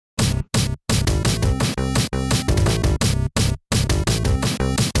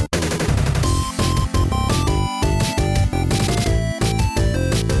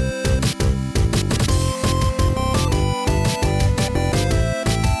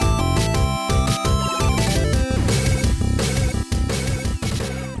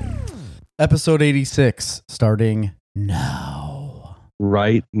Episode 86, starting now.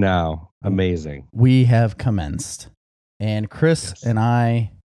 Right now. Amazing. We have commenced. And Chris and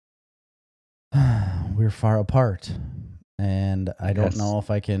I, we're far apart. And I don't know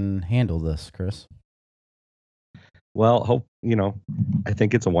if I can handle this, Chris. Well, I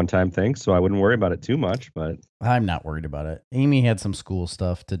think it's a one-time thing, so I wouldn't worry about it too much, but I'm not worried about it. Amy had some school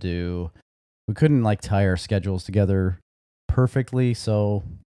stuff to do. We couldn't tie our schedules together perfectly,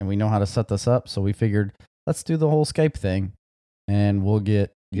 and we know how to set this up, so we figured let's do the whole Skype thing and we'll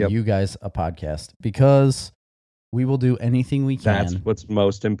get you guys a podcast because we will do anything we can. That's what's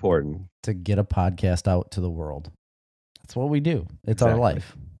most important. To get a podcast out to the world. That's what we do. It's our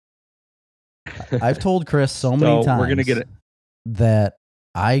life. I've told Chris so many times we're gonna get it. That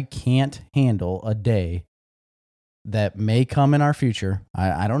I can't handle a day that may come in our future.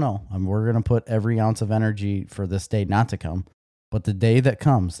 I don't know. We're going to put every ounce of energy for this day not to come. But the day that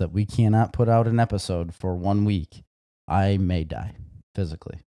comes that we cannot put out an episode for 1 week, I may die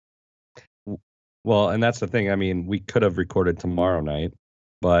physically. Well, and that's the thing. I mean, we could have recorded tomorrow night,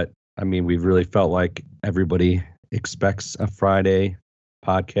 but I mean, we really felt like everybody expects a Friday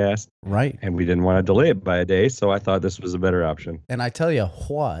podcast. Right. And we didn't want to delay it by a day, so I thought this was a better option. And I tell you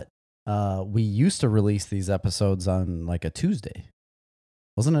what, we used to release these episodes on a Tuesday.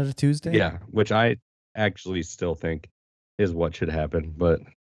 Wasn't it a Tuesday? Yeah, which I actually still think is what should happen, but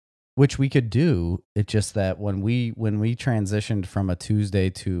which we could do. It's just that when we transitioned from a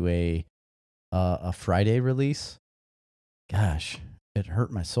Tuesday to a Friday release, gosh, it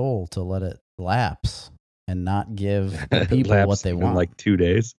hurt my soul to let it lapse and not give the people what they want. In 2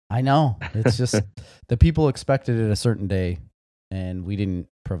 days. I know. It's just the people expected it a certain day and we didn't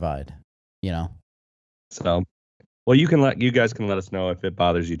provide, So, well, you guys can let us know if it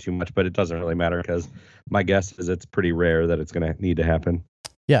bothers you too much, but it doesn't really matter because my guess is it's pretty rare that it's going to need to happen.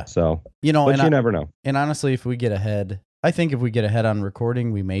 Yeah. So, but you never know. And honestly, if we get ahead, I think if we get ahead on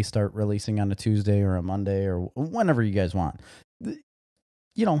recording, we may start releasing on a Tuesday or a Monday or whenever you guys want.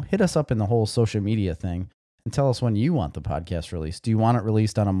 Hit us up in the whole social media thing and tell us when you want the podcast released. Do you want it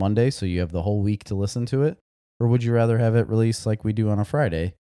released on a Monday so you have the whole week to listen to it? Or would you rather have it released like we do on a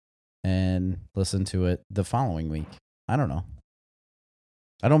Friday and listen to it the following week? I don't know.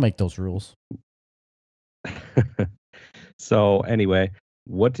 I don't make those rules. So anyway,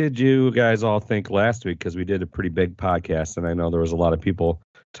 what did you guys all think last week? Because we did a pretty big podcast, and I know there was a lot of people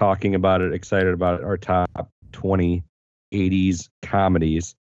talking about it, excited about it. Our top 20 80s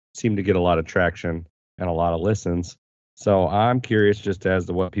comedies seemed to get a lot of traction and a lot of listens. So I'm curious just as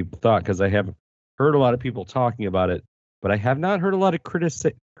to what people thought, because I have heard a lot of people talking about it, but I have not heard a lot of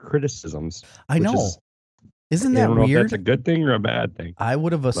criticisms. I know. Isn't that weird? I don't know if that's a good thing or a bad thing. I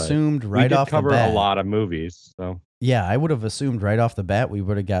would have assumed right off the bat. We did cover a lot of movies, so. Yeah, I would have assumed right off the bat we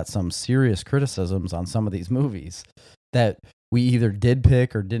would have got some serious criticisms on some of these movies that we either did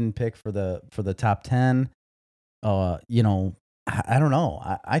pick or didn't pick for the top 10. I don't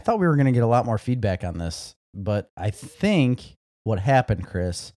know. I thought we were going to get a lot more feedback on this, but I think what happened,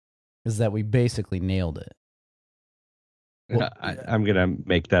 Chris, is that we basically nailed it. Well, I'm going to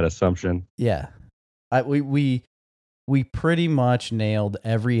make that assumption. Yeah. We pretty much nailed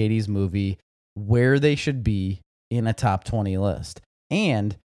every 80s movie where they should be in a top 20 list.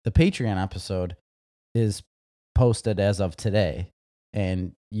 And the Patreon episode is posted as of today.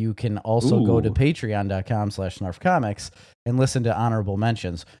 And you can also go to patreon.com/snarfcomics and listen to honorable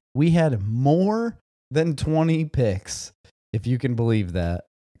mentions. We had more than 20 picks, if you can believe that.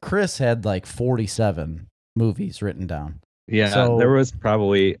 Chris had 47 movies written down. Yeah, so, there was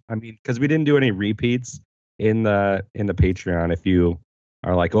probably, because we didn't do any repeats in the Patreon. If you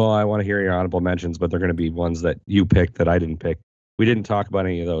are like, oh, I want to hear your honorable mentions, but they're going to be ones that you picked that I didn't pick. We didn't talk about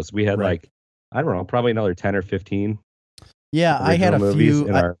any of those. We had I don't know, probably another 10 or 15. Yeah, I had a few.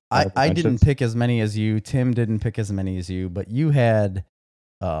 I didn't pick as many as you. Tim didn't pick as many as you, but you had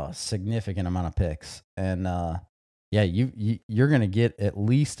a significant amount of picks. And you're going to get at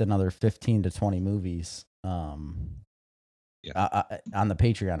least another 15 to 20 movies on the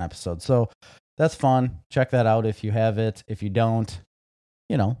Patreon episode. So that's fun. Check that out if you have it. If you don't,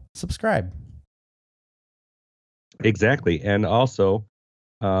 subscribe. Exactly. And also,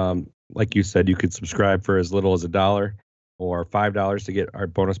 like you said, you could subscribe for as little as $1 or $5 to get our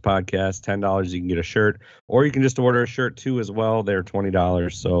bonus podcast. $10 you can get a shirt, or you can just order a shirt too as well. They're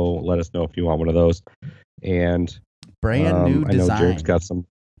 $20. So let us know if you want one of those. And brand new design. I know Jerry's got some.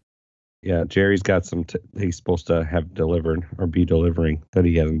 Yeah, Jerry's got some. He's supposed to have delivered or be delivering that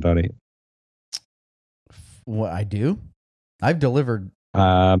he hasn't done it. What I do? I've delivered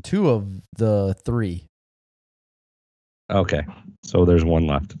 2 of the 3. Okay. So there's one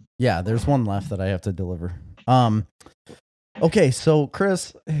left. Yeah, there's one left that I have to deliver. Okay, so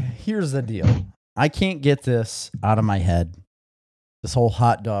Chris, here's the deal. I can't get this out of my head. This whole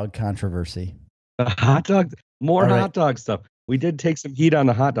hot dog controversy. Hot dog, more All right. hot dog stuff. We did take some heat on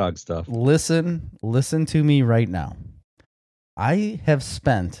the hot dog stuff. Listen to me right now. I have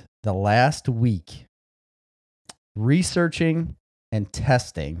spent the last week researching and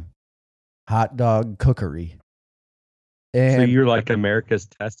testing hot dog cookery. And So you're like America's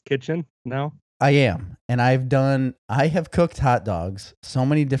test kitchen now? I am. And I have cooked hot dogs so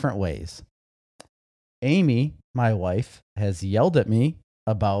many different ways. Amy, my wife, has yelled at me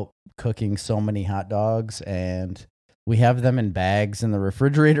about cooking so many hot dogs, and we have them in bags in the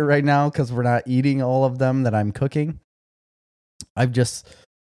refrigerator right now because we're not eating all of them that I'm cooking. I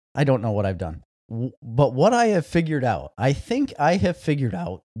don't know what I've done. But what I have figured out, I think I have figured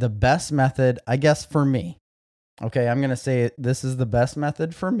out the best method, I guess, for me. Okay, I'm going to say this is the best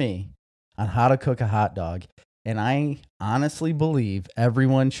method for me on how to cook a hot dog. And I honestly believe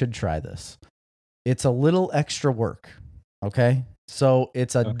everyone should try this. It's a little extra work. Okay. So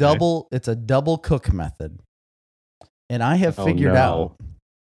it's a double cook method. And I have figured out.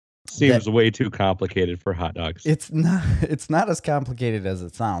 Seems way too complicated for hot dogs. It's not as complicated as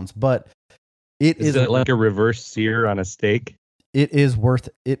it sounds, but is it like a reverse sear on a steak? It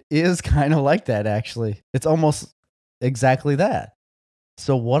is kind of like that, actually. It's almost exactly that.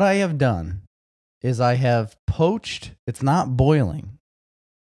 So what I have done is I have poached. It's not boiling.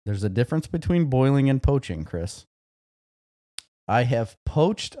 There's a difference between boiling and poaching, Chris. I have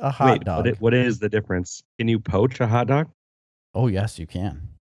poached a hot dog. What is the difference? Can you poach a hot dog? Oh, yes, you can.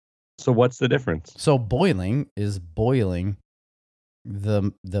 So what's the difference? So boiling is boiling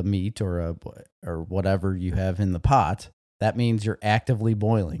the meat or whatever you have in the pot. That means you're actively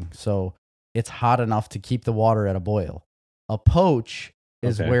boiling. So it's hot enough to keep the water at a boil. A poach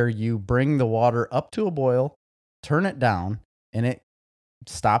is where you bring the water up to a boil, turn it down, and it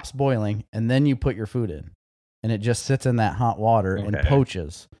stops boiling, and then you put your food in. And it just sits in that hot water and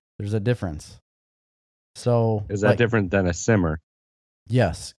poaches. There's a difference. So is that different than a simmer?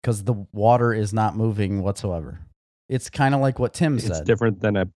 Yes, because the water is not moving whatsoever. It's kind of like what Tim said. It's different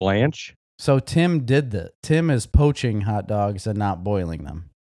than a blanch? So Tim did that. Tim is poaching hot dogs and not boiling them.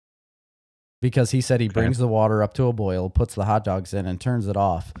 Because he said he brings the water up to a boil, puts the hot dogs in, and turns it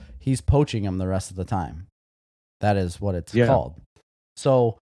off. He's poaching them the rest of the time. That is what it's called.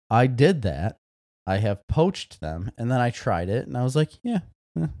 So I did that. I have poached them, and then I tried it, and I was like,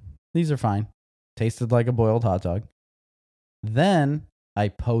 these are fine. Tasted like a boiled hot dog. Then I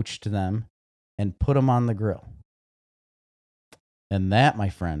poached them and put them on the grill. And that, my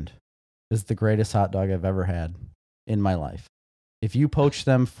friend, is the greatest hot dog I've ever had in my life. If you poach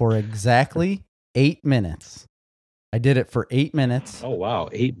them for exactly 8 minutes, I did it for 8 minutes. Oh, wow.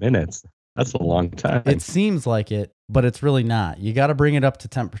 8 minutes. That's a long time. It seems like it, but it's really not. You got to bring it up to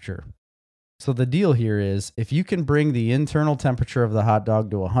temperature. So the deal here is if you can bring the internal temperature of the hot dog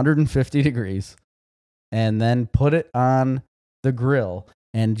to 150 degrees and then put it on the grill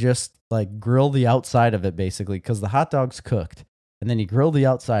and just like grill the outside of it basically, because the hot dog's cooked, and then you grill the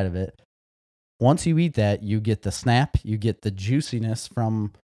outside of it. Once you eat that, you get the snap, you get the juiciness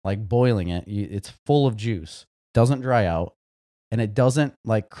from like boiling it. It's full of juice, doesn't dry out, and it doesn't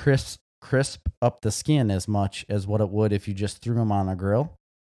like crisp up the skin as much as what it would if you just threw them on a grill.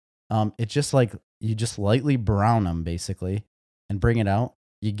 It's just like you just lightly brown them basically and bring it out.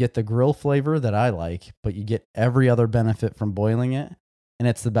 You get the grill flavor that I like, but you get every other benefit from boiling it, and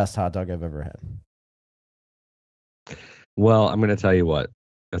it's the best hot dog I've ever had. Well, I'm going to tell you what.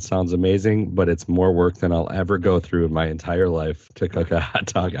 That sounds amazing, but it's more work than I'll ever go through in my entire life to cook a hot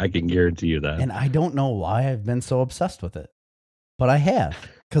dog. I can guarantee you that. And I don't know why I've been so obsessed with it, but I have,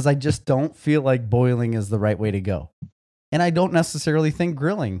 because I just don't feel like boiling is the right way to go. And I don't necessarily think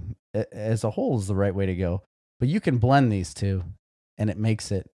grilling as a whole is the right way to go, but you can blend these two and it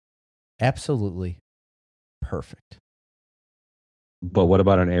makes it absolutely perfect. But what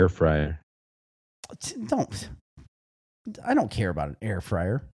about an air fryer? I don't care about an air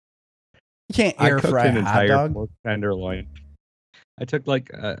fryer. You can't air fry an a hot entire dog. Pork tenderloin. I cooked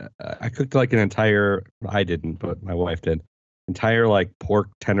like an entire. I didn't, but my wife did. Entire like pork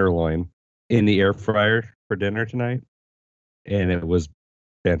tenderloin in the air fryer for dinner tonight, and it was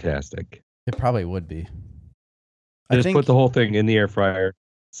fantastic. It probably would be. I just put the whole thing in the air fryer,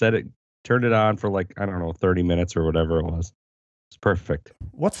 turned it on for like, I don't know, 30 minutes or whatever it was. It's perfect.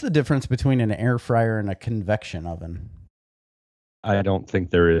 What's the difference between an air fryer and a convection oven? I don't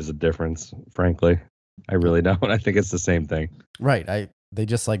think there is a difference, frankly. I really don't. I think it's the same thing. Right. They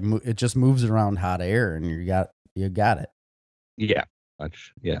just like it just moves around hot air, and you got it. Yeah.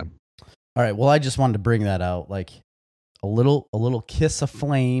 Much. Yeah. All right. Well, I just wanted to bring that out, like a little kiss of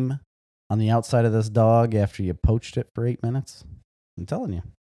flame on the outside of this dog after you poached it for 8 minutes. I'm telling you,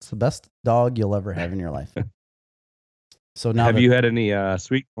 it's the best dog you'll ever have in your life. So now, Have you had any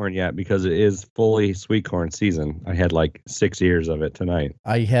sweet corn yet? Because it is fully sweet corn season. I had like 6 years of it tonight.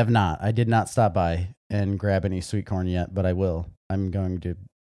 I have not. I did not stop by and grab any sweet corn yet, but I will. I'm going to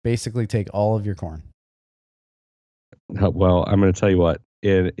basically take all of your corn. Well, I'm going to tell you what.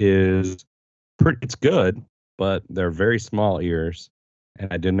 It is it's good, but they're very small ears,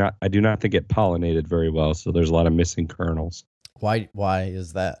 and I do not think it pollinated very well, so there's a lot of missing kernels. Why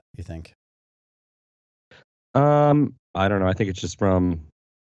is that, you think? I don't know. I think it's just from,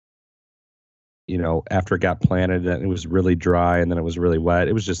 after it got planted, and it was really dry, and then it was really wet.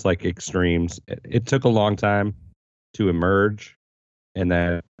 It was just like extremes. It took a long time to emerge, and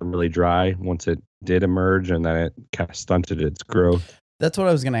then really dry once it did emerge, and then it kind of stunted its growth. That's what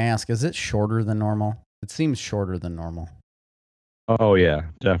I was going to ask. Is it shorter than normal? It seems shorter than normal. Oh yeah,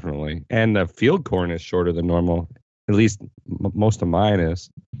 definitely. And the field corn is shorter than normal. At least most of mine is.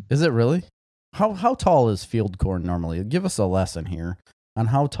 Is it really? How tall is field corn normally? Give us a lesson here on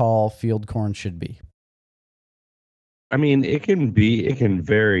how tall field corn should be. I mean, it can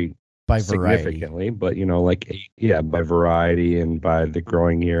vary By significantly, but by variety and by the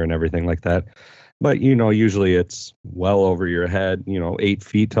growing year and everything like that. But usually it's well over your head, 8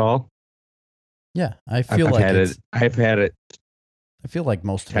 feet tall. Yeah, I feel like I've had it. I feel like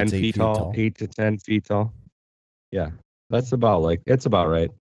most of 10 it's 8 feet feet tall. 8 to 10 feet tall. Yeah, it's about right.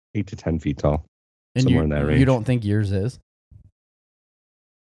 8 to 10 feet tall. And somewhere in that range. You don't think yours is?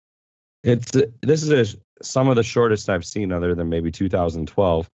 This is some of the shortest I've seen, other than maybe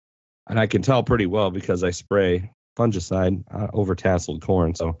 2012, and I can tell pretty well because I spray fungicide over tasseled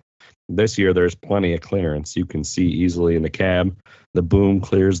corn. So this year there's plenty of clearance. You can see easily in the cab. The boom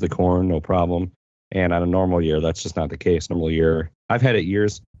clears the corn, no problem. And on a normal year, that's just not the case. Normal year, I've had it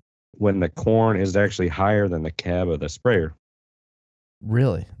years when the corn is actually higher than the cab of the sprayer.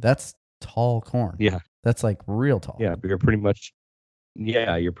 Really? That's tall corn. Yeah. That's like real tall. Yeah, you're pretty much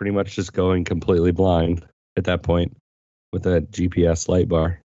just going completely blind at that point with a GPS light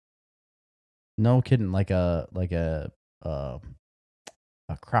bar. No kidding, like a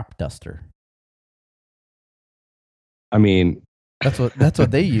crop duster. I mean, that's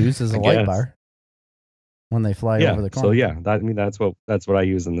what they use as a light bar when they fly over the corn. So yeah, that's what I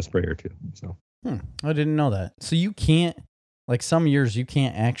use in the sprayer too. So I didn't know that. So you can't, like, some years you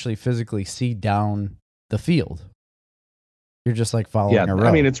can't actually physically see down the field. You're just like following a road.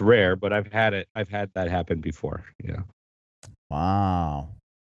 I mean, it's rare, but I've had that happen before. Yeah. Wow.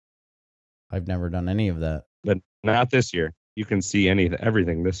 I've never done any of that. But not this year. You can see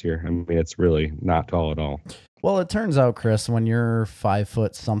everything this year. I mean, it's really not tall at all. Well, it turns out, Chris, when you're 5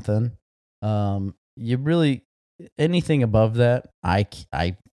 foot something, you really, anything above that, I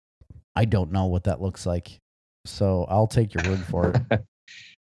don't know what that looks like. So I'll take your word for it.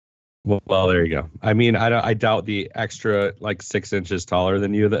 Well, there you go. I mean, I doubt the extra 6 inches taller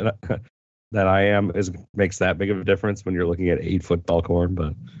than you that I am makes that big of a difference when you're looking at 8 foot tall corn.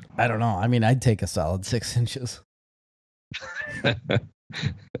 But I don't know. I mean, I'd take a solid 6 inches.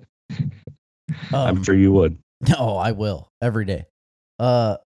 I'm sure you would. Oh, I will every day.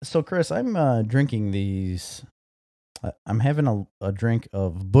 So Chris, I'm drinking these. I'm having a drink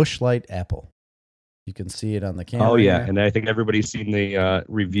of Busch Light Apple. You can see it on the camera. Oh yeah, and I think everybody's seen the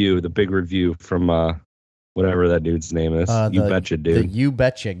review, the big review from whatever that dude's name is. You Betcha dude. The You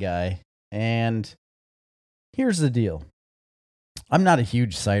Betcha guy. And here's the deal. I'm not a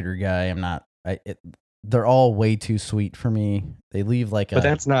huge cider guy. I'm not. They're all way too sweet for me. They leave But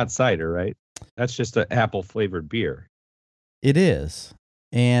that's not cider, right? That's just an apple flavored beer. It is,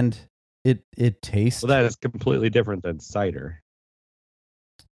 and it tastes. Well, that is completely different than cider.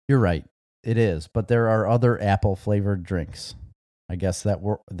 You're right. It is, but there are other apple flavored drinks, I guess,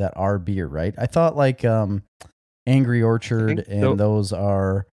 that are beer, right? I thought Angry Orchard and those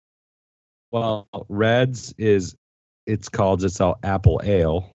are. Well, Red's it's called apple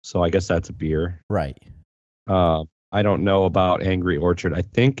ale, so I guess that's a beer, right? I don't know about Angry Orchard. I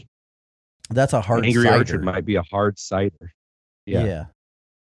think that's a hard. Angry cider. Orchard might be a hard cider. Yeah.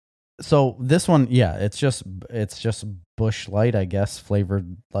 So this one, it's just Busch Light, I guess,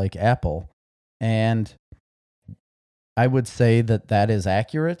 flavored like apple. And I would say that is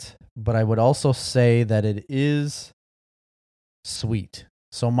accurate, but I would also say that it is sweet.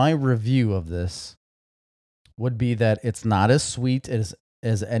 So my review of this would be that it's not as sweet as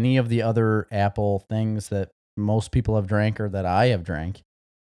any of the other apple things that most people have drank or that I have drank,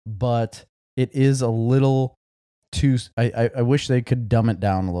 but it is a little too. I wish they could dumb it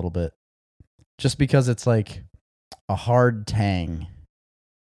down a little bit, just because it's like a hard tang.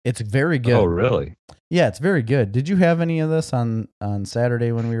 It's very good. Oh, really? Yeah, it's very good. Did you have any of this on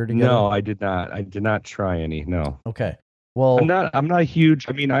Saturday when we were together? No, I did not. I did not try any. No. Okay. Well, I'm not a huge.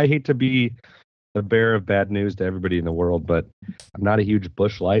 I mean, I hate to be the bearer of bad news to everybody in the world, but I'm not a huge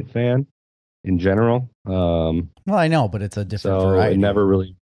Busch Light fan in general. well, I know, but it's a different So variety. it never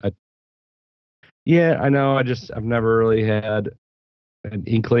really. Yeah, I know. I've never really had an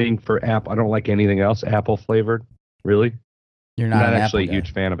inkling for apple. I don't like anything else apple flavored. Really, You're I'm not not an actually a apple guy.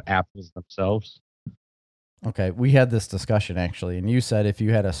 huge fan of apples themselves. Okay, we had this discussion actually, and you said if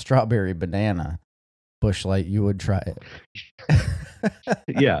you had a strawberry banana Busch Light, you would try it.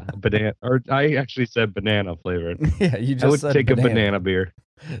 Yeah, banana. Or I actually said banana flavored. Yeah, you just I would said take a banana beer.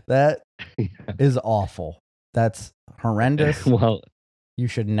 That is awful. That's horrendous. Well, You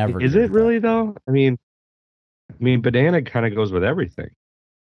should never. is drink it that. really though? I mean, banana kind of goes with everything.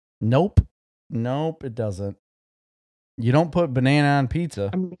 Nope. Nope, it doesn't. You don't put banana on pizza,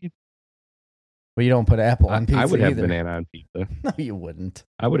 I mean, but you don't put apple on pizza I would have either. banana on pizza. No, you wouldn't.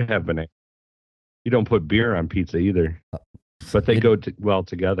 I would have banana. You don't put beer on pizza either, but they It- go well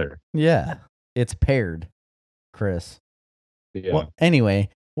together. Yeah, it's paired, Chris. Yeah. Well, anyway,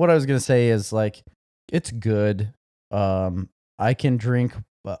 what I was gonna say is like, it's good. I can drink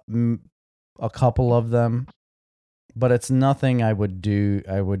a couple of them, but it's nothing I would do.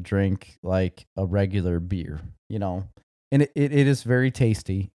 I would drink like a regular beer, and it is very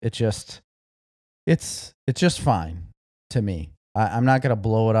tasty. It's just fine to me. I'm not gonna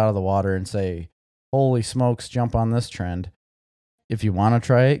blow it out of the water and say, "Holy smokes, jump on this trend." If you want to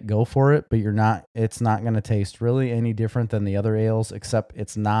try it, go for it, but it's not going to taste really any different than the other ales, except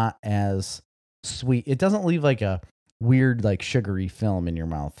it's not as sweet. It doesn't leave like a weird, like sugary film in your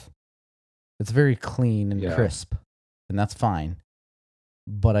mouth. It's very clean and crisp, and that's fine.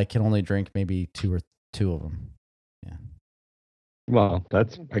 But I can only drink maybe two of them. Yeah. Well,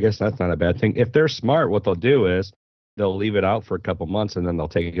 I guess that's not a bad thing. If they're smart, what they'll do is they'll leave it out for a couple months and then they'll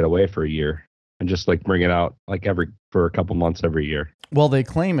take it away for a year and just like bring it out like for a couple months every year. Well, they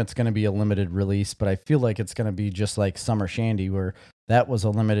claim it's going to be a limited release, but I feel like it's going to be just like Summer Shandy, where that was a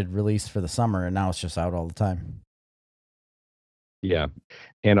limited release for the summer and now it's just out all the time. Yeah.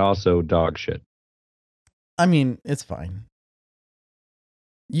 And also dog shit. I mean, it's fine.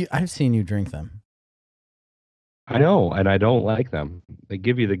 I've seen you drink them. I know, and I don't like them. They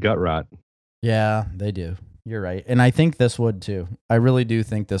give you the gut rot. Yeah, they do. You're right. And I think this would too. I really do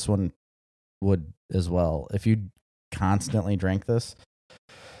think this one would as well. If you constantly drank this,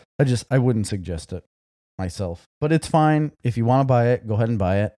 I wouldn't suggest it myself. But it's fine. If you want to buy it, go ahead and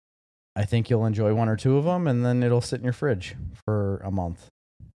buy it. I think you'll enjoy one or two of them, and then it'll sit in your fridge for a month.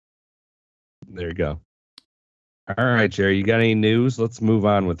 There you go. All right, Jerry, you got any news? Let's move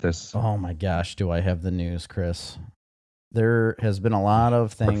on with this. Oh my gosh, do I have the news, Chris? There has been a lot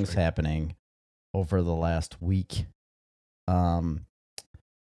of things Perfect. happening over the last week. NBC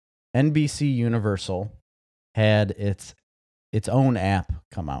Universal had its own app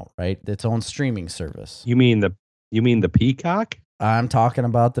come out, right? Its own streaming service. You mean the Peacock? I'm talking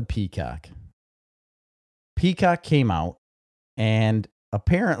about the Peacock. Peacock came out, and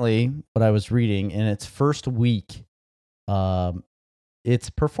apparently, what I was reading, in its first week, its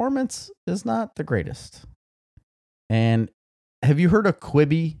performance is not the greatest. And have you heard of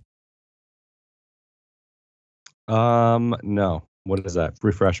Quibi? No. What is that?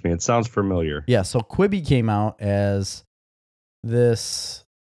 Refresh me. It sounds familiar. Yeah, so Quibi came out as this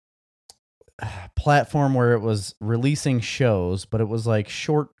platform where it was releasing shows, but it was like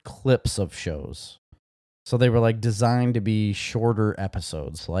short clips of shows. So they were like designed to be shorter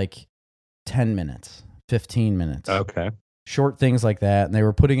episodes, like 10 minutes, 15 minutes. Okay. Short things like that. And they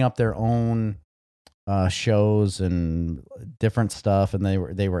were putting up their own shows and different stuff, and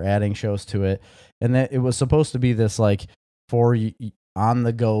they were adding shows to it. And that it was supposed to be this like for on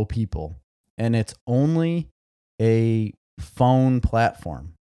the go people. And it's only a phone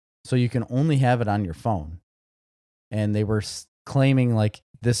platform. So you can only have it on your phone. And they were claiming like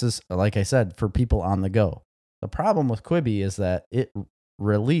this is, like I said, for people on the go. The problem with Quibi is that it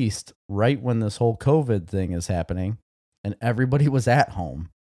released right when this whole COVID thing is happening and everybody was at home.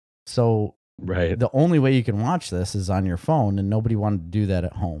 So right. The only way you can watch this is on your phone, and nobody wanted to do that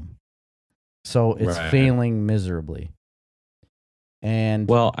at home. So it's failing miserably. And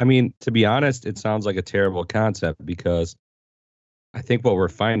well, I mean, to be honest, it sounds like a terrible concept because I think what we're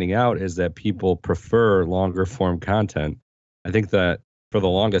finding out is that people prefer longer form content. I think that for the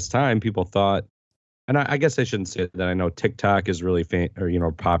longest time, people thought, and I guess I shouldn't say that. I know TikTok is really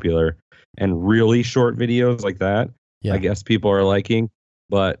popular, and really short videos like that. Yeah. I guess people are liking,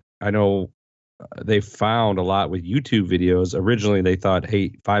 but I know they found a lot with YouTube videos. Originally, they thought,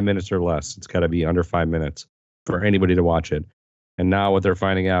 hey, 5 minutes or less. It's got to be under 5 minutes for anybody to watch it. And now what they're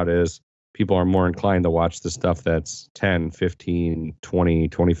finding out is people are more inclined to watch the stuff that's 10, 15, 20,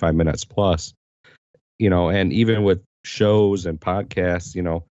 25 minutes plus. And even with shows and podcasts,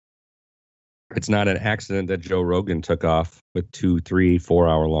 it's not an accident that Joe Rogan took off with 2, 3, 4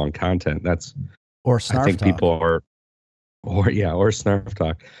 hour long content. Or Snarf I think Talk. people are, or Snarf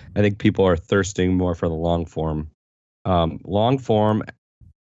Talk. I think people are thirsting more for the long form. Long form,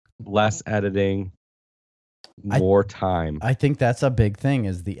 less editing, more time. I think that's a big thing,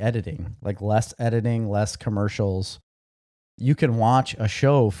 is the editing. Like less editing, less commercials. You can watch a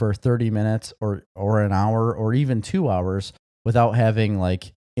show for 30 minutes or an hour or even 2 hours without having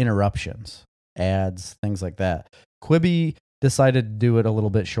like interruptions, ads, things like that. Quibi decided to do it a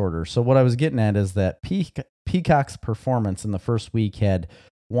little bit shorter. So what I was getting at is that Peacock's performance in the first week had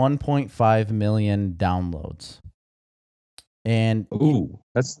 1.5 million downloads. And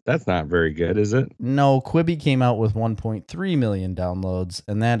that's not very good, is it? No, Quibi came out with 1.3 million downloads,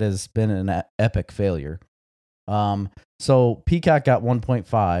 and that has been an epic failure. So Peacock got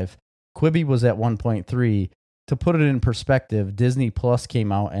 1.5, Quibi was at 1.3. To put it in perspective, Disney Plus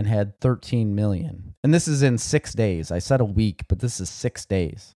came out and had 13 million. And this is in 6 days. I said a week, but this is 6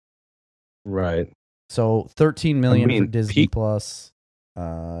 days. Right. So 13 million for Disney Plus.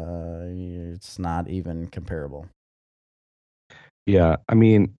 It's not even comparable. Yeah. I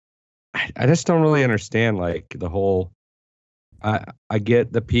mean, I just don't really understand like the whole, I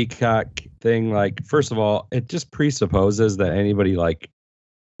get the Peacock thing. Like, first of all, it just presupposes that anybody like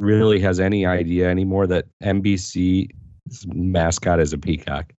really has any idea anymore that NBC's mascot is a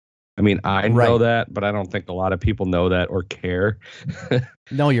peacock. I mean, I know that, but I don't think a lot of people know that or care.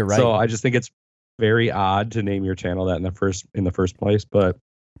 No, you're right. So I just think it's very odd to name your channel that in the first place. But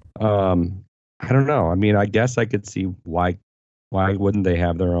I don't know. I mean, I guess I could see why wouldn't they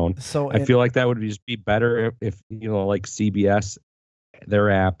have their own? So I feel like that would just be better if like CBS,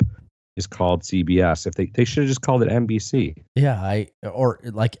 their app is called CBS. If they should have just called it NBC. Yeah, or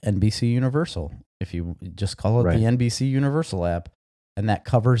like NBC Universal. If you just call it the NBC Universal app, and that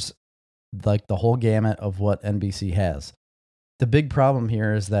covers like the whole gamut of what NBC has. The big problem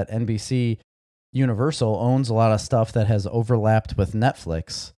here is that NBC Universal owns a lot of stuff that has overlapped with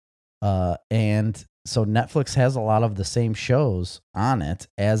Netflix, and so Netflix has a lot of the same shows on it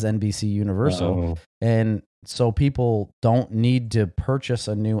as NBC Universal, and so people don't need to purchase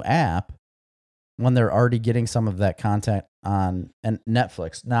a new app when they're already getting some of that content on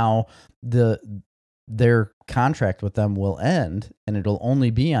Netflix. Now, their contract with them will end, and it'll only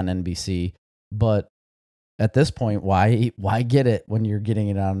be on NBC. But at this point, why get it when you're getting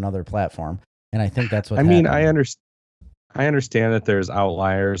it on another platform? And I think that's what I mean. I understand that there's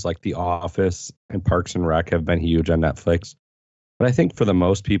outliers like The Office and Parks and Rec have been huge on Netflix, but I think for the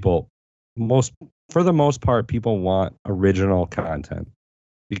most part, people want original content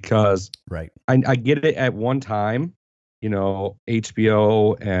because I get it at one time,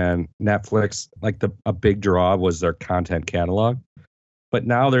 HBO and Netflix, like a big draw was their content catalog. But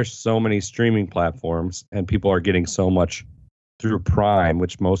now there's so many streaming platforms and people are getting so much through Prime,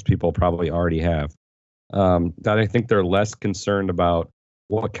 which most people probably already have, that I think they're less concerned about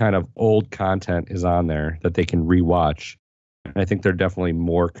what kind of old content is on there that they can rewatch. And I think they're definitely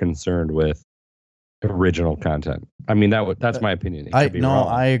more concerned with original content. I mean, that's my opinion.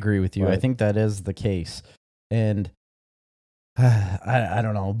 I agree with you. Right. I think that is the case. And I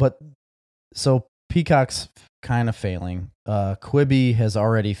don't know, but so Peacock's kind of failing. Quibi has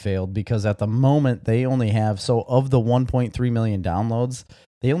already failed because at the moment they only have, so of the 1.3 million downloads,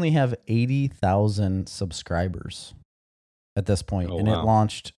 they only have 80,000 subscribers at this point, it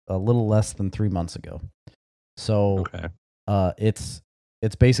launched a little less than 3 months ago. So it's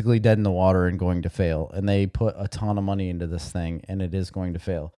basically dead in the water and going to fail. And they put a ton of money into this thing, and it is going to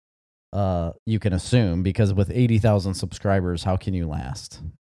fail. You can assume, because with 80,000 subscribers, how can you last,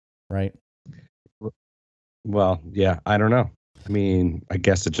 right? Well, yeah, I don't know. I mean, I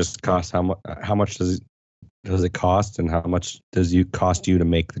guess it just costs how much does it cost, and how much does it cost you to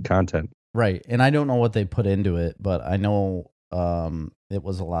make the content? Right, and I don't know what they put into it, but I know it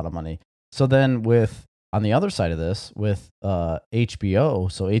was a lot of money. So then on the other side of this, with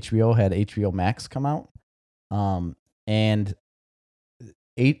HBO, so HBO had HBO Max come out, and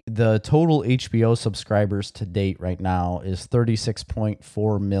the total HBO subscribers to date right now is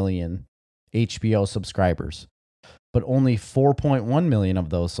 36.4 million HBO subscribers, but only 4.1 million of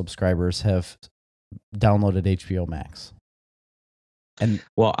those subscribers have downloaded HBO Max. And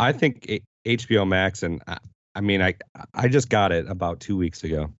well, I think HBO Max, and I just got it about 2 weeks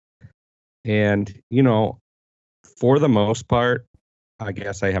ago. And, for the most part, I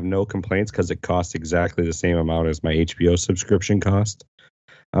guess I have no complaints because it costs exactly the same amount as my HBO subscription cost.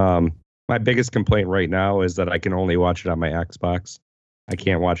 My biggest complaint right now is that I can only watch it on my Xbox. I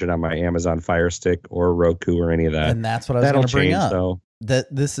can't watch it on my Amazon Fire Stick or Roku or any of that. And that's what I was going to bring up. Though.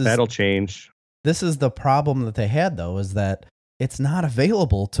 That'll change. This is the problem that they had, though, is that it's not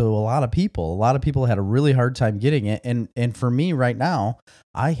available to a lot of people. A lot of people had a really hard time getting it. And for me right now,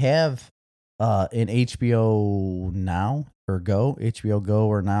 I have an HBO Now or Go, HBO Go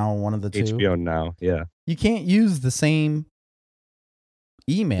or Now, one of the two. HBO Now, yeah. You can't use the same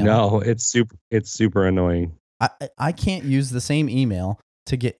email. No, it's super annoying. I can't use the same email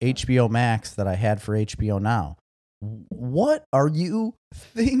to get HBO Max that I had for HBO Now. What are you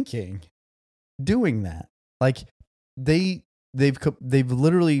thinking doing that? Like they've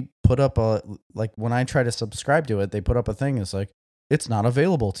literally put up when I try to subscribe to it, they put up a thing. It's like, it's not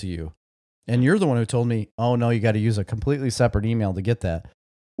available to you. And you're the one who told me, oh no, you got to use a completely separate email to get that.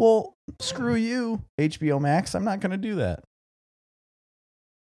 Well, screw you, HBO Max. I'm not going to do that.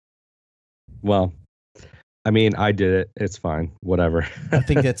 Well, I mean, I did it. It's fine. Whatever. I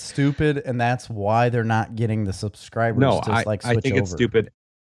think that's stupid, and that's why they're not getting the subscribers. No, I think over. It's stupid.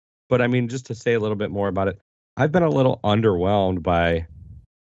 But I mean, just to say a little bit more about it, I've been a little underwhelmed by,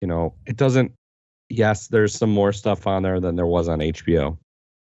 it doesn't. Yes, there's some more stuff on there than there was on HBO.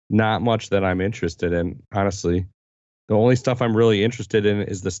 Not much that I'm interested in, honestly. The only stuff I'm really interested in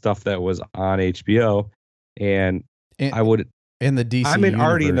is the stuff that was on HBO, and I would. In the DC I'm universe.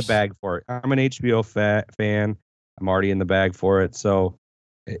 Already in the bag for it. I'm an HBO fan. I'm already in the bag for it. So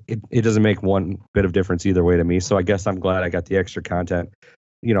it doesn't make one bit of difference either way to me. So I guess I'm glad I got the extra content.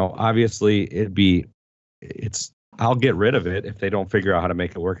 Obviously I'll get rid of it if they don't figure out how to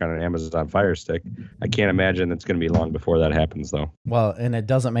make it work on an Amazon Fire Stick. I can't imagine it's going to be long before that happens though. Well, and it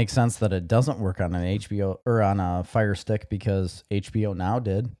doesn't make sense that it doesn't work on an HBO or on a Fire Stick because HBO Now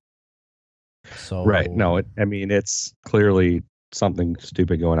did. So right. No, it's clearly something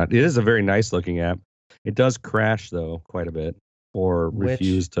stupid going on. It is a very nice looking app. It does crash though quite a bit or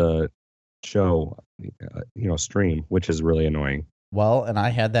refuse to show, stream, which is really annoying. Well, and I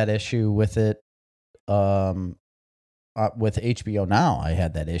had that issue with it. With HBO Now, I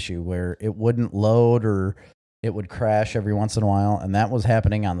had that issue where it wouldn't load or it would crash every once in a while, and that was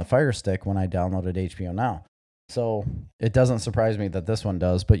happening on the Fire Stick when I downloaded HBO Now. So it doesn't surprise me that this one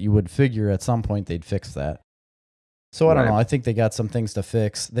does, but you would figure at some point they'd fix that. So I don't know. I think they got some things to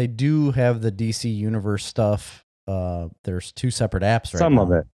fix. They do have the DC Universe stuff. There's 2 separate apps right some now.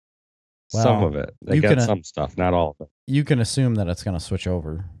 Of it. Well, some of it. They got some stuff, not all of it. You can assume that it's going to switch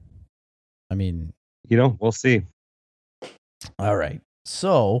over. I mean... we'll see. All right.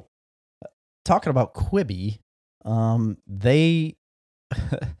 So, talking about Quibi, they...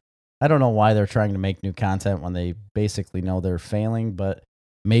 I don't know why they're trying to make new content when they basically know they're failing, but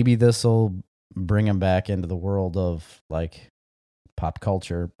maybe this will bring them back into the world of like pop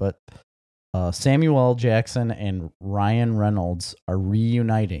culture. But Samuel L. Jackson and Ryan Reynolds are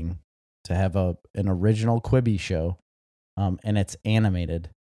reuniting to have an original Quibi show, and it's animated.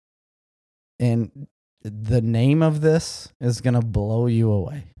 And the name of this is going to blow you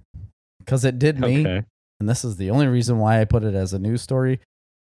away because it did me. Okay. And this is the only reason why I put it as a news story.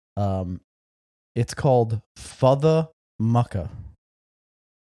 It's called Fudda Mucka.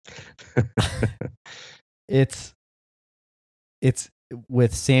 It's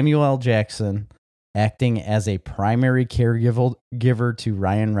with Samuel L. Jackson acting as a primary caregiver to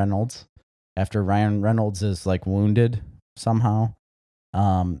Ryan Reynolds after Ryan Reynolds is like wounded somehow.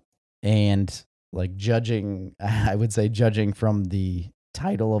 And like judging from the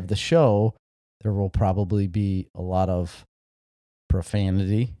title of the show, there will probably be a lot of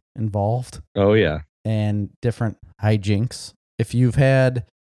profanity involved. Oh yeah. And different hijinks. If you've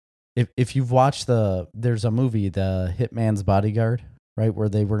watched there's a movie, The Hitman's Bodyguard, right? Where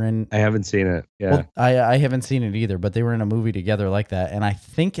they were in. I haven't seen it. Yeah. Well, I haven't seen it either, but they were in a movie together like that. And I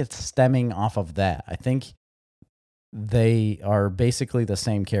think it's stemming off of that. I think they are basically the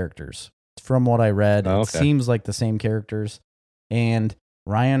same characters. From what I read, It seems like the same characters. And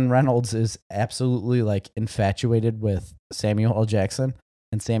Ryan Reynolds is absolutely like infatuated with Samuel L. Jackson,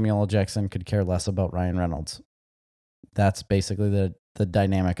 and Samuel L. Jackson could care less about Ryan Reynolds. That's basically the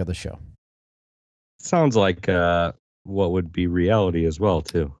dynamic of the show. Sounds like what would be reality as well,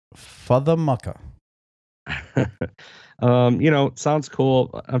 too. Fudda Mucka. Sounds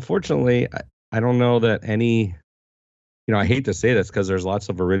cool. Unfortunately, I don't know that any, I hate to say this because there's lots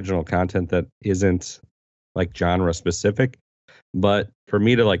of original content that isn't like genre specific, but for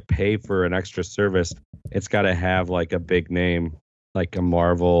me to like pay for an extra service, it's got to have like a big name, like a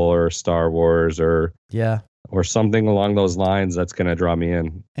Marvel or Star Wars or something along those lines that's going to draw me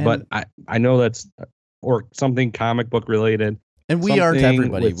in. And, but I know that's or something comic book related. And we aren't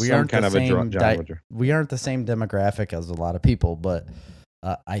everybody. We aren't kind the of same. We aren't the same demographic as a lot of people, but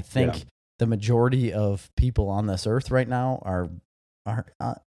I think the majority of people on this earth right now are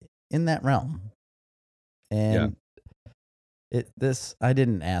in that realm. And I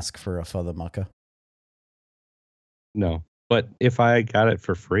didn't ask for a Fuddamucka. No, but if I got it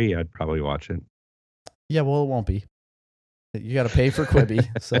for free, I'd probably watch it. Yeah, well, it won't be. You got to pay for Quibi,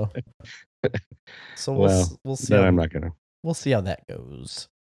 so we'll see. Then I'm not gonna. We'll see how that goes.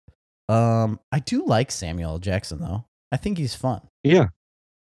 I do like Samuel L. Jackson though. I think he's fun. Yeah.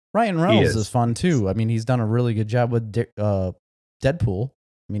 Ryan Reynolds is fun too. I mean, he's done a really good job with Deadpool.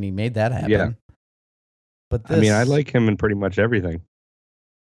 I mean, he made that happen. Yeah. But I like him in pretty much everything.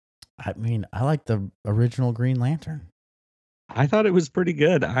 I mean, I like the original Green Lantern. I thought it was pretty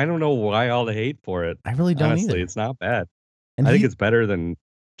good. I don't know why all the hate for it. I really don't Honestly, either. It's not bad. And I think it's better than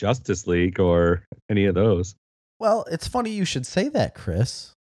Justice League or any of those. Well, it's funny you should say that,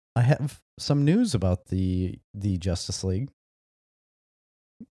 Chris. I have some news about the Justice League.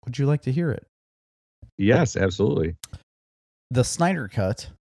 Would you like to hear it? Yes, absolutely. The Snyder Cut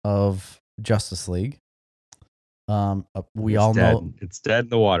of Justice League. Know it's dead in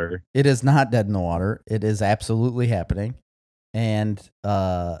the water. It is not dead in the water. It is absolutely happening. And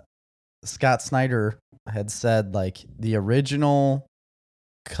Scott Snyder had said like the original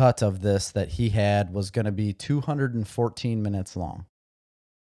cut of this that he had was going to be 214 minutes long.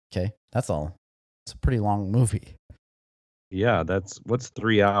 Okay, that's all. It's a pretty long movie. Yeah, what's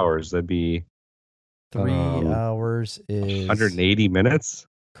 3 hours? That'd be 3 hours is 180 minutes.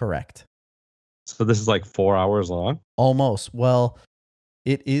 Correct. So this is like 4 hours long? Almost. Well,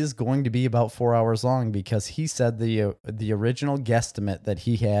 it is going to be about 4 hours long because he said the original guesstimate that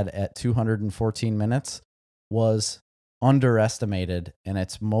he had at 214 minutes was underestimated, and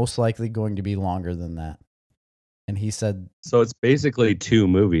it's most likely going to be longer than that. And he said... So it's basically 2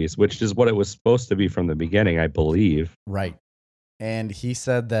 movies, which is what it was supposed to be from the beginning, I believe. Right. And he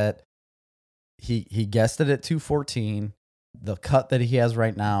said that he guessed it at 214. The cut that he has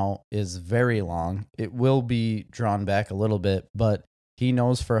right now is very long. It will be drawn back a little bit, but he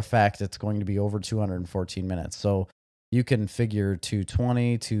knows for a fact it's going to be over 214 minutes. So you can figure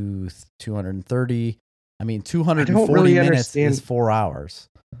 220 to 230. I mean, 240 minutes is 4 hours.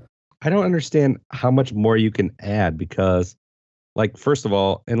 I don't understand how much more you can add because, like, first of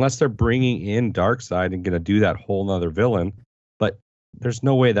all, unless they're bringing in Darkseid and going to do that whole nother villain, but there's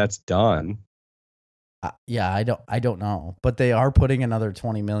no way that's done. Yeah, I don't know, but they are putting another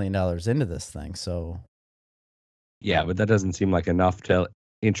 $20 million into this thing. So, yeah, but that doesn't seem like enough to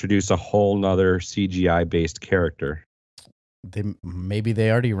introduce a whole nother CGI based character. Maybe they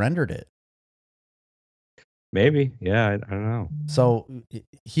already rendered it. Maybe, yeah, I don't know. So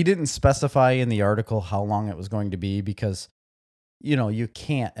he didn't specify in the article how long it was going to be because, you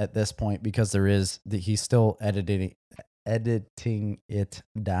can't at this point because he's still editing it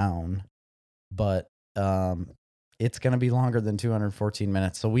down, but it's going to be longer than 214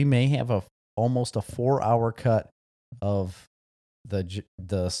 minutes. So we may have almost a 4 hour cut of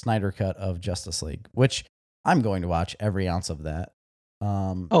the Snyder Cut of Justice League, which I'm going to watch every ounce of that.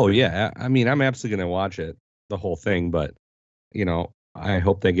 Oh yeah, I mean, I'm absolutely going to watch it, the whole thing, but I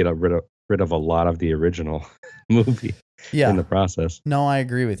hope they get rid of a lot of the original movie in the process. No, I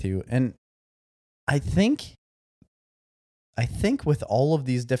agree with you, and I think with all of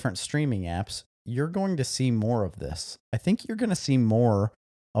these different streaming apps, you're going to see more of this. I think you're going to see more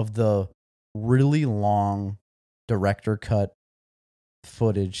of the really long director cut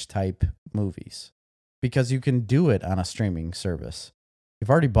footage type movies because you can do it on a streaming service.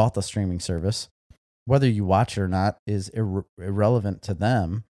 You've already bought the streaming service. Whether you watch it or not is irrelevant to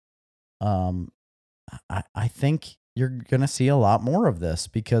them. I think you're going to see a lot more of this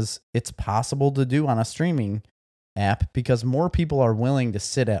because it's possible to do on a streaming app because more people are willing to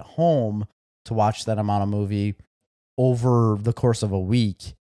sit at home to watch that amount of movie over the course of a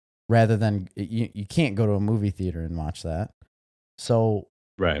week rather than you can't go to a movie theater and watch that. So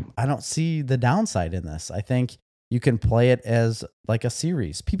right. I don't see the downside in this. I think you can play it as like a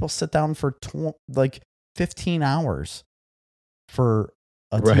series. People sit down for 15 hours for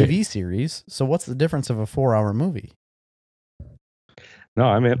a TV series. So what's the difference of a 4 hour movie? No,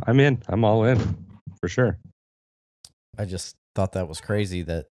 I'm in. I'm all in for sure. I just thought that was crazy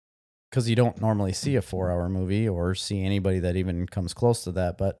that because you don't normally see a 4-hour movie or see anybody that even comes close to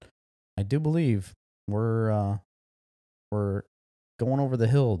that. But I do believe we're going over the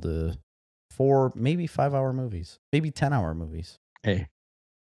hill to 4, maybe 5-hour movies, maybe 10-hour movies. Hey,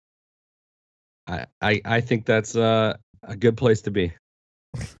 I think that's a good place to be.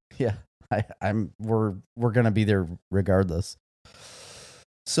 Yeah, we're gonna be there regardless.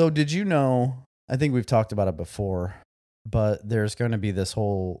 So did you know? I think we've talked about it before, but there's going to be this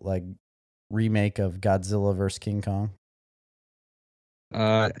whole like remake of Godzilla vs. King Kong.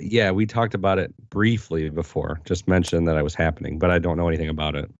 Yeah, we talked about it briefly before. Just mentioned that it was happening, but I don't know anything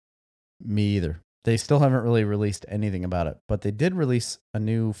about it. Me either. They still haven't really released anything about it, but they did release a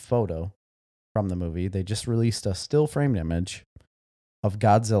new photo from the movie. They just released a still framed image of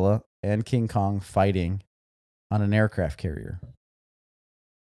Godzilla and King Kong fighting on an aircraft carrier.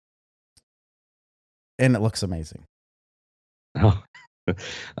 And it looks amazing.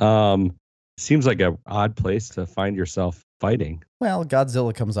 Oh, seems like an odd place to find yourself fighting. Well,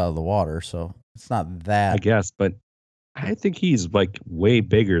 Godzilla comes out of the water, so it's not that. I guess, but I think he's like way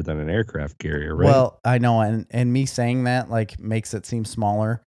bigger than an aircraft carrier, right? Well, I know, and me saying that like makes it seem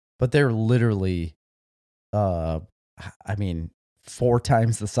smaller, but they're literally, I mean, 4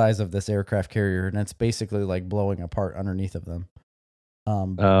 times the size of this aircraft carrier, and it's basically like blowing apart underneath of them.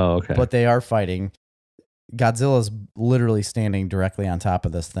 Oh, okay. But they are fighting. Godzilla's literally standing directly on top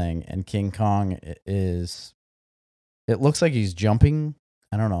of this thing, and King Kong is. It looks like he's jumping.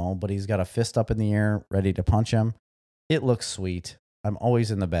 I don't know, but he's got a fist up in the air, ready to punch him. It looks sweet. I'm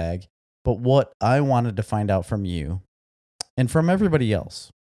always in the bag. But what I wanted to find out from you and from everybody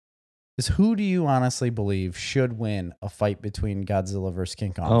else is who do you honestly believe should win a fight between Godzilla versus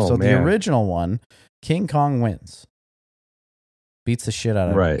King Kong? Oh, so man. The original one, King Kong wins. Beats the shit out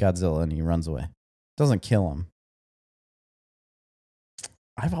of Godzilla and he runs away. Doesn't kill him.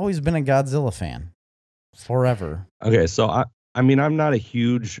 I've always been a Godzilla fan. Forever. Okay, so I mean, I'm not a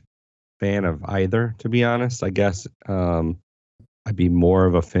huge fan of either, to be honest. I guess I'd be more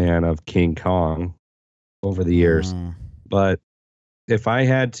of a fan of King Kong over the years. But if I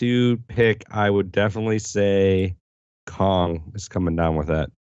had to pick, I would definitely say Kong is coming down with that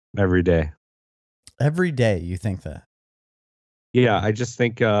every day. Every day, you think that? Yeah, I just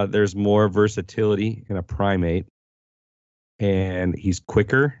think there's more versatility in a primate, and he's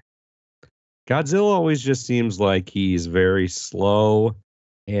quicker. Godzilla always just seems like he's very slow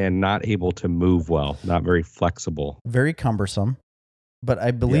and not able to move well, not very flexible. Very cumbersome. But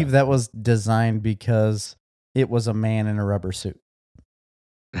I believe that was designed because it was a man in a rubber suit.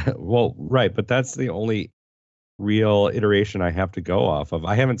 Well, right, but that's the only real iteration I have to go off of.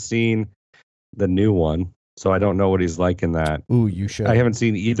 I haven't seen the new one, so I don't know what he's like in that. Ooh, you should. I haven't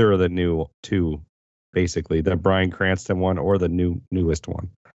seen either of the new two, basically, the Bryan Cranston one or the newest one.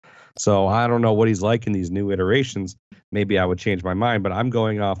 So I don't know what he's like in these new iterations. Maybe I would change my mind, but I'm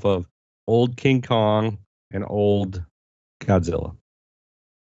going off of old King Kong and old Godzilla.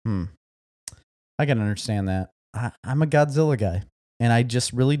 I can understand that. I'm a Godzilla guy, and I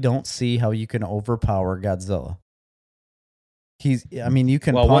just really don't see how you can overpower Godzilla. You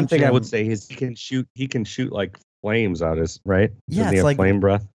can punch one thing him. I would say is he can shoot like flames out his, right? Yeah, it's like flame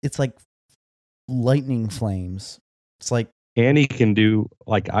breath. It's like lightning flames. It's like, and he can do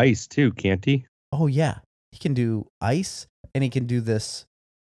like ice too, can't he? Oh yeah, he can do ice, and he can do this.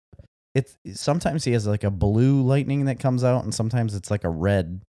 Sometimes he has like a blue lightning that comes out, and sometimes it's like a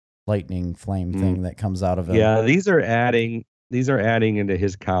red lightning flame thing that comes out of him. Yeah, these are adding into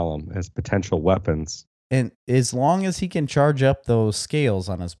his column as potential weapons. And as long as he can charge up those scales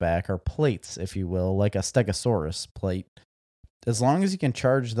on his back, or plates, if you will, like a Stegosaurus plate, as long as he can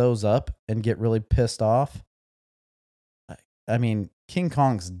charge those up and get really pissed off, I mean, King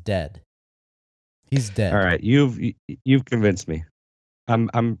Kong's dead. He's dead. All right, you've convinced me.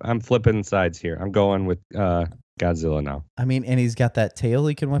 I'm flipping sides here. I'm going with Godzilla now. I mean, and he's got that tail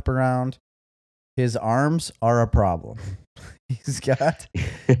he can whip around. His arms are a problem. He's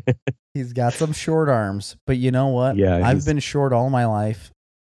got some short arms, but you know what? Yeah, I've been short all my life,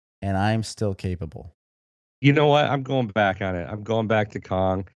 and I'm still capable. You know what? I'm going back on it. I'm going back to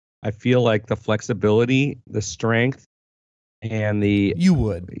Kong. I feel like the flexibility, the strength, and the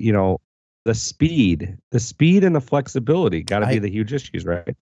speed and the flexibility got to be the huge issues,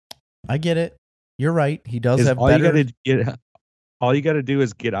 right? I get it. You're right. He does have better. All you got to do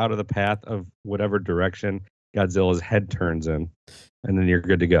is get out of the path of whatever direction Godzilla's head turns in, and then you're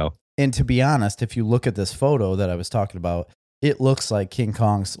good to go. And to be honest, if you look at this photo that I was talking about, it looks like King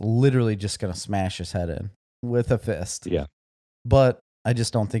Kong's literally just going to smash his head in with a fist. Yeah. But I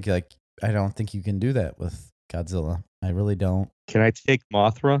just don't think I don't think you can do that with Godzilla. I really don't. Can I take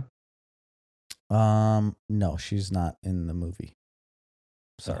Mothra? No, she's not in the movie.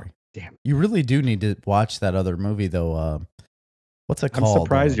 Sorry. Damn. You really do need to watch that other movie though. What's it I'm called?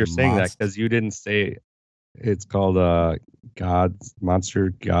 surprised you're saying that because you didn't say it's called Monster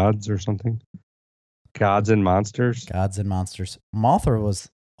Gods or something. Gods and Monsters. Gods and Monsters. Mothra was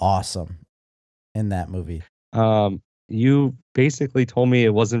awesome in that movie. You basically told me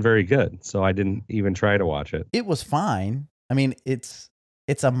it wasn't very good, so I didn't even try to watch it. It was fine. I mean, it's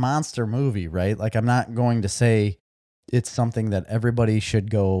a monster movie, right? Like, I'm not going to say it's something that everybody should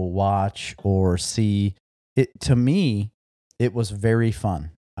go watch or see. To me, it was very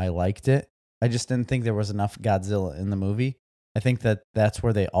fun. I liked it. I just didn't think there was enough Godzilla in the movie. I think that's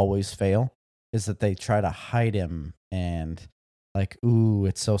where they always fail, is that they try to hide him and like, ooh,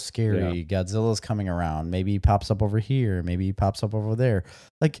 it's so scary. Yeah. Godzilla's coming around. Maybe he pops up over here. Maybe he pops up over there.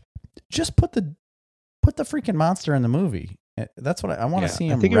 Like, just put the freaking monster in the movie. That's what I want to see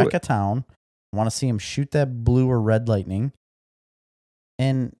him wreck a town. I want to see him shoot that blue or red lightning.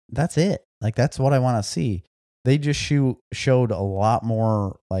 And that's it. Like, that's what I want to see. They just showed a lot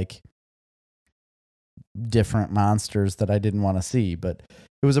more like different monsters that I didn't want to see, but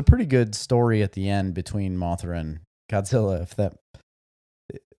it was a pretty good story at the end between Mothra and Godzilla.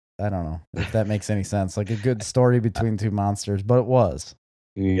 I don't know if that makes any sense. Like a good story between two monsters, but it was.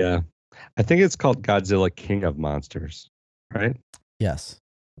 Yeah. I think it's called Godzilla King of Monsters, right? Yes,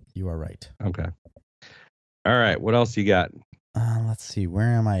 you are right. Okay. All right. What else you got? Let's see.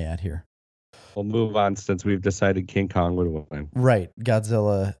 Where am I at here? We'll move on since we've decided King Kong would win. Right.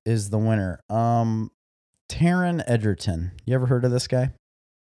 Godzilla is the winner. Taron Egerton. You ever heard of this guy?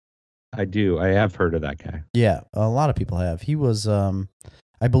 I do. I have heard of that guy. Yeah, a lot of people have. He was,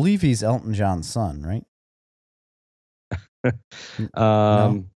 I believe he's Elton John's son, right?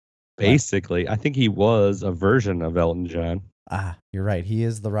 No? Basically, I think he was a version of Elton John. You're right. He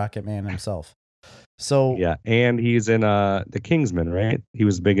is the Rocket Man himself. So yeah, and he's in the Kingsman, right? He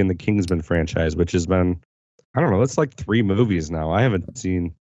was big in the Kingsman franchise, which has been, I don't know, it's like 3 movies now. I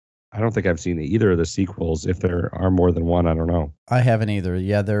don't think I've seen either of the sequels. If there are more than one, I don't know. I haven't either.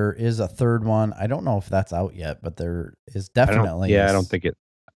 Yeah, there is a third one. I don't know if that's out yet, but there is definitely. I don't think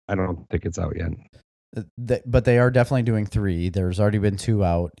it's out yet. But they are definitely doing 3. There's already been 2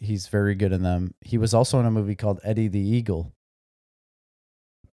 out. He's very good in them. He was also in a movie called Eddie the Eagle.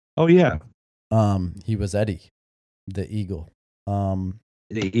 Oh yeah. He was Eddie the Eagle. The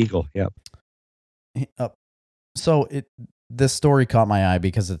Eagle. Yep. So this story caught my eye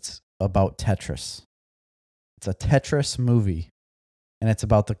because it's about Tetris. It's a Tetris movie, and it's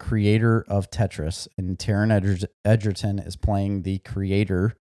about the creator of Tetris. And Taron Egerton is playing the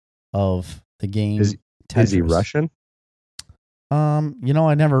creator of the game. Tetris. Is he Russian? I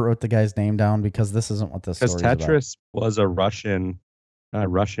never wrote the guy's name down because this isn't what this story is about. Because Tetris was a Russian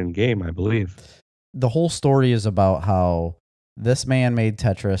game, I believe. The whole story is about how this man made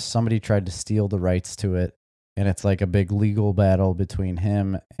Tetris. Somebody tried to steal the rights to it. And it's like a big legal battle between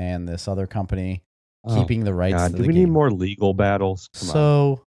him and this other company keeping the rights to the game. Do we need more legal battles? Come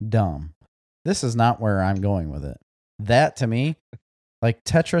on. Dumb. This is not where I'm going with it. That, to me, like,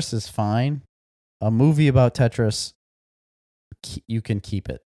 Tetris is fine. A movie about Tetris, you can keep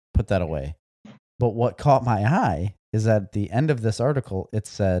it. Put that away. But what caught my eye is that at the end of this article, it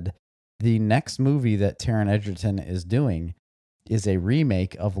said the next movie that Taron Egerton is doing is a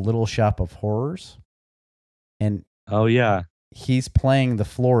remake of Little Shop of Horrors. And oh yeah, he's playing the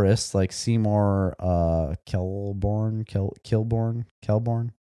florist, like Seymour Kelborn.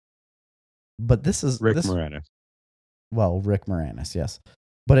 But this is Rick Moranis. Well, Rick Moranis, yes.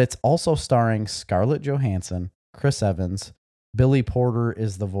 But it's also starring Scarlett Johansson, Chris Evans, Billy Porter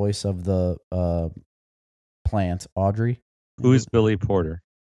is the voice of the plant, Audrey. Who's Billy Porter?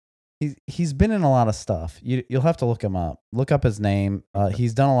 He's been in a lot of stuff. You'll have to look him up. Look up his name.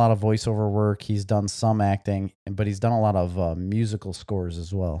 He's done a lot of voiceover work. He's done some acting, but he's done a lot of musical scores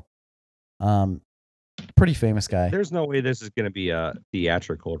as well. Pretty famous guy. There's no way this is going to be a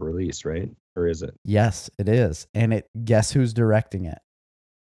theatrical release, right? Or is it? Yes, it is. And guess who's directing it?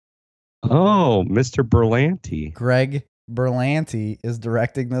 Oh, Mr. Berlanti. Greg Berlanti is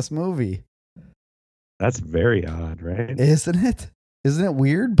directing this movie. That's very odd, right? Isn't it? Isn't it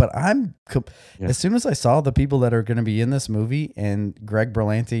weird? But as soon as I saw the people that are going to be in this movie and Greg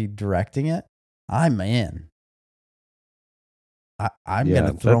Berlanti directing it, I'm in. I'm going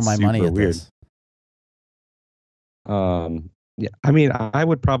to throw my money at this. Yeah, I mean, I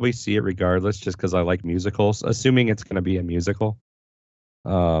would probably see it regardless, just because I like musicals. Assuming it's going to be a musical.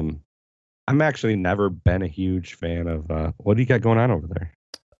 I'm actually never been a huge fan of. What do you got going on over there?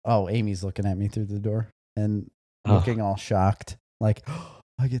 Oh, Amy's looking at me through the door and looking all shocked. Like,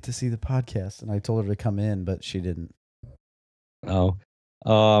 I get to see the podcast. And I told her to come in, but she didn't. Oh,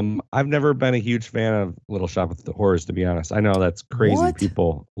 I've never been a huge fan of Little Shop of Horrors, to be honest. I know that's crazy. What?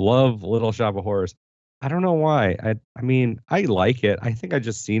 People love Little Shop of Horrors. I don't know why. I mean, I like it. I think I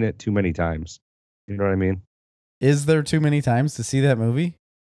just seen it too many times. You know what I mean? Is there too many times to see that movie?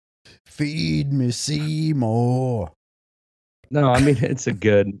 Feed me Seymour. No, I mean it's a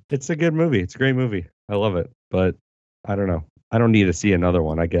good movie. It's a great movie. I love it. But I don't know. I don't need to see another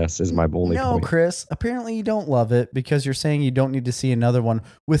one, I guess, is my only point. Chris, apparently you don't love it because you're saying you don't need to see another one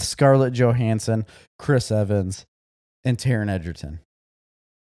with Scarlett Johansson, Chris Evans, and Taron Egerton.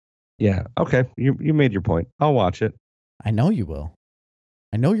 Yeah. Okay. You made your point. I'll watch it. I know you will.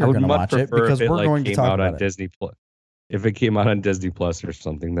 I know you're going to watch it because we're going to talk about it. Disney Plus. If it came out on Disney Plus or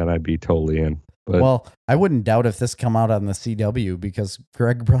something, then I'd be totally in. But, well, I wouldn't doubt if this come out on the CW because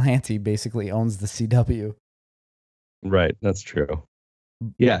Greg Berlanti basically owns the CW. Right. That's true.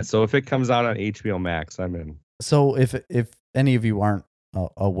 Yeah. So if it comes out on HBO Max, I'm in. So if any of you aren't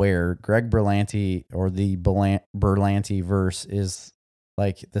aware, Greg Berlanti or the Berlanti verse is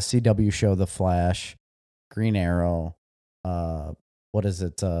like the CW show The Flash, Green Arrow, what is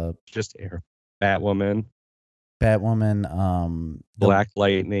it? Just Arrow. Batwoman, Black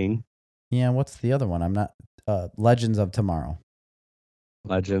Lightning. Yeah, what's the other one? I'm not Legends of Tomorrow.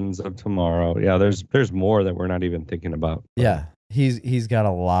 Legends of Tomorrow. Yeah, there's more that we're not even thinking about. Yeah. He's got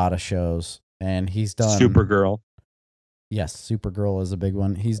a lot of shows and he's done Supergirl. Yes, Supergirl is a big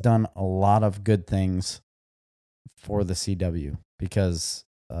one. He's done a lot of good things for the CW because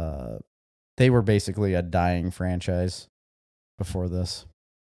they were basically a dying franchise before this.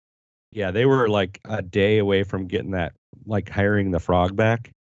 Yeah, they were like a day away from getting that, like hiring the frog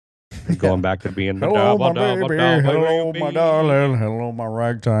back and going back to being the hello, my baby. Hello, my darling. Hello, my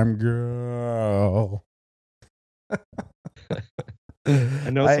ragtime girl. I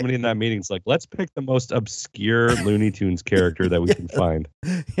know somebody in that meeting's like, let's pick the most obscure Looney Tunes character that we can find.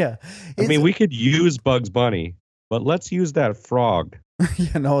 Yeah. I mean, we could use Bugs Bunny, but let's use that frog.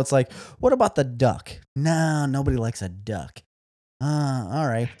 It's like, what about the duck? No, nobody likes a duck. All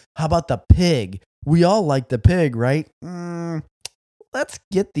right. How about the pig? We all like the pig, right? Let's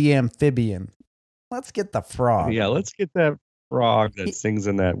get the amphibian. Let's get the frog. Yeah, let's get that frog that sings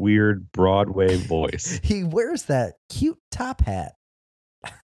in that weird Broadway voice. He wears that cute top hat.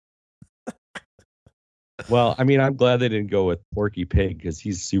 Well, I mean, I'm glad they didn't go with Porky Pig because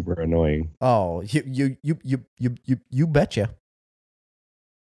he's super annoying. Oh, you betcha.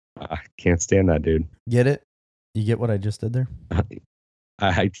 I can't stand that dude. Get it? You get what I just did there?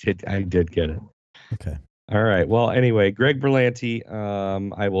 I did get it. Okay. All right. Well, anyway, Greg Berlanti,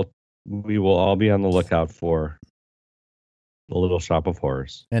 we will all be on the lookout for The Little Shop of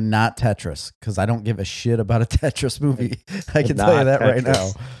Horrors. And not Tetris, because I don't give a shit about a Tetris movie. I can tell you that right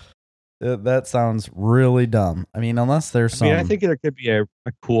now. That sounds really dumb. I mean, unless there's some... I think there could be a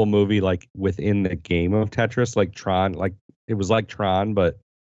cool movie like within the game of Tetris, like Tron. Like it was like Tron, but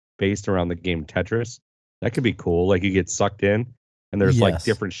based around the game Tetris. That could be cool. Like you get sucked in, and there's like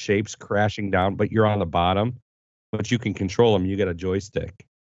different shapes crashing down, but you're on the bottom, but you can control them. You get a joystick.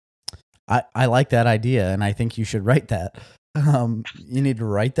 I like that idea, and I think you should write that. You need to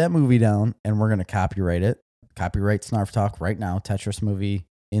write that movie down, and we're going to copyright it. Copyright Snarf Talk right now. Tetris movie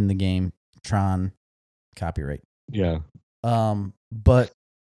in the game. Tron. Copyright. Yeah. But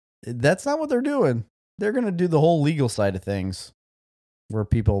that's not what they're doing. They're going to do the whole legal side of things where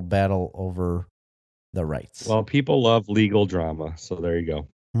people battle over the rights. Well, people love legal drama, so there you go.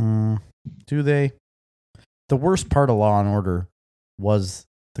 Do they? The worst part of Law and Order was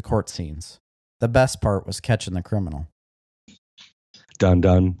the court scenes. The best part was catching the criminal. Dun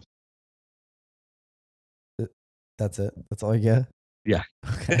dun. That's it. That's all you get? Yeah.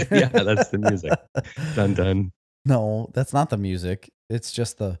 Okay. Yeah, that's the music. Dun dun. No, that's not the music. It's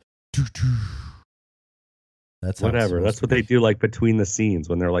just the doo-doo. That's whatever. That's what they do like between the scenes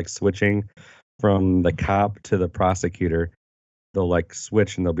when they're like switching from the cop to the prosecutor. They'll like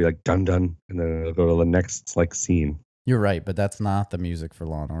switch and they'll be like dun dun, and then it'll go to the next like scene. You're right, but that's not the music for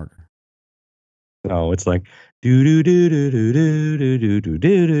Law and Order. No, it's like do do do do do do do do do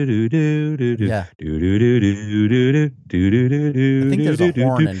do do do do. Yeah. Do do do do do do do do do. I think there's a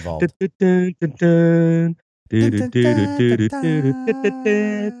horn involved. Yeah.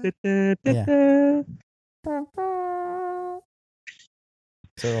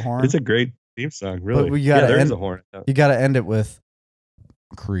 Is there a horn? It's a great theme song, really. But we gotta there's a horn. You got to end it with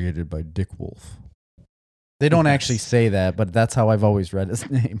created by Dick Wolf. They don't actually say that, but that's how I've always read his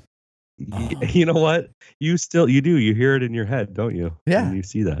name. You know what? You do. You hear it in your head, don't you? Yeah. When you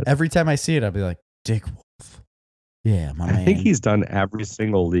see that. Every time I see it, I'll be like, Dick Wolf. Yeah, my man. I think he's done every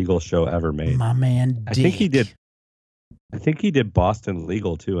single legal show ever made. My man, Dick. I think he did Boston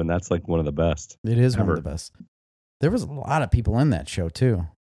Legal too, and that's like one of the best. It is ever. one of the best. There was a lot of people in that show too.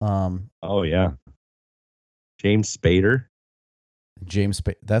 Oh yeah, James Spader.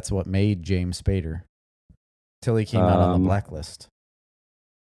 That's what made James Spader. Till he came out on the blacklist.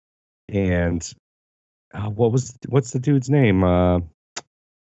 And what's the dude's name?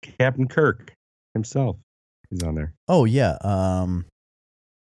 Captain Kirk himself. He's on there. Oh yeah.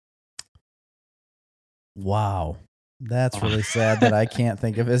 Wow. That's really sad that I can't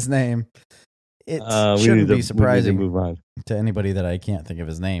think of his name. It shouldn't be surprising move on. to anybody that I can't think of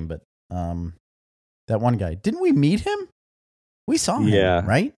his name, but that one guy. Didn't we meet him? We saw him,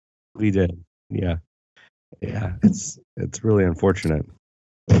 right? We did. Yeah. Yeah. It's really unfortunate.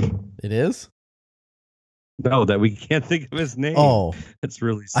 It is? No, that we can't think of his name. Oh. It's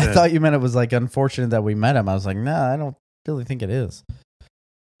really sad. I thought you meant it was like unfortunate that we met him. I was like, nah, I don't really think it is.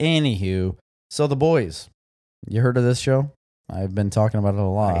 Anywho, so The Boys. You heard of this show? I've been talking about it a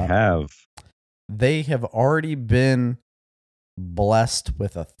lot. I have. They have already been blessed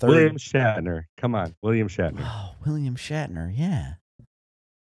with a third. William Shatner. Come on, William Shatner. Oh, William Shatner, yeah.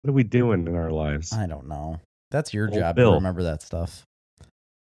 What are we doing in our lives? I don't know. That's your Old job Bill. to remember that stuff.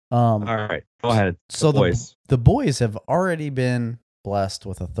 All right, go ahead. So Boys. the Boys have already been blessed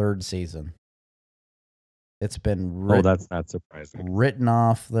with a third season. It's been that's not surprising. Written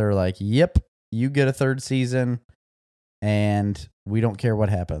off. They're like, yep, you get a third season, and we don't care what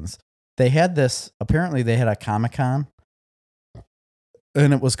happens. They had this, apparently they had a Comic-Con,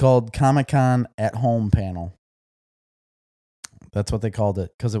 and it was called Comic-Con at Home panel. That's what they called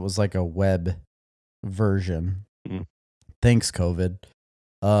it, because it was like a web version. Thanks, COVID.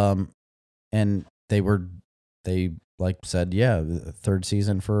 And they said, yeah, the third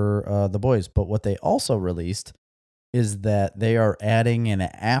season for The Boys. But what they also released is that they are adding an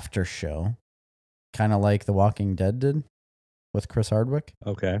after show, kind of like The Walking Dead did with Chris Hardwick.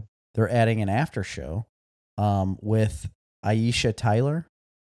 Okay. They're adding an after show with Aisha Tyler.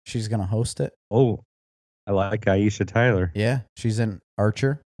 She's going to host it. Oh, I like Aisha Tyler. Yeah, she's in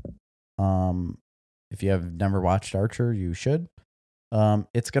Archer. If you have never watched Archer, you should.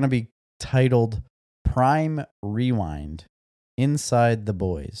 It's going to be titled Prime Rewind Inside the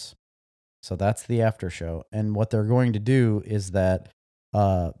Boys. So that's the after show. And what they're going to do is that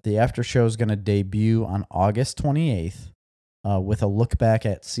the after show is going to debut on August 28th with a look back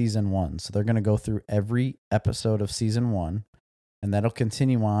at season 1. So they're going to go through every episode of season 1, and that'll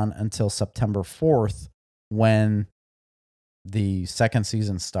continue on until September 4th when the second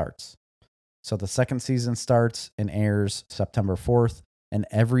season starts. So the second season starts and airs September 4th, and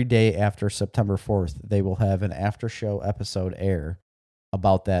every day after September 4th, they will have an after show episode air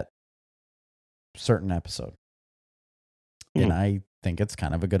about that certain episode. And I think it's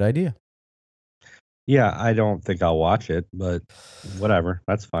kind of a good idea. Yeah, I don't think I'll watch it, but whatever.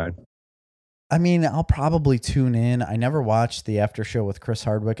 That's fine. I mean, I'll probably tune in. I never watched the after show with Chris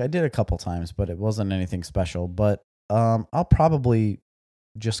Hardwick. I did a couple times, but it wasn't anything special. But I'll probably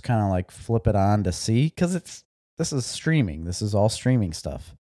just kind of like flip it on to see, because this is streaming. This is all streaming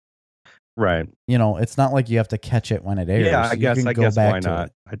stuff. Right. You know, it's not like you have to catch it when it airs. Yeah, I guess why not?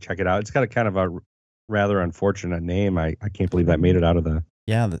 It. I check it out. It's got a kind of a rather unfortunate name. I can't believe that made it out of the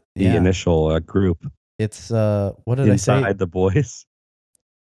initial group. It's what did I say? Inside the Boys.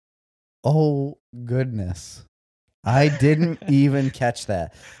 Oh goodness, I didn't even catch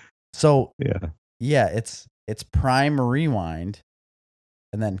that. So yeah, it's Prime Rewind,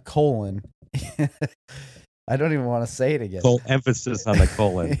 and then colon. I don't even want to say it again. Full emphasis on the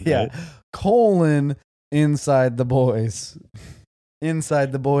colon. Yeah, right? Colon Inside the Boys.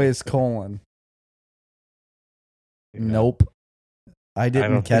 Inside the Boys colon. Yeah. Nope, I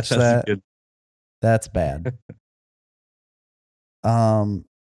didn't catch that. That's bad. And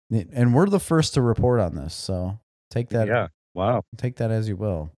we're the first to report on this, so take that. Yeah. Wow. Take that as you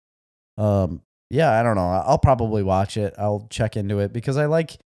will. Yeah, I don't know. I'll probably watch it. I'll check into it because I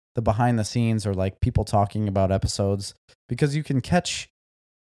like the behind the scenes or like people talking about episodes, because you can catch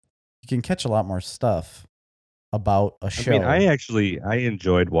a lot more stuff about a show. I mean, I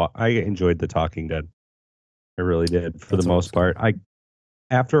enjoyed The Talking Dead. I really did for the most part.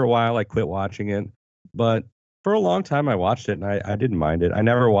 After a while I quit watching it, but for a long time I watched it and I didn't mind it. I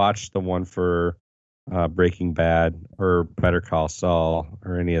never watched the one for Breaking Bad or Better Call Saul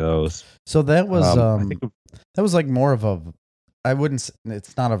or any of those. So that was that was like more of a,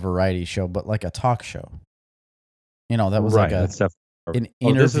 it's not a variety show, but like a talk show. You know, that was like an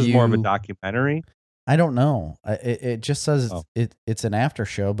interview. This is more of a documentary. I don't know. It just says Oh. it's an after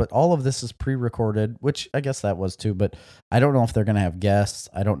show, but all of this is pre-recorded, which I guess that was too. But I don't know if they're going to have guests.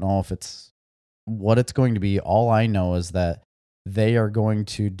 I don't know if it's what it's going to be. All I know is that they are going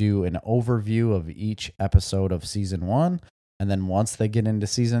to do an overview of each episode of season 1, and then once they get into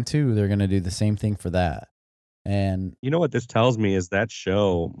season 2, they're going to do the same thing for that. And You know what this tells me is that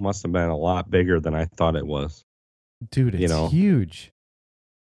show must have been a lot bigger than I thought it was. dude, it's huge.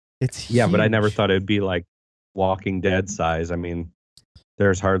 It's Yeah, but I never huge. thought it'd be like Walking Dead size. I mean,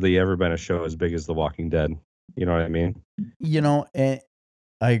 there's hardly ever been a show as big as The Walking Dead. You know what I mean? You know, I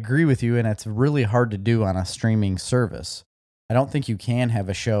agree with you, and it's really hard to do on a streaming service. I don't think you can have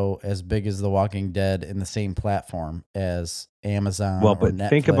a show as big as The Walking Dead in the same platform as Amazon Well, or but Netflix.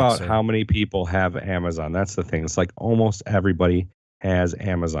 think about or- how many people have Amazon. That's the thing. It's like almost everybody has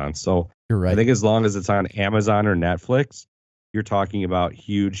Amazon. So You're right. I think as long as it's on Amazon or Netflix, you're talking about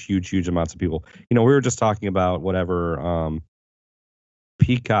huge, huge, huge amounts of people. You know, we were just talking about whatever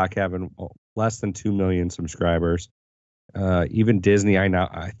Peacock having less than 2 million subscribers. Even Disney,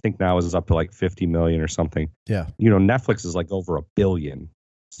 I think now is up to like 50 million or something. Yeah. You know, Netflix is like over 1 billion.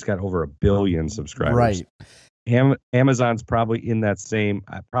 It's got over 1 billion subscribers. Right. Amazon's probably in that same,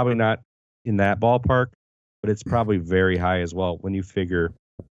 probably not in that ballpark, but it's probably very high as well. When you figure,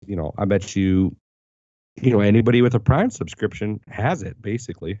 you know, I bet you anybody with a Prime subscription has it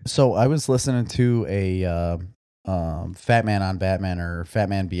basically. So I was listening to a Fat Man on Batman or Fat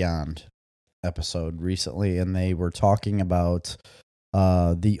Man Beyond episode recently, and they were talking about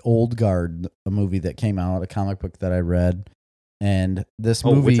the Old Guard, a movie that came out, a comic book that I read. And this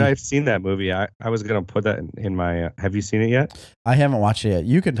movie, which I've seen that movie. I was going to put that in my. Have you seen it yet? I haven't watched it yet.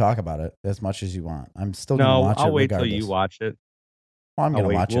 You can talk about it as much as you want. I'm still going to watch it. I'll wait regardless. till you watch it. Well, I'm going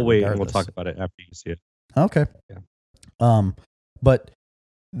to watch it. We'll wait and we'll regardless. talk about it after you see it. Okay. Yeah. But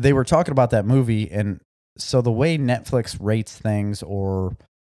they were talking about that movie, and so the way Netflix rates things or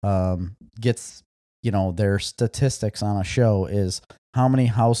gets, you know, their statistics on a show is how many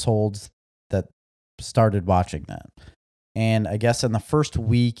households that started watching that. And I guess in the first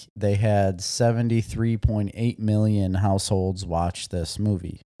week they had 73.8 million households watch this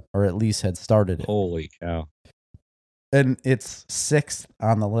movie, or at least had started it. Holy cow. And it's 6th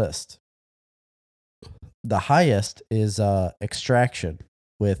on the list. The highest is Extraction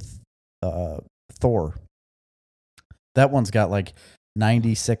with Thor. That one's got like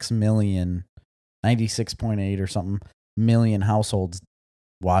 96.8 or something million households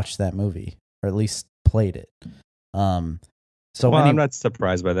watched that movie, or at least played it. I'm not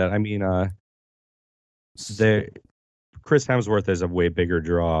surprised by that. I mean, Chris Hemsworth is a way bigger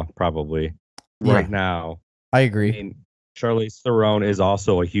draw probably right now. I agree. I mean, Charlize Theron is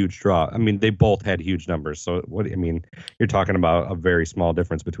also a huge draw. I mean, they both had huge numbers. So you're talking about a very small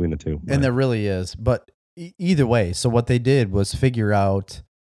difference between the two. And there really is. But either way, so what they did was figure out,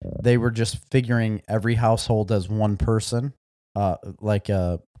 they were just figuring every household as one person, like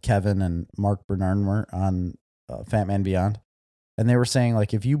Kevin and Mark Bernard were on Fat Man Beyond. And they were saying,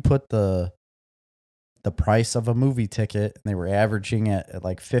 like, if you put the price of a movie ticket, and they were averaging it at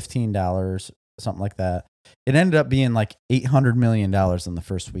like $15, something like that, it ended up being like $800 million in the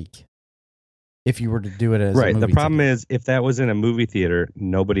first week. If you were to do it as right. a movie The problem ticket. is, if that was in a movie theater,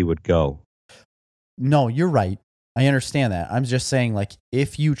 nobody would go. No, you're right. I understand that. I'm just saying, like,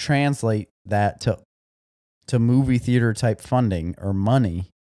 if you translate that to movie theater type funding or money,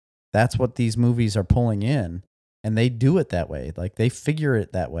 that's what these movies are pulling in, and they do it that way. Like, they figure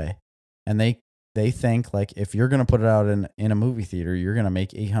it that way, and they think, like, if you're going to put it out in a movie theater, you're going to make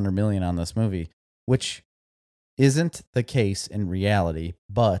 $800 million on this movie, which isn't the case in reality,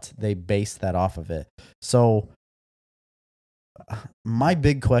 but they base that off of it. So my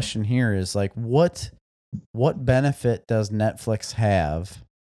big question here is, like, what benefit does Netflix have,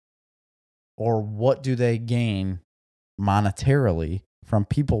 or what do they gain monetarily from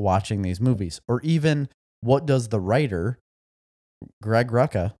people watching these movies? Or even, what does the writer, Greg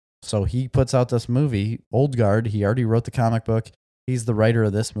Rucka, so he puts out this movie, Old Guard, he already wrote the comic book, he's the writer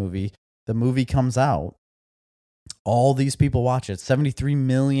of this movie, the movie comes out, all these people watch it, 73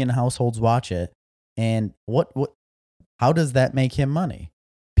 million households watch it, and how does that make him money?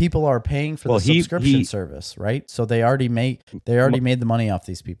 People are paying for the subscription service, right? So they already made the money off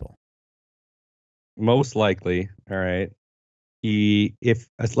these people. Most likely, all right.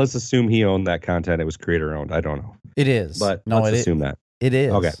 Let's assume he owned that content. It was creator owned. I don't know. It is, but let's assume that it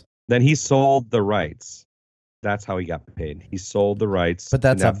is. Okay. Then he sold the rights. That's how he got paid. He sold the rights to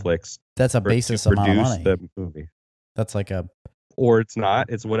Netflix. That's a basis amount of money. The movie. That's like or it's not.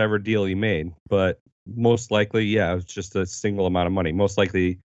 It's whatever deal he made. But most likely, yeah, it was just a single amount of money. Most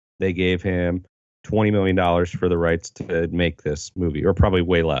likely, they gave him $20 million for the rights to make this movie, or probably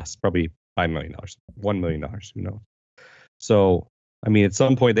way less, probably $5 million, $1 million, who knows? So, I mean, at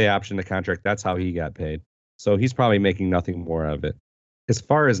some point they optioned the contract. That's how he got paid. So he's probably making nothing more out of it. As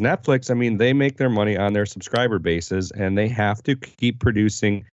far as Netflix, I mean, they make their money on their subscriber bases, and they have to keep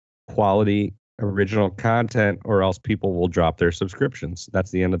producing quality original content, or else people will drop their subscriptions.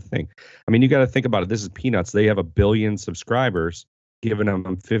 That's the end of the thing. I mean, you got to think about it. This is peanuts. They have 1 billion subscribers, giving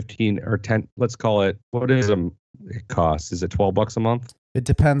them 15 or 10. Let's call it. What is it cost? Is it $12 a month? It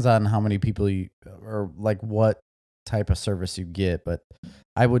depends on how many people you, or like what type of service you get, but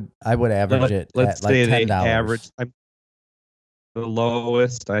I would average it at like $10. Average. The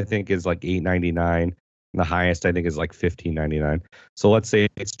lowest I think is like $8.99. And the highest I think is like $15.99. So let's say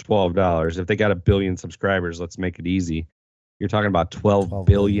it's $12. If they got 1 billion subscribers, let's make it easy. You're talking about $12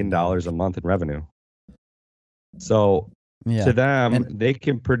 billion a month in revenue. So to them, they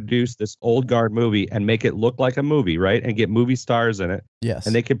can produce this old guard movie and make it look like a movie, right? And get movie stars in it. Yes.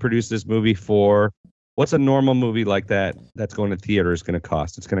 And they can produce this movie for, what's a normal movie like that that's going to theaters going to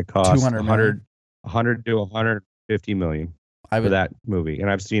cost? It's going to cost 100 to 150 million for that movie. And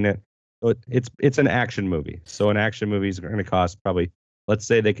I've seen it. It's an action movie. So an action movie is going to cost probably, let's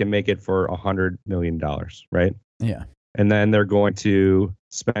say they can make it for $100 million, right? Yeah. And then they're going to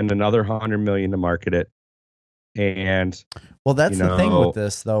spend another $100 million to market it. And well, that's the thing with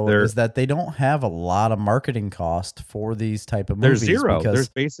this, though, is that they don't have a lot of marketing cost for these type of movies. There's zero. There's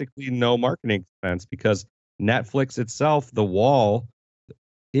basically no marketing expense because Netflix itself, the wall,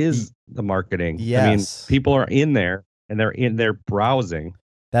 is the marketing. Yes. I mean, people are in there and they're browsing.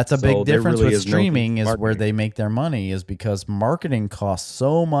 That's a big difference with streaming is where they make their money, is because marketing costs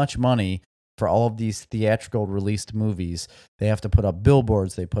so much money for all of these theatrical released movies. They have to put up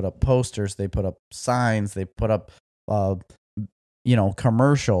billboards, they put up posters, they put up signs, they put up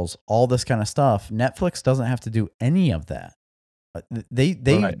commercials, all this kind of stuff. Netflix doesn't have to do any of that.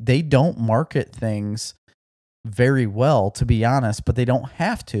 They don't market things very well, to be honest, but they don't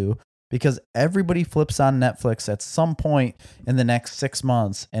have to, because everybody flips on Netflix at some point in the next 6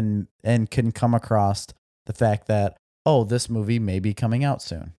 months and can come across the fact that, oh, this movie may be coming out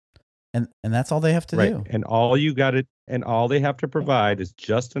soon. And that's all they have to do. And all they have to provide is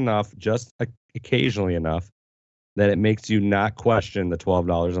just enough, just occasionally enough, that it makes you not question the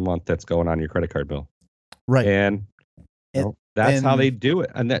 $12 a month that's going on your credit card bill. Right. And that's how they do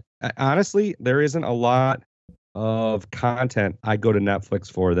it. And that, honestly, there isn't a lot of content I go to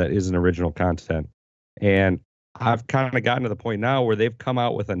Netflix for that isn't original content. And I've kind of gotten to the point now where they've come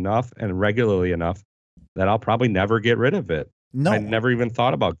out with enough and regularly enough that I'll probably never get rid of it. No, I never even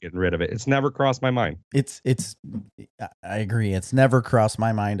thought about getting rid of it. It's never crossed my mind. I agree. It's never crossed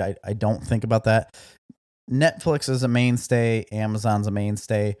my mind. I don't think about that. Netflix is a mainstay. Amazon's a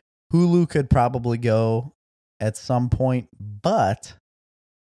mainstay. Hulu could probably go at some point, but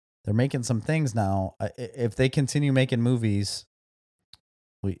they're making some things now. If they continue making movies,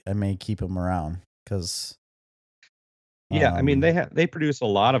 I may keep them around because. Yeah, I mean they produce a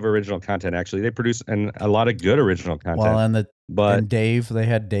lot of original content. Actually, they produce a lot of good original content. Well, and Dave, they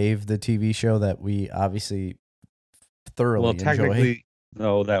had Dave, the TV show that we obviously thoroughly enjoy. Well, technically,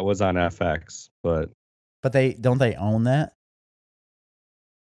 though, that was on FX, but they own that.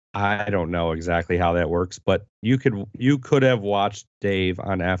 I don't know exactly how that works, but you could have watched Dave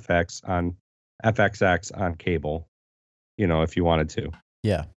on FX on FXX on cable, if you wanted to.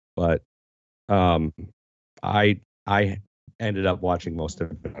 Yeah, but I ended up watching most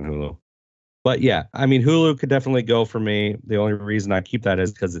of it on Hulu. But yeah, I mean, Hulu could definitely go for me. The only reason I keep that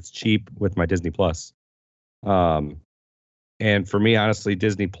is because it's cheap with my Disney Plus. And for me, honestly,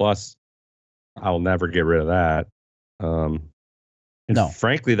 Disney Plus, I'll never get rid of that.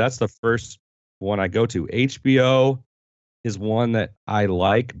 Frankly, that's the first one I go to. HBO is one that I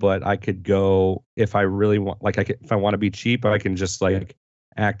like, but I could go if I really want. If I want to be cheap, I can just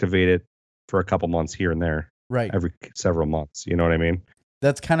activate it for a couple months here and there. Right. Every several months. You know what I mean?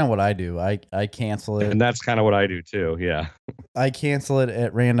 That's kind of what I do. I cancel it. And that's kind of what I do too. Yeah. I cancel it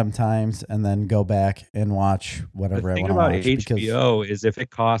at random times and then go back and watch whatever I want to watch. The thing about HBO is if it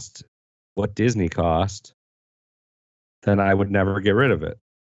costs what Disney cost, then I would never get rid of it.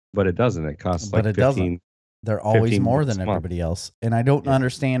 But it doesn't. It costs but it 15. Doesn't. They're always more than everybody else. And I don't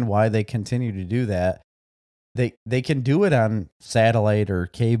understand why they continue to do that. They can do it on satellite or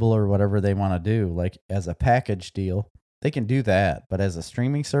cable or whatever they want to do, like as a package deal. They can do that, but as a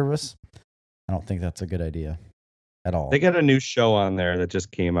streaming service, I don't think that's a good idea at all. They got a new show on there that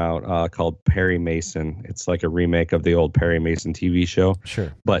just came out called Perry Mason. It's like a remake of the old Perry Mason TV show.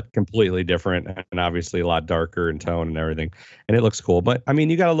 Sure. But completely different and obviously a lot darker in tone and everything. And it looks cool. But I mean,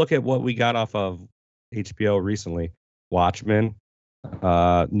 you got to look at what we got off of HBO recently. Watchmen,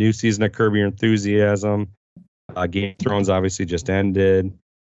 new season of Curb Your Enthusiasm. Game of Thrones obviously just ended,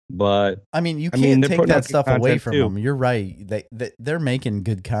 but I mean, you can't they're take putting out that good stuff away content, from too. them. You're right. They're making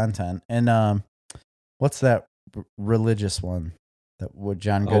good content. And what's that religious one that with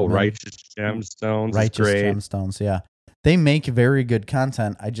John Goodman? Righteous Gemstones is Righteous great. Gemstones, yeah. They make very good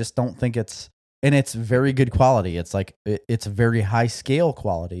content. I just don't think it's very good quality. It's like it's very high scale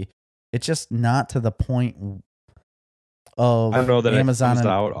quality. It's just not to the point of I don't know that Amazon it comes and,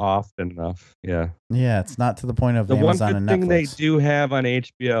 out often enough. Yeah. yeah, it's not to the point of The Amazon one and good thing they Netflix. do have on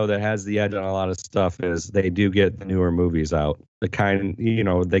HBO that has the edge on a lot of stuff is they do get the newer movies out. The kind,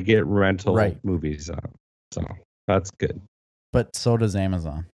 they get rental Right. movies out. So that's good. But so does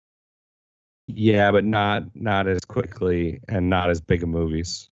Amazon. Yeah, but not as quickly and not as big of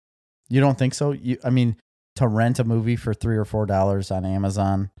movies. You don't think so? I mean, to rent a movie for $3 or $4 on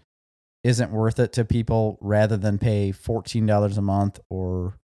Amazon isn't worth it to people rather than pay $14 a month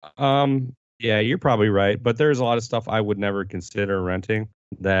or. Yeah, you're probably right. But there's a lot of stuff I would never consider renting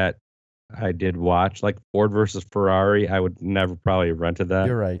that I did watch, like Ford versus Ferrari. I would never probably have rented that.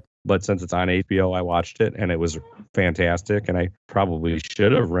 You're right. But since it's on HBO, I watched it and it was fantastic. And I probably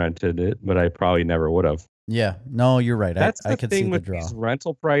should have rented it, but I probably never would have. Yeah, no, you're right. That's I the could see thing the with draw. these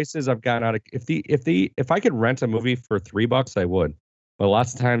rental prices. I've gotten out of if I could rent a movie for $3, I would. But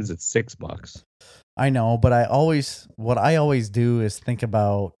lots of times it's $6. I know, but what I always do is think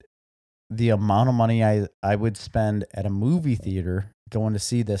about the amount of money I would spend at a movie theater going to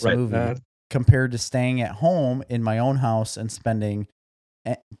see this movie compared to staying at home in my own house and spending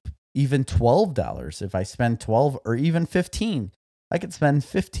even $12. If I spend 12 or even 15, I could spend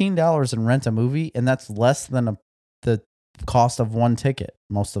 $15 and rent a movie, and that's less than the cost of one ticket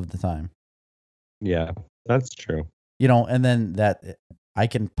most of the time. Yeah, that's true. And then that I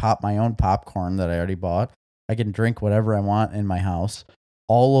can pop my own popcorn that I already bought. I can drink whatever I want in my house.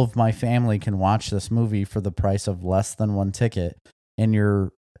 All of my family can watch this movie for the price of less than one ticket. And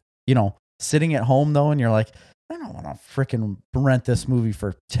you're, sitting at home though, and you're like, I don't want to freaking rent this movie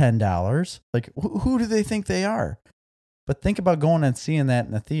for $10. Like, who do they think they are? But think about going and seeing that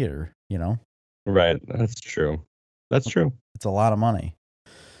in the theater, Right. That's true. That's true. It's a lot of money.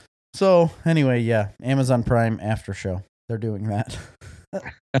 So anyway, yeah, Amazon Prime after show. They're doing that.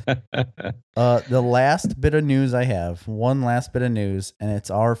 The last bit of news I have, one last bit of news, and it's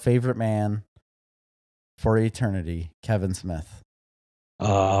our favorite man for eternity, Kevin Smith.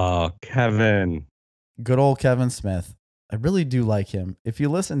 Oh, Kevin. Good old Kevin Smith. I really do like him. If you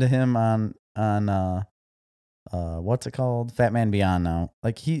listen to him on what's it called? Fat Man Beyond now.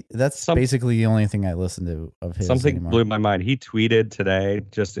 Like that's basically the only thing I listen to of his. Something anymore. blew my mind. He tweeted today,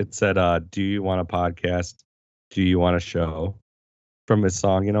 it said, do you want a podcast? Do you want a show? From his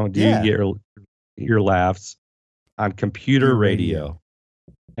song, do you get your laughs on computer radio?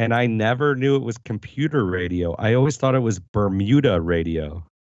 And I never knew it was computer radio. I always thought it was Bermuda radio.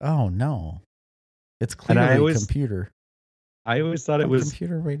 Oh no. It's clearly computer. I always thought it was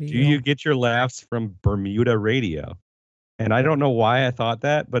computer radio. Do you get your laughs from Bermuda radio? And I don't know why I thought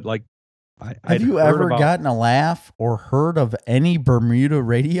that, but like, have you ever gotten a laugh or heard of any Bermuda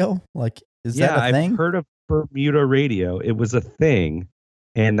radio? Like, is that a thing? I've heard of Bermuda radio. It was a thing,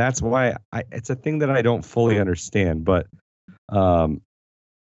 and that's why it's a thing that I don't fully understand. But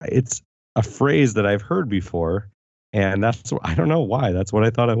it's a phrase that I've heard before. And I don't know why. That's what I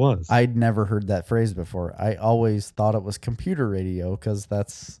thought it was. I'd never heard that phrase before. I always thought it was computer radio because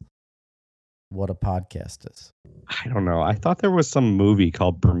that's what a podcast is. I don't know. I thought there was some movie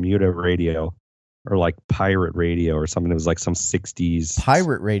called Bermuda Radio or like Pirate Radio or something. It was like some 60s.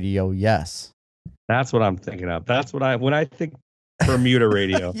 Pirate Radio, yes. That's what I'm thinking of. That's what when I think Bermuda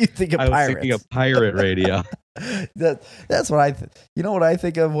Radio, you think of pirates. I was thinking of Pirate Radio. That's what you know what I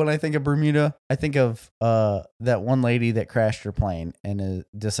think of when I think of Bermuda? I think of that one lady that crashed her plane and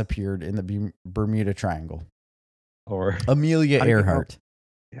disappeared in the Bermuda Triangle. Or Amelia Earhart.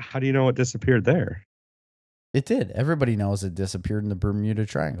 How do you know it disappeared there? It did. Everybody knows it disappeared in the Bermuda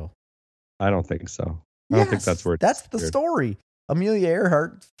Triangle. I don't think so. I don't think that's where that's the story. Amelia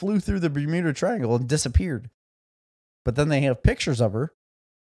Earhart flew through the Bermuda Triangle and disappeared. But then they have pictures of her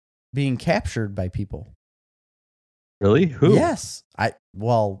being captured by people. Really? Who? Yes.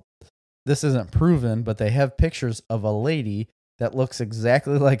 This isn't proven, but they have pictures of a lady that looks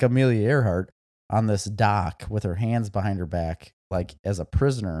exactly like Amelia Earhart on this dock with her hands behind her back, like as a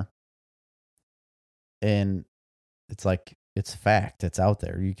prisoner. And it's like, it's fact. It's out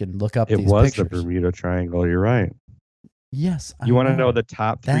there. You can look up these pictures. It was the Bermuda Triangle. You're right. Yes. You want to know the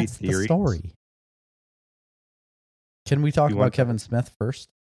top 3 theories? The story. Can we talk about Kevin Smith first?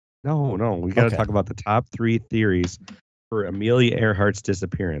 No, we got to Okay. talk about the top 3 theories for Amelia Earhart's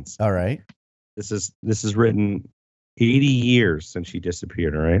disappearance. All right. This is written 80 years since she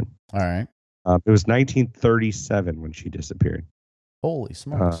disappeared. All right. All right. It was 1937 when she disappeared. Holy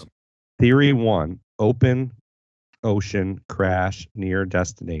smokes. Theory 1: open ocean crash near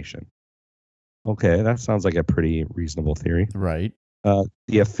destination. Okay, that sounds like a pretty reasonable theory. Right.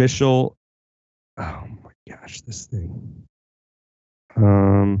 The official. Oh my gosh, this thing.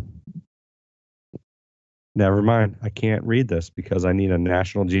 Never mind. I can't read this because I need a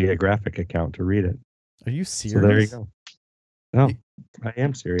National Geographic account to read it. Are you serious? So there you go. No, I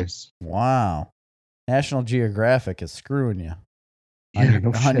am serious. Wow. National Geographic is screwing you Yeah,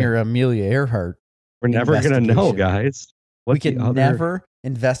 on your Amelia Earhart. We're never going to know, guys. We can never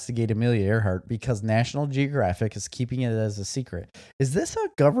investigate Amelia Earhart because National Geographic is keeping it as a secret. Is this a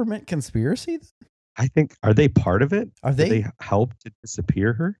government conspiracy? I think, are they part of it? Are Did they? they help to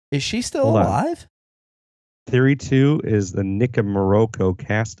disappear her? Is she still Hold on. alive? Theory 2 is the Nika Morocco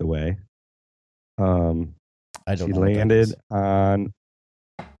castaway. I don't She know. What that landed is. on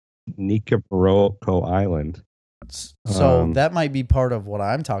Nika Morocco Island. So that might be part of what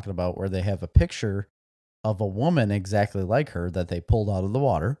I'm talking about, where they have a picture of a woman exactly like her that they pulled out of the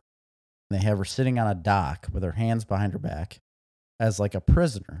water. And they have her sitting on a dock with her hands behind her back as like a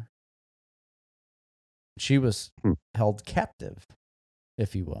prisoner. She was held captive,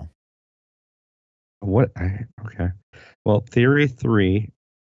 if you will. Okay. Well, theory 3,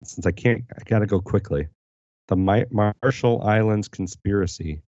 since I got to go quickly. The Marshall Islands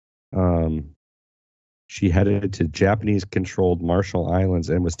conspiracy. She headed to Japanese-controlled Marshall Islands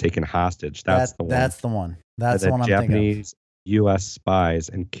and was taken hostage. That's the one. That's the one. That's the one I'm thinking of. Japanese U.S. spies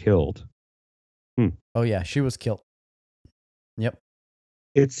and killed. Oh yeah, she was killed. Yep.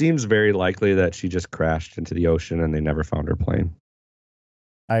 It seems very likely that she just crashed into the ocean and they never found her plane.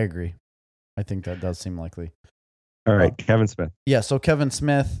 I agree. I think that does seem likely. All right, Kevin Smith. Yeah, so Kevin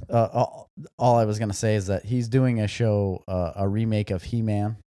Smith, all I was going to say is that he's doing a show, a remake of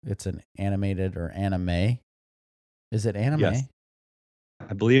He-Man. It's an animated or anime. Is it anime? Yes.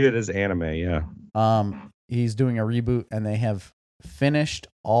 I believe it is anime, yeah. He's doing a reboot, and they have finished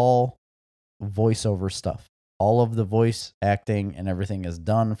all voiceover stuff. All of the voice acting and everything is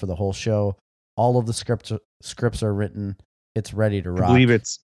done for the whole show. All of the scripts are written. It's ready to rock. I believe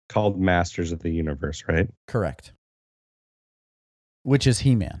it's called Masters of the Universe, right? Correct. Which is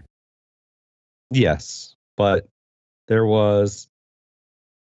He-Man. Yes, but there was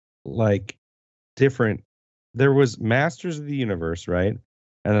there was Masters of the Universe, right?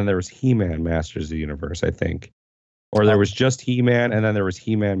 And then there was He-Man Masters of the Universe, I think. Or there was just He-Man, and then there was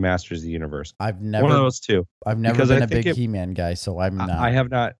He-Man Masters of the Universe. One of those two. I've never been a big He-Man guy, so I'm not. I have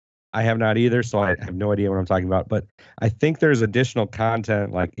not either, so I have no idea what I'm talking about. But I think there's additional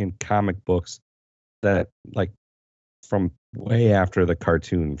content like in comic books that like from way after the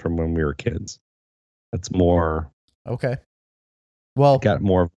cartoon from when we were kids. That's more okay. Well, got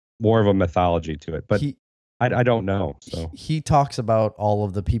more of a mythology to it, but I don't know. So he talks about all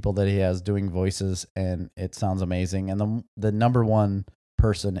of the people that he has doing voices, and it sounds amazing. And the number one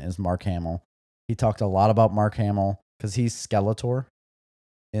person is Mark Hamill. He talked a lot about Mark Hamill because he's Skeletor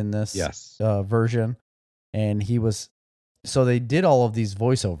in this version, and so they did all of these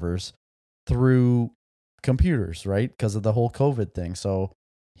voiceovers through computers, right? Because of the whole COVID thing. So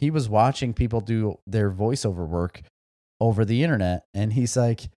he was watching people do their voiceover work over the internet, and he's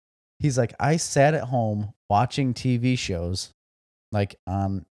like, I sat at home watching TV shows, like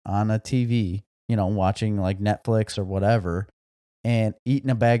on a TV, watching like Netflix or whatever, and eating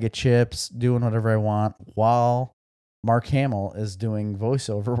a bag of chips, doing whatever I want, while Mark Hamill is doing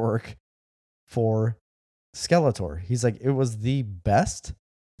voiceover work for Skeletor. He's like, it was the best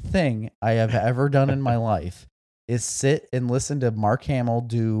thing I have ever done in my life is sit and listen to Mark Hamill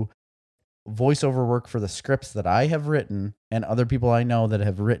do voiceover work for the scripts that I have written and other people I know that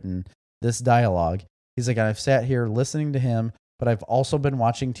have written this dialogue. He's like, I've sat here listening to him, but I've also been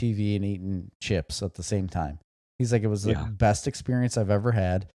watching TV and eating chips at the same time. He's like, it was the best experience I've ever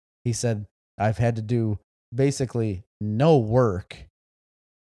had. He said, I've had to do basically no work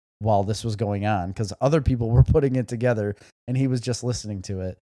while this was going on because other people were putting it together and he was just listening to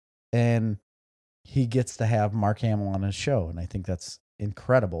it. And he gets to have Mark Hamill on his show. And I think that's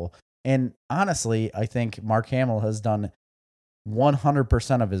incredible. And honestly, I think Mark Hamill has done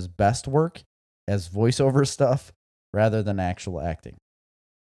 100% of his best work as voiceover stuff rather than actual acting.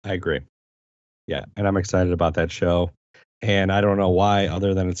 I agree. Yeah. And I'm excited about that show. And I don't know why,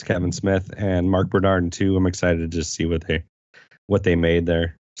 other than it's Kevin Smith and Mark Bernardin too. I'm excited to just see what they made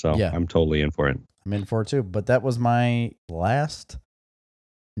there. So yeah. I'm totally in for it. I'm in for it too. But that was my last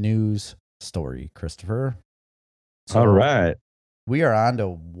news story, Christopher. All right. We are on to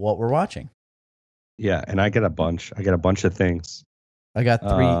what we're watching. Yeah, and I got a bunch. I got a bunch of things. I got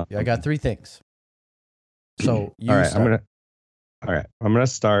three things. So you all right, start. I'm gonna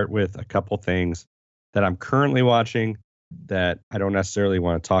start with a couple things that I'm currently watching that I don't necessarily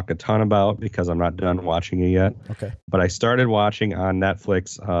want to talk a ton about because I'm not done watching it yet. Okay. But I started watching on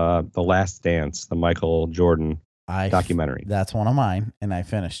Netflix The Last Dance, the Michael Jordan documentary. That's one of mine, and I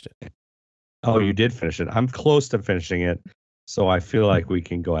finished it. Oh, you did finish it. I'm close to finishing it, so I feel like we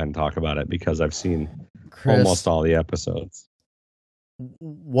can go ahead and talk about it because I've seen almost all the episodes.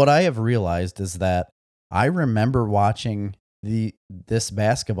 What I have realized is that I remember watching this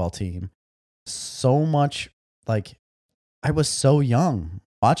basketball team so much. Like, I was so young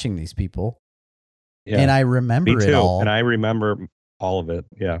watching these people, and I remember it all. And I remember all of it.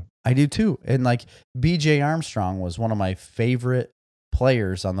 Yeah, I do too. And like B.J. Armstrong was one of my favorite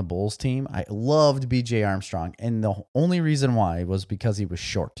players on the Bulls team. I loved B.J. Armstrong, and the only reason why was because he was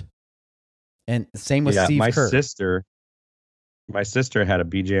short. And same with Steve Kerr. My sister had a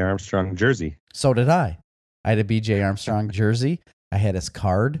B.J. Armstrong jersey. So did I. I had a B.J. Armstrong jersey. I had his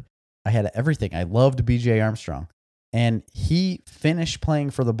card. I had everything. I loved B.J. Armstrong. And he finished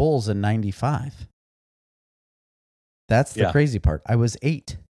playing for the Bulls in 95. That's the crazy part. I was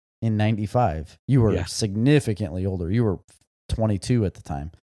 8 in 95. You were significantly older. You were 22 at the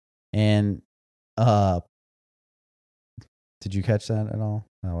time. And did you catch that at all?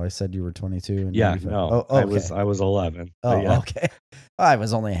 Oh, I said you were 22. And 95. No. Oh, okay. I was 11. Oh, okay. I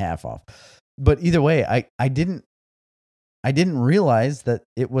was only half off. But either way, I didn't realize that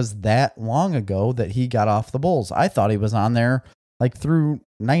it was that long ago that he got off the Bulls. I thought he was on there like through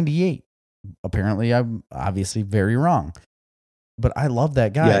 98. Apparently, I'm obviously very wrong. But I love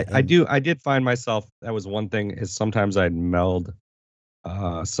that guy. Yeah, I did find myself, that was one thing, is sometimes I'd meld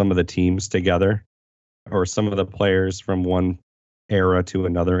some of the teams together or some of the players from one era to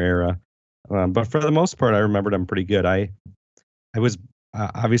another era. But for the most part, I remembered them pretty good. I was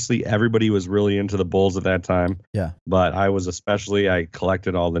obviously everybody was really into the Bulls at that time. Yeah. But I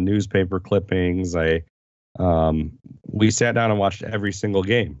collected all the newspaper clippings. We sat down and watched every single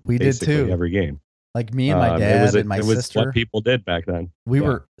game. We did too. Every game. Like me and my dad and my sister. It was what people did back then. We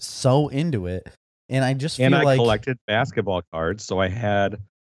were so into it. And I just collected basketball cards. So I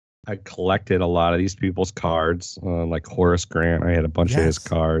collected a lot of these people's cards, like Horace Grant. I had a bunch of his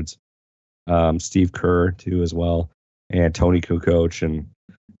cards. Steve Kerr too as well. And Tony Kukoc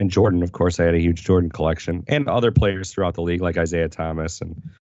and Jordan, of course. I had a huge Jordan collection, and other players throughout the league like Isaiah Thomas and.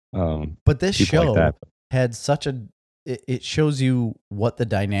 But this show had such a. It shows you what the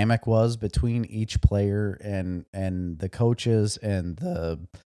dynamic was between each player and the coaches and the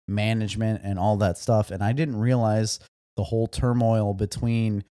management and all that stuff, and I didn't realize the whole turmoil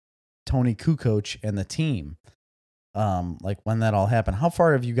between Tony Kukoc and the team. Like when that all happened. How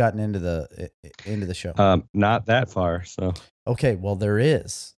far have you gotten into the show? Not that far. So okay, well there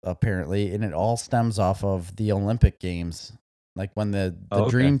is apparently, and it all stems off of the Olympic Games, like when the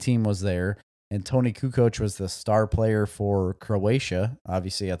Dream Team was there, and Tony Kukoc was the star player for Croatia,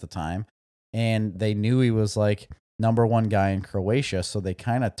 obviously at the time, and they knew he was like number one guy in Croatia, so they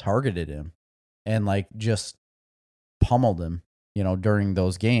kind of targeted him and like just pummeled him, during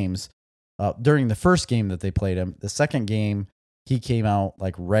those games. During the first game that they played him, the second game, he came out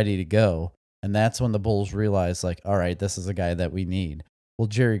like ready to go. And that's when the Bulls realized like, all right, this is a guy that we need. Well,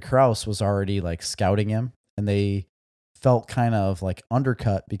 Jerry Krause was already like scouting him, and they felt kind of like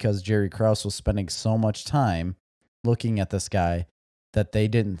undercut because Jerry Krause was spending so much time looking at this guy that they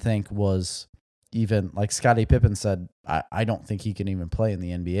didn't think was even, like Scottie Pippen said, I don't think he can even play in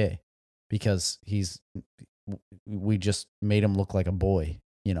the NBA because we just made him look like a boy,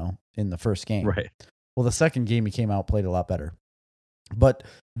 in the first game. Right. Well, the second game he came out, played a lot better. But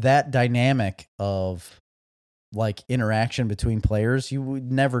that dynamic of like interaction between players, you would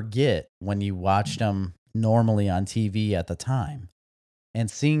never get when you watched them normally on TV at the time.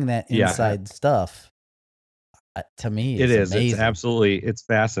 And seeing that inside stuff, to me, is amazing. It's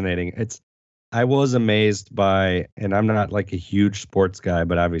fascinating. I was amazed by, and I'm not like a huge sports guy,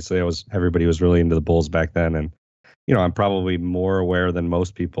 but obviously everybody was really into the Bulls back then. And, I'm probably more aware than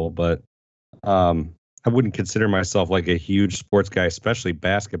most people, but I wouldn't consider myself like a huge sports guy, especially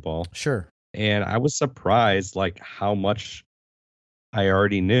basketball. Sure. And I was surprised like how much I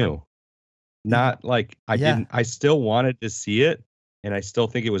already knew. Not like I still wanted to see it, and I still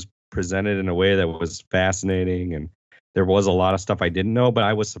think it was presented in a way that was fascinating, and there was a lot of stuff I didn't know, but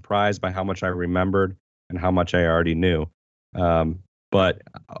I was surprised by how much I remembered and how much I already knew. But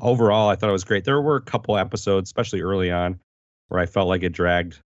overall, I thought it was great. There were a couple episodes, especially early on, where I felt like it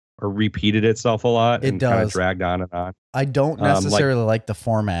dragged or repeated itself a lot It and kind of does. dragged on and on. I don't necessarily like the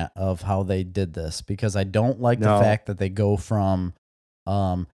format of how they did this, because I don't like the fact that they go from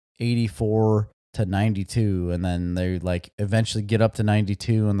 84 to 92, and then they like eventually get up to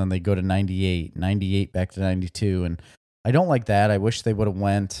 92, and then they go to 98 back to 92. And I don't like that. I wish they would have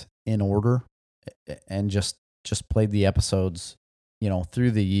went in order and just played the episodes,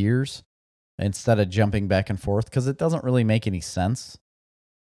 through the years instead of jumping back and forth, because it doesn't really make any sense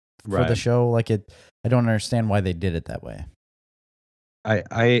for the show. Like I don't understand why they did it that way.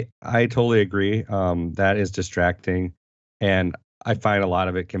 I totally agree. That is distracting, and I find a lot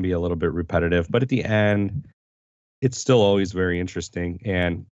of it can be a little bit repetitive, but at the end, it's still always very interesting.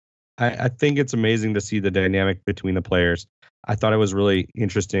 And I think it's amazing to see the dynamic between the players. I thought it was really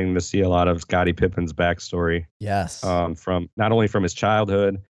interesting to see a lot of Scottie Pippen's backstory. Yes. From not only from his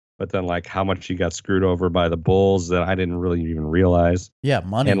childhood, but then like how much he got screwed over by the Bulls that I didn't really even realize. Yeah,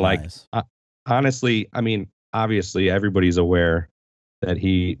 money and like wise. Honestly, I mean, obviously everybody's aware that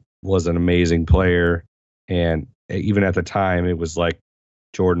he was an amazing player, and even at the time it was like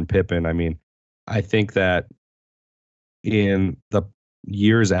Jordan Pippen. I mean, I think that in the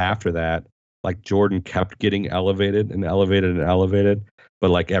years after that, like Jordan kept getting elevated and elevated and elevated, but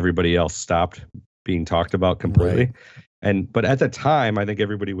like everybody else stopped being talked about completely. Right. But at the time, I think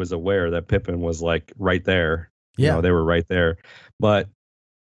everybody was aware that Pippen was like right there. Yeah. They were right there. But,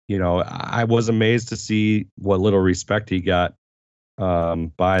 I was amazed to see what little respect he got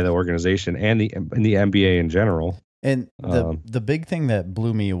by the organization and the NBA in general. And the big thing that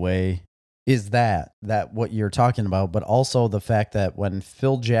blew me away is that what you're talking about, but also the fact that when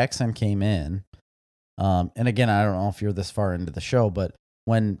Phil Jackson came in, and again, I don't know if you're this far into the show, but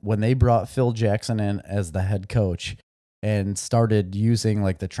when they brought Phil Jackson in as the head coach and started using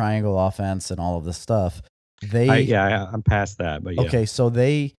like the triangle offense and all of this stuff, I'm past that, but yeah. Okay, so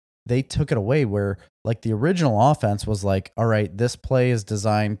they took it away where like the original offense was like, all right, this play is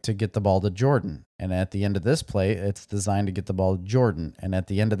designed to get the ball to Jordan. And at the end of this play, it's designed to get the ball to Jordan. And at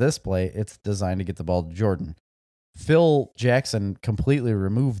the end of this play, it's designed to get the ball to Jordan. Phil Jackson completely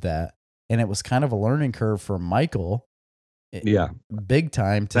removed that. And it was kind of a learning curve for Michael. Yeah. Big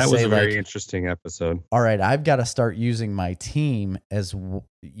time to say, that was a very interesting episode. All right, I've got to start using my team as,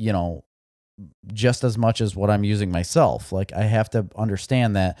 just as much as what I'm using myself. Like I have to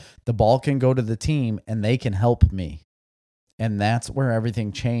understand that the ball can go to the team and they can help me. And that's where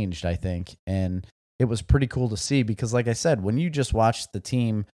everything changed, I think. And it was pretty cool to see because like I said, when you just watch the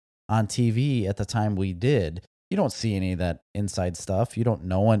team on TV at the time we did, you don't see any of that inside stuff. You don't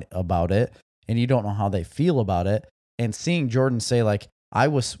know about it and you don't know how they feel about it. And seeing Jordan say like, I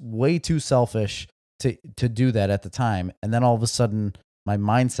was way too selfish to do that at the time. And then all of a sudden my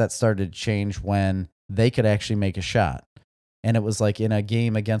mindset started to change when they could actually make a shot. And it was like in a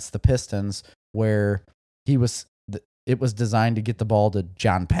game against the Pistons where it was designed to get the ball to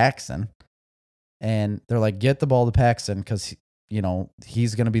John Paxson. And they're like, get the ball to Paxson because,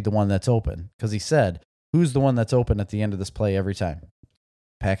 he's going to be the one that's open. Because he said, who's the one that's open at the end of this play every time?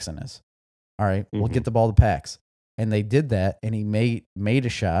 Paxson is. All right, we'll get the ball to Pax. And they did that, and he made a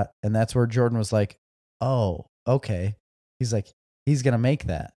shot. And that's where Jordan was like, oh, okay. He's like, he's going to make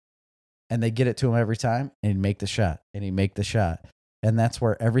that. And they get it to him every time, and he'd make the shot, and he'd make the shot. And that's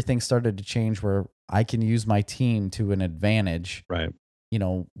where everything started to change, where I can use my team to an advantage, right?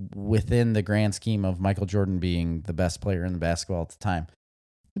 Within the grand scheme of Michael Jordan being the best player in the basketball at the time.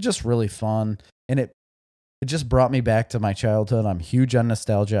 It's just really fun. And it just brought me back to my childhood. I'm huge on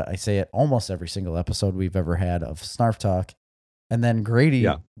nostalgia. I say it almost every single episode we've ever had of Snarf Talk. And then Grady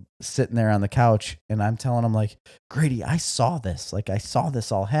sitting there on the couch, and I'm telling him like, Grady, I saw this. Like I saw this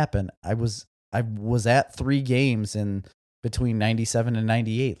all happen. I was at 3 games in between 97 and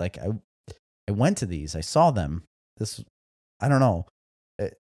 98. Like I went to these. I saw them. I don't know.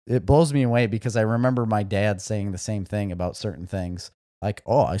 It blows me away because I remember my dad saying the same thing about certain things. Like,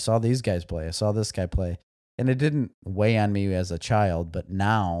 oh, I saw these guys play. I saw this guy play. And it didn't weigh on me as a child, but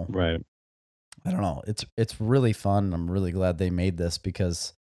now, right? I don't know. It's really fun. I'm really glad they made this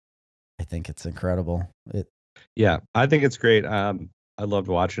because I think it's incredible. Yeah, I think it's great. I loved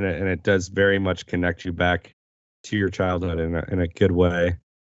watching it, and it does very much connect you back to your childhood in a good way.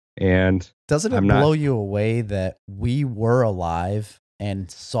 And doesn't it blow you away that we were alive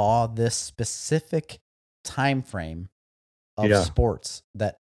and saw this specific time frame of sports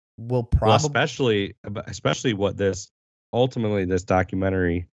that will probably, especially what this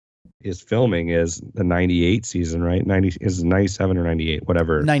documentary is filming is the 98 season, right? 97 or 98,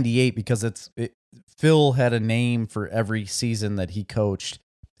 whatever. 98, because Phil had a name for every season that he coached,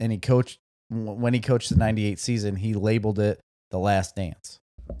 and when he coached the 98 season, he labeled it The Last Dance.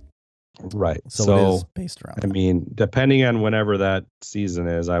 Right. So it is based around I mean, depending on whenever that season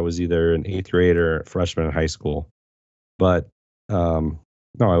is, I was either an 8th grade or a freshman in high school. But no,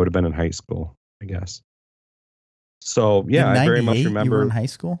 I would have been in high school, I guess. So yeah, in I very much 98, remember. you were in high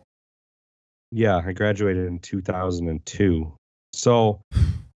school? Yeah, I graduated in 2002. So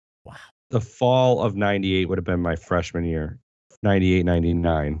Wow. The fall of 98 would have been my freshman year, 98,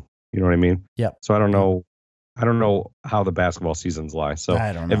 99. You know what I mean? Yep. So I don't know how the basketball seasons lie. So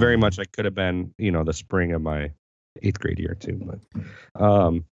I don't know. it very much I could have been, the spring of my 8th grade year too.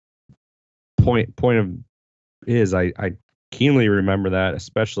 But point of is I keenly remember that,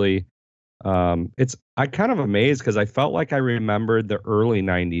 especially I kind of amazed because I felt like I remembered the early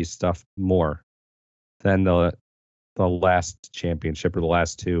 90s stuff more than the last championship or the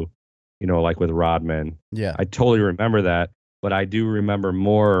last two, like with Rodman. Yeah. I totally remember that, but I do remember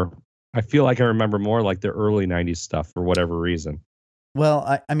more. I feel like I remember more like the early 90s stuff for whatever reason.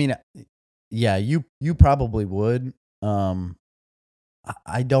 Well, I mean, yeah, you probably would.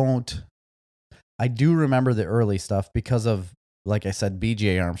 I don't. I do remember the early stuff because of, like I said,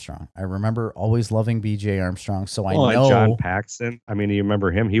 B.J. Armstrong. I remember always loving B.J. Armstrong, so I know. And John Paxson. I mean, you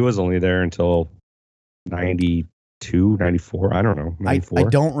remember him? He was only there until 92, 94. I don't know. 94. I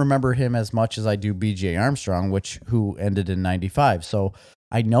don't remember him as much as I do B.J. Armstrong, who ended in 95. So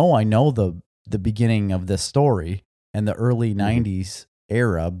I know the beginning of this story and the early 90s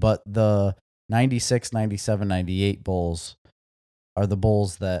era, but the 96, 97, 98 Bulls are the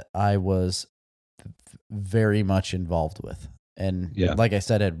Bulls that I was very much involved with. And like I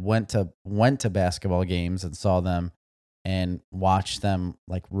said, I went to basketball games and saw them and watched them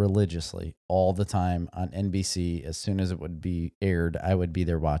like religiously all the time on NBC. As soon as it would be aired, I would be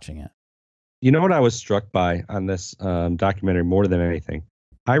there watching it. You know what I was struck by on this documentary more than anything?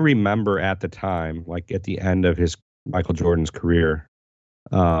 I remember at the time, like at the end of Michael Jordan's career,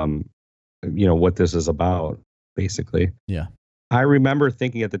 what this is about, basically. Yeah. I remember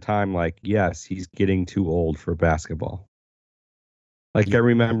thinking at the time, like, yes, he's getting too old for basketball. Like, I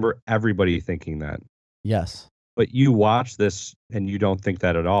remember everybody thinking that. Yes. But you watch this and you don't think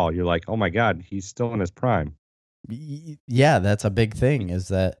that at all. You're like, oh my God, he's still in his prime. Yeah, that's a big thing, is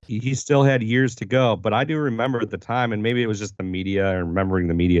that he still had years to go. But I do remember at the time, and maybe it was just the media or remembering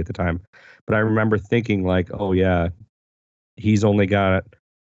the media at the time, but I remember thinking like, oh yeah, he's only got,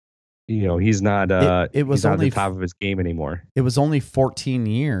 he's not he's not at the top of his game anymore. It was only 14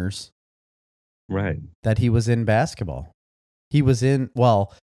 years right that he was in basketball. He was in,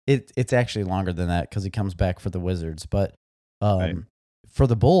 well, it's actually longer than that because he comes back for the Wizards, but right. For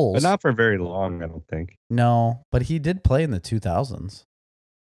the Bulls. But not for very long, I don't think. No, but he did play in the 2000s.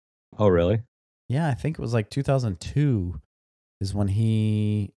 Oh, really? Yeah, I think it was like 2002 is when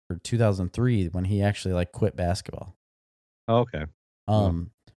or 2003 when he actually like quit basketball. Oh, okay.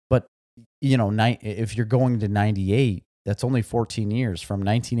 But if you're going to 98, that's only 14 years from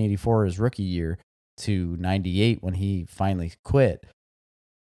 1984, his rookie year, to 98 when he finally quit.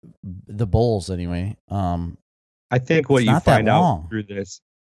 The Bulls, anyway. I think what you find out through this,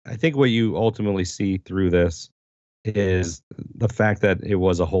 I think what you ultimately see through this is the fact that it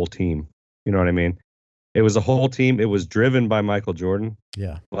was a whole team. You know what I mean? It was a whole team. It was driven by Michael Jordan.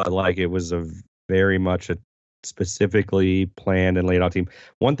 Yeah. But like it was a very much a specifically planned and laid out team.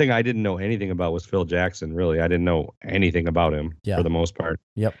 One thing I didn't know anything about was Phil Jackson, really. I didn't know anything about him for the most part.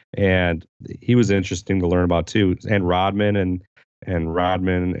 Yep. And he was interesting to learn about too. And Rodman and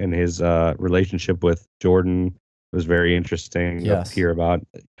Rodman and his relationship with Jordan was very interesting to hear about.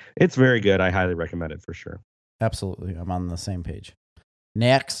 It's very good. I highly recommend it for sure. Absolutely. I'm on the same page.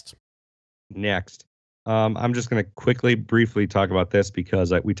 Next. I'm just going to quickly, briefly talk about this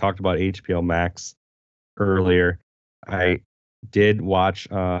because we talked about HBO Max earlier. I did watch,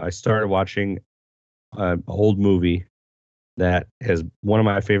 I started watching an old movie that is one of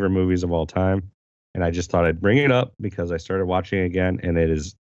my favorite movies of all time. And I just thought I'd bring it up because I started watching it again and it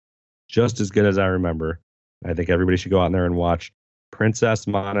is just as good as I remember. I think everybody should go out there and watch Princess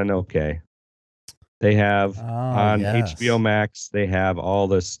Mononoke. They have on HBO Max, they have all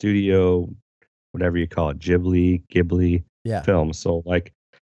the studio, whatever you call it, Ghibli films. So like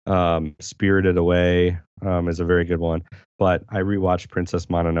Spirited Away is a very good one. But I rewatched Princess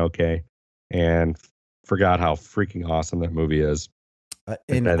Mononoke and forgot how freaking awesome that movie is.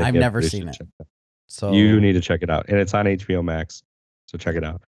 And I've never seen it. So you need to check it out. And it's on HBO Max. So check it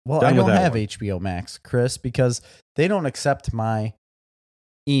out. Well, I don't have HBO Max, Chris, because they don't accept my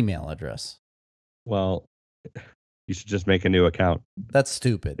email address. Well, you should just make a new account. That's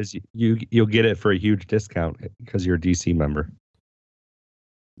stupid. You'll get it for a huge discount because you're a DC member.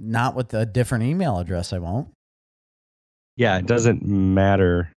 Not with a different email address, I won't. Yeah, it doesn't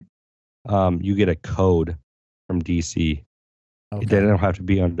matter. You get a code from DC. Okay. They don't have to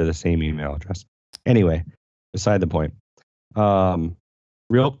be under the same email address. Anyway, beside the point.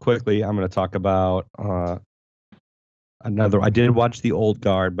 Real quickly, I'm going to talk about another. I did watch The Old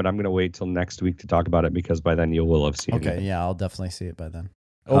Guard, but I'm going to wait till next week to talk about it because by then you will have seen it. Okay, yeah, I'll definitely see it by then.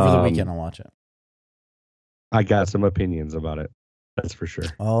 Over the weekend, I'll watch it. I got some opinions about it. That's for sure.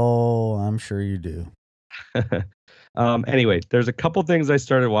 Oh, I'm sure you do. Anyway, there's a couple things I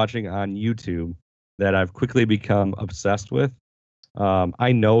started watching on YouTube that I've quickly become obsessed with.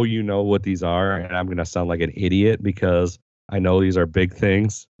 I know you know what these are, and I'm going to sound like an idiot because I know these are big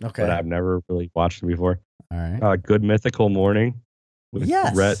things, Okay. but I've never really watched them before. All right. Good Mythical Morning with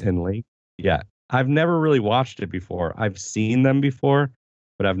Yes. Rhett and Link. Yeah. I've never really watched it before. I've seen them before,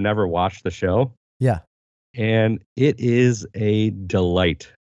 but I've never watched the show. Yeah. And it is a delight.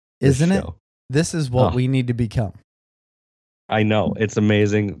 Isn't it? This is what we need to become. I know. It's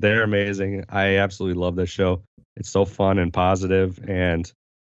amazing. They're amazing. I absolutely love this show. It's so fun and positive and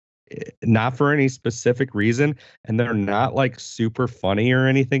not for any specific reason. And they're not like super funny or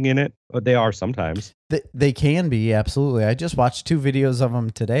anything in it, but they are sometimes. They can be, absolutely. I just watched 2 videos of them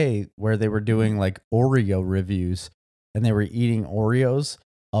today where they were doing like Oreo reviews and they were eating Oreos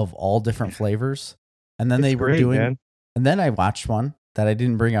of all different flavors. And then they were doing, man. And then I watched one that I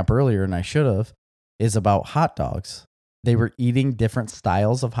didn't bring up earlier and I should have, is about hot dogs. They were eating different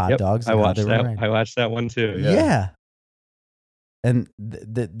styles of hot dogs. I watched that. I watched that one too. Yeah. And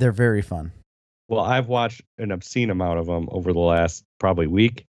they're very fun. Well, I've watched an obscene amount of them over the last probably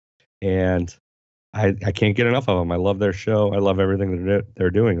week, and I can't get enough of them. I love their show. I love everything they're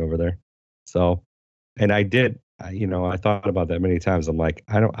doing over there. So, and I thought about that many times. I'm like,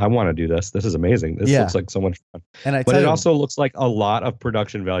 I want to do this. This is amazing. This looks like so much fun. And but it also looks like a lot of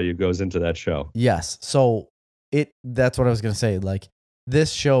production value goes into that show. Yes. So that's what I was going to say. Like,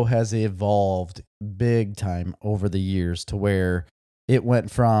 this show has evolved big time over the years to where it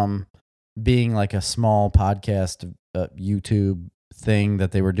went from being like a small podcast YouTube thing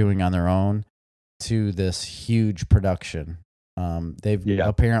that they were doing on their own to this huge production. They've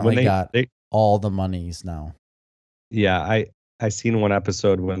apparently got all the monies now. Yeah, I seen one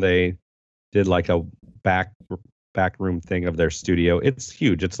episode when they did like a back room thing of their studio. It's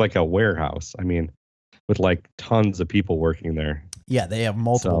huge. It's like a warehouse. I mean, with like tons of people working there. Yeah, they have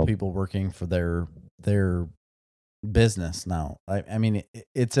multiple people working for their business now. I mean,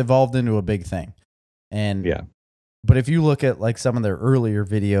 it's evolved into a big thing. And yeah. But if you look at like some of their earlier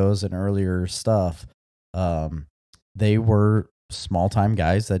videos and earlier stuff, they were small-time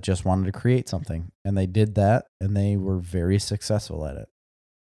guys that just wanted to create something. And they did that, and they were very successful at it.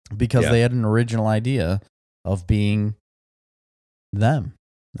 Because they had an original idea of being them.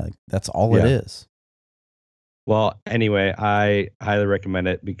 Like, that's all it is. Well, anyway, I highly recommend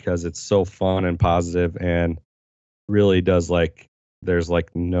it because it's so fun and positive and really does there's like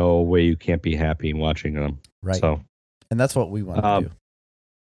no way you can't be happy watching them. Right. So, and that's what we want to do.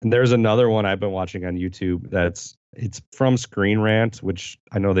 And there's another one I've been watching on YouTube it's from Screen Rant, which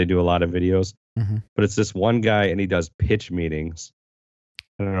I know they do a lot of videos, but it's this one guy and he does pitch meetings.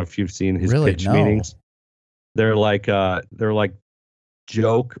 I don't know if you've seen his pitch meetings. They're like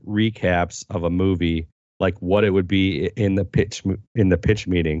joke recaps of a movie, like what it would be in the pitch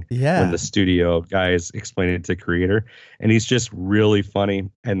meeting when the studio guys explain it to creator. And he's just really funny.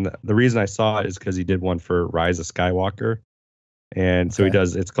 And the reason I saw it is because he did one for Rise of Skywalker. And so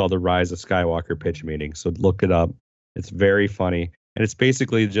it's called the Rise of Skywalker pitch meeting. So look it up. It's very funny. And it's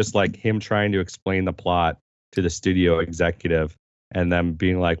basically just like him trying to explain the plot to the studio executive and them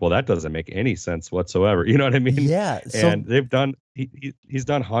being like, well, that doesn't make any sense whatsoever. You know what I mean? Yeah. And they've done, he's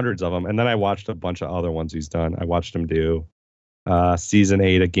done hundreds of them. And then I watched a bunch of other ones he's done. I watched him do season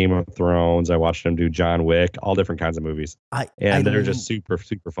 8 of Game of Thrones. I watched him do John Wick, all different kinds of movies. They're just super,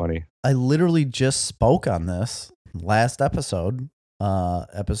 super funny. I literally just spoke on this last episode,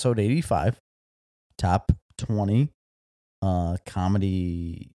 episode 85, top 20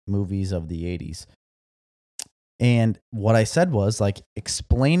 comedy movies of the 80s. And what I said was like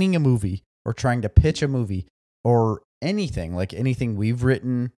explaining a movie or trying to pitch a movie or anything, like anything we've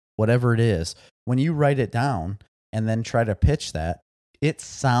written, whatever it is, when you write it down and then try to pitch that, it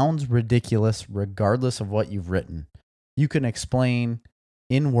sounds ridiculous regardless of what you've written. You can explain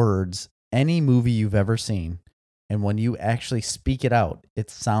in words any movie you've ever seen. And when you actually speak it out, it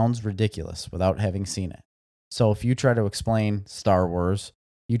sounds ridiculous without having seen it. So if you try to explain Star Wars,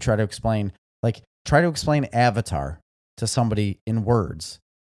 you try to explain Avatar to somebody in words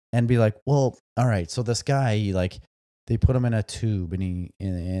and be like, well, all right, so this guy, they put him in a tube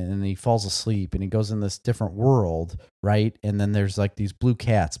and he falls asleep and he goes in this different world, right? And then there's like these blue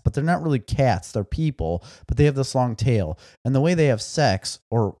cats, but they're not really cats, they're people, but they have this long tail. And the way they have sex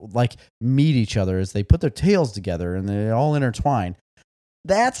or like meet each other is they put their tails together and they all intertwine.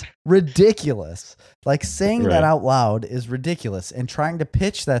 That's ridiculous. Like saying that out loud is ridiculous, and trying to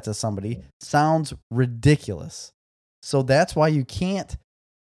pitch that to somebody sounds ridiculous. So that's why you can't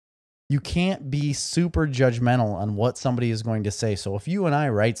be super judgmental on what somebody is going to say. So if you and I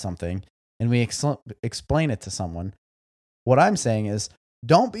write something and we explain it to someone, what I'm saying is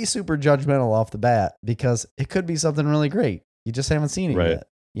don't be super judgmental off the bat, because it could be something really great. You just haven't seen it yet,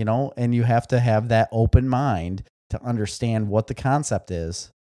 you know, and you have to have that open mind to understand what the concept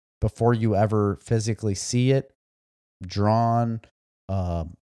is before you ever physically see it drawn,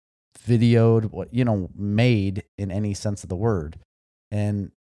 videoed, what, you know, made in any sense of the word.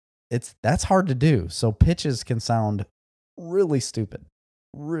 And that's hard to do. So pitches can sound really stupid,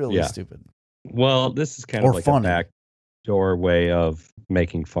 stupid. Well, this is kind of like funny. A backdoor way of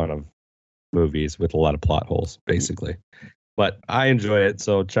making fun of movies with a lot of plot holes, basically. But I enjoy it,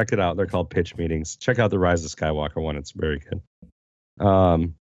 so check it out. They're called pitch meetings. Check out the Rise of Skywalker one. It's very good.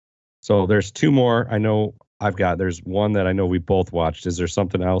 So there's two more I know there's one that I know we both watched. Is there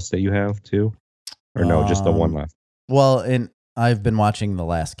something else that you have too? Or no, just the one left? Well, I've been watching The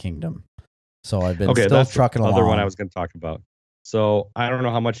Last Kingdom. So I've been still trucking along. Other one I was going to talk about. So I don't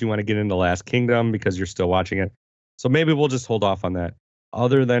know how much you want to get into Last Kingdom because you're still watching it. So maybe we'll just hold off on that.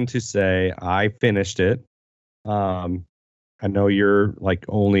 Other than to say I finished it. I know you're like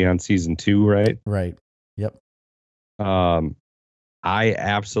only on season 2, right? Right. Yep. I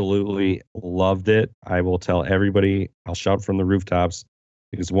absolutely loved it. I will tell everybody, I'll shout from the rooftops.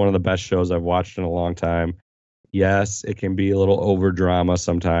 It's one of the best shows I've watched in a long time. Yes, it can be a little over drama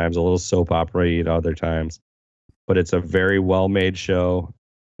sometimes, a little soap opera at other times, but it's a very well-made show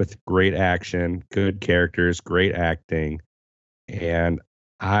with great action, good characters, great acting. And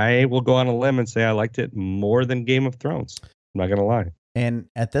I will go on a limb and say I liked it more than Game of Thrones. I'm not going to lie. And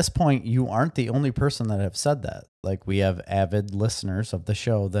at this point, you aren't the only person that have said that. Like, we have avid listeners of the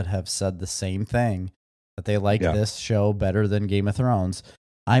show that have said the same thing, that they like this show better than Game of Thrones.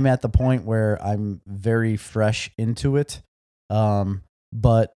 I'm at the point where I'm very fresh into it.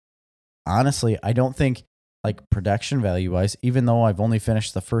 But honestly, I don't think, like, production value wise, even though I've only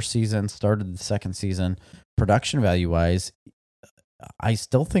finished the first season, started the second season, production value wise, I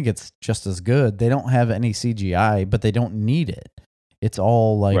still think it's just as good. They don't have any CGI, but they don't need it. It's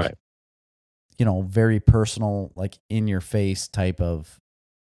all like, you know, very personal, like in your face type of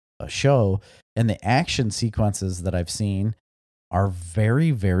a show. And the action sequences that I've seen are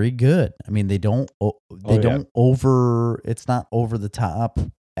very, very good. I mean, it's not over the top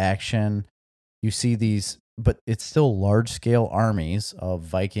action. You see these, but it's still large scale armies of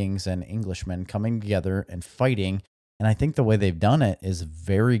Vikings and Englishmen coming together and fighting. And I think the way they've done it is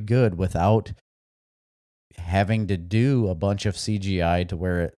very good without having to do a bunch of CGI to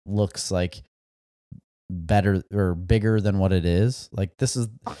where it looks like better or bigger than what it is. Like,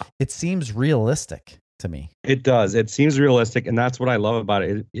 it seems realistic to me. It does. It seems realistic. And that's what I love about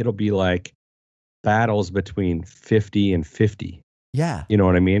it. It'll be like battles between 50 and 50. Yeah. You know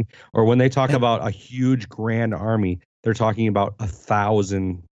what I mean? Or when they talk about a huge grand army, they're talking about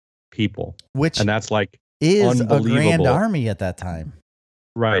 1,000 people, and that's like is a grand army at that time.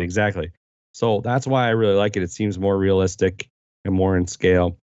 Right. Exactly. So that's why I really like it. It seems more realistic and more in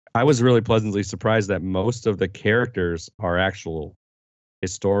scale. I was really pleasantly surprised that most of the characters are actual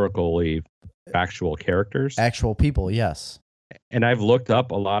historically factual characters. Actual people, yes. And I've looked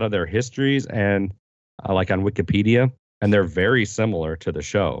up a lot of their histories and like on Wikipedia, and they're very similar to the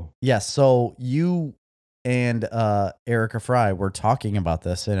show. Yes. So you and Erica Fry were talking about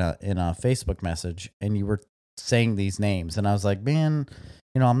this in a Facebook message, and you were saying these names, and I was like, man,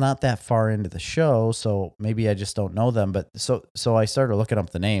 you know, I'm not that far into the show, so maybe I just don't know them. But so I started looking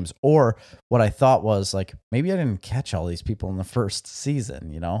up the names, or what I thought was like, maybe I didn't catch all these people in the first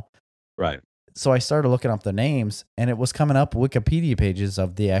season, you know? Right. So I started looking up the names, and it was coming up Wikipedia pages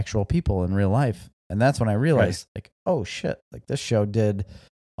of the actual people in real life. And that's when I realized, like, oh shit, like this show did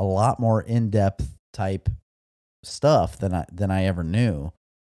a lot more in-depth type stuff than I ever knew.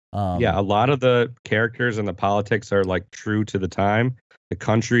 Yeah, a lot of the characters and the politics are like true to the time. The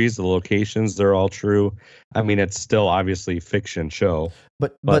countries, the locations, they're all true. I mean, it's still obviously fiction show,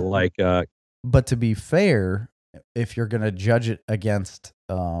 but to be fair, if you're gonna judge it against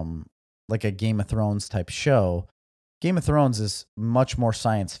like a Game of Thrones type show, Game of Thrones is much more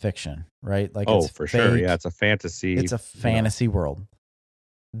science fiction, right? Like, it's for fake. Sure, yeah, it's a fantasy. It's a fantasy world.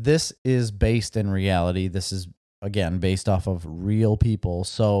 This is based in reality. This is again, based off of real people.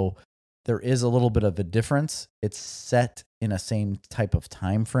 So there is a little bit of a difference. It's set in a same type of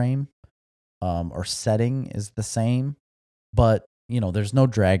time frame, or setting is the same, but there's no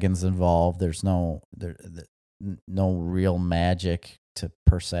dragons involved. There's no real magic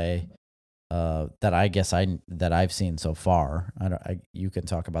per se. That I guess that I've seen so far. You can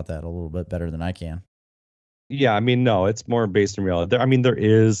talk about that a little bit better than I can. Yeah, I mean, no, it's more based in reality. I mean, there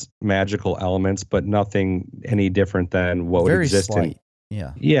is magical elements, but nothing any different than what would exist slight.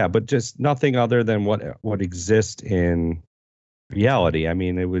 Yeah, but just nothing other than what exists in reality. I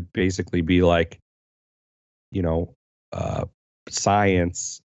mean, it would basically be like,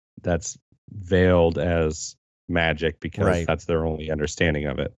 science that's veiled as magic because that's their only understanding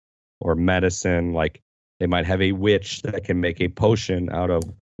of it. Or medicine, like they might have a witch that can make a potion out of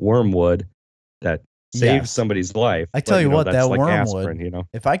wormwood that saves somebody's life. I tell you what, that's that like wormwood, aspirin,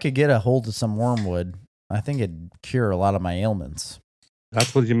 if I could get a hold of some wormwood, I think it'd cure a lot of my ailments.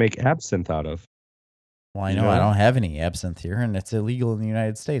 That's what you make absinthe out of. Well, I know I don't have any absinthe here, and it's illegal in the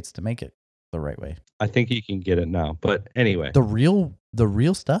United States to make it the right way. I think you can get it now, but anyway. The real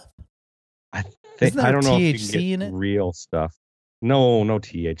stuff? I think I don't know if you can get in it? real stuff. No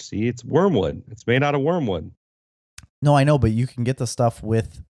THC. It's wormwood. It's made out of wormwood. No, I know, but you can get the stuff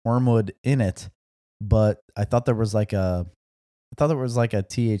with wormwood in it. But I thought there was like a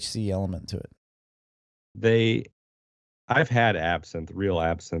THC element to it. I've had real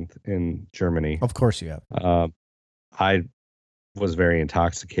absinthe in Germany. Of course you have. I was very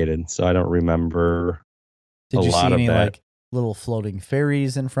intoxicated, so I don't remember. Did you see any like little floating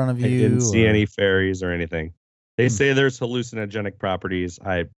fairies in front of you? I didn't see any fairies or anything. They say there's hallucinogenic properties.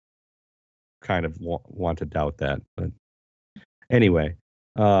 I kind of want to doubt that, but anyway,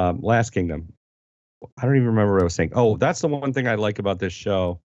 Last Kingdom. I don't even remember what I was saying. Oh, that's the one thing I like about this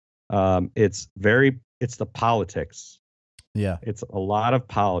show. It's the politics. Yeah. It's a lot of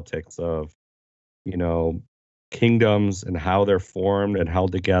politics of, kingdoms and how they're formed and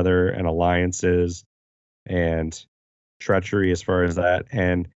held together and alliances and treachery as far as that.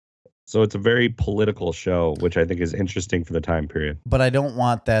 And so it's a very political show, which I think is interesting for the time period. But I don't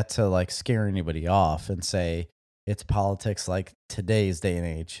want that to like scare anybody off and say it's politics like today's day and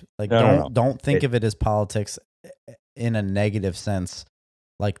age. Like don't think of it as politics in a negative sense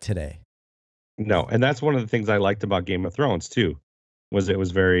like today. No, and that's one of the things I liked about Game of Thrones too, was it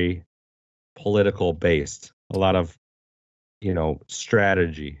was very political based. A lot of,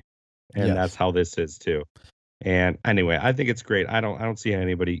 strategy. And that's how this is too. And anyway, I think it's great. I don't see how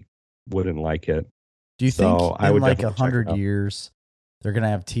anybody wouldn't like it. Do you think in like 100 years they're going to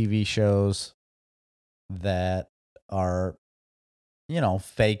have TV shows that are,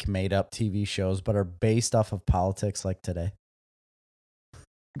 fake made up TV shows, but are based off of politics like today?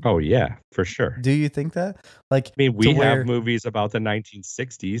 Oh yeah, for sure. Do you think that? Like, I mean, we have movies about the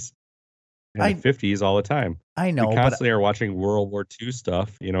 1960s and the 50s all the time. I know. We constantly are watching World War II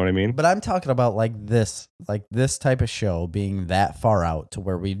stuff. You know what I mean? But I'm talking about like this type of show being that far out to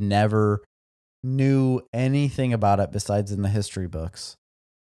where we never knew anything about it besides in the history books.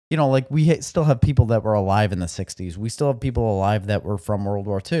 Like we still have people that were alive in the 60s. We still have people alive that were from World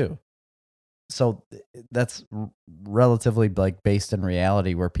War II. So that's relatively like based in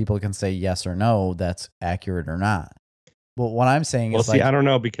reality where people can say yes or no, that's accurate or not. But what I'm saying is I don't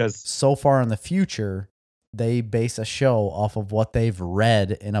know, because so far in the future, they base a show off of what they've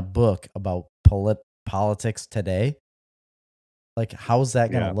read in a book about politics today. Like, how's that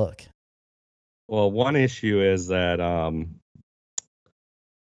going to look? Well, one issue is that,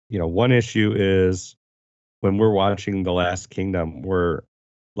 one issue is when we're watching The Last Kingdom, we're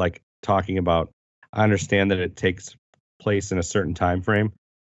like talking about, I understand that it takes place in a certain time frame,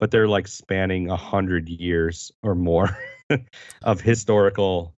 but they're like spanning 100 years or more of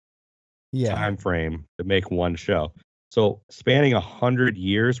historical time frame to make one show. So spanning 100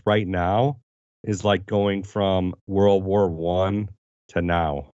 years right now is like going from World War I to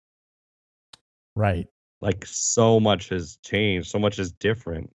now. Right. Like so much has changed, so much is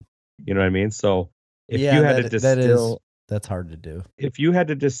different. You know what I mean? So if you had to distill, that's hard to do. If you had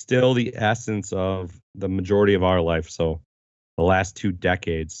to distill the essence of the majority of our life, so the last 2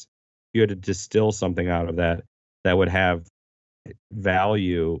 decades, you had to distill something out of that would have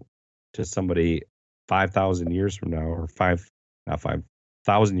value to somebody 5,000 years from now, or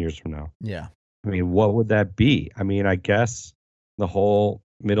 5,000 years from now. Yeah. I mean, what would that be? I mean, I guess the whole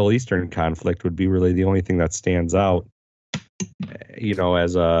Middle Eastern conflict would be really the only thing that stands out,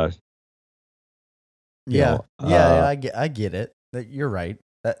 as a... I get it. You're right.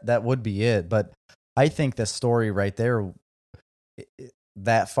 That would be it. But I think the story right there,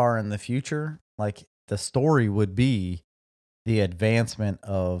 that far in the future, like the story would be the advancement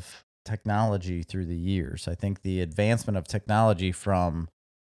of technology through the years. I think the advancement of technology from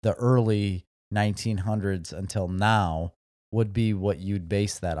the early 1900s until now would be what you'd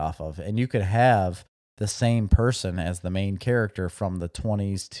base that off of. And you could have the same person as the main character from the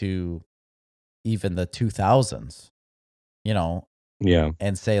 20s to even the 2000s, Yeah.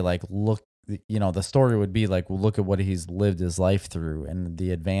 and say like, look, the story would be like, well, look at what he's lived his life through and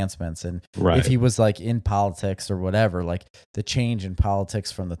the advancements. And Right. if he was like in politics or whatever, like the change in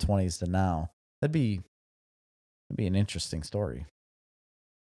politics from the 20s to now, that'd be an interesting story.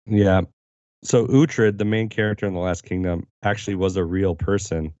 Yeah. So Uhtred, the main character in The Last Kingdom, actually was a real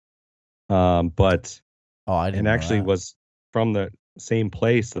person. But I didn't know actually that. was from the same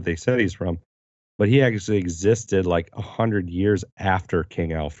place that they said he's from. But he actually existed like 100 years after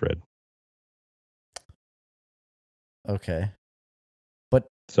King Alfred. Okay.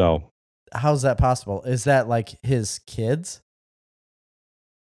 So How's that possible? Is that like his kids?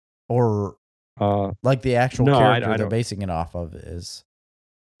 Or like the actual no, character I they're don't. basing it off of is...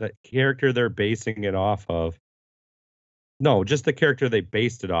 The character they're basing it off of. No, just the character they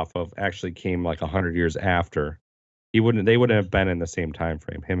based it off of actually came like 100 years after. They wouldn't have been in the same time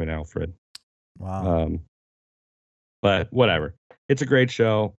frame, him and Alfred. Wow. But whatever. It's a great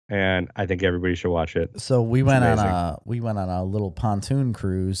show, and I think everybody should watch it. So we went on a little pontoon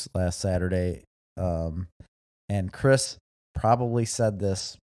cruise last Saturday, and Chris probably said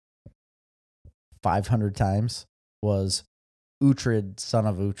this 500 times, was Uhtred, son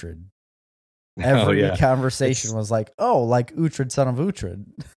of Uhtred. Every conversation was like, oh, like Uhtred, son of Uhtred.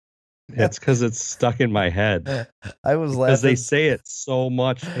 It's because it's stuck in my head. I was laughing. Because they say it so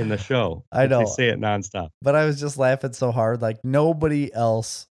much in the show. I know. They say it nonstop. But I was just laughing so hard. Like nobody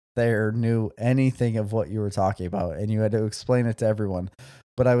else there knew anything of what you were talking about. And you had to explain it to everyone.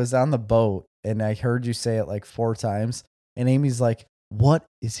 But I was on the boat and I heard you say it like 4 times. And Amy's like, what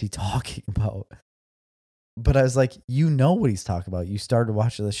is he talking about? But I was like, you know what he's talking about. You started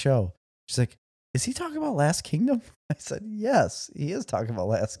watching the show. She's like, is he talking about Last Kingdom? I said, yes, he is talking about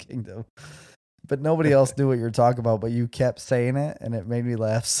Last Kingdom. But nobody else knew what you were talking about, but you kept saying it, and it made me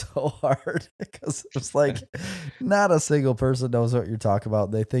laugh so hard because it's like not a single person knows what you're talking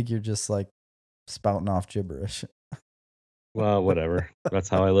about. They think you're just like spouting off gibberish. Well, whatever. That's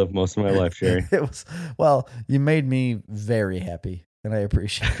how I live most of my life, Jerry. You made me very happy, and I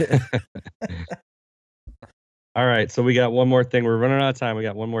appreciate it. All right, so we got one more thing. We're running out of time. We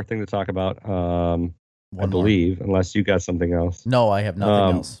got one more thing to talk about, I believe, unless you got something else. No, I have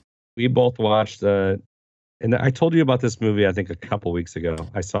nothing else. We both watched, and I told you about this movie, I think, a couple weeks ago.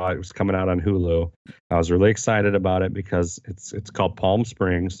 I saw it was coming out on Hulu. I was really excited about it because it's called Palm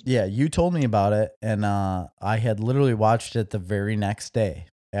Springs. Yeah, you told me about it, and I had literally watched it the very next day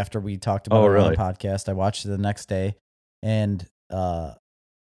after we talked about it on the podcast. I watched it the next day, and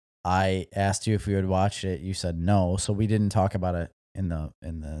I asked you if we would watch it. You said no, so we didn't talk about it in the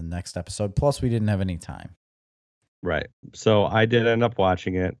next episode. Plus, we didn't have any time. Right. So I did end up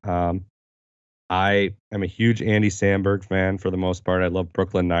watching it. I am a huge Andy Samberg fan for the most part. I love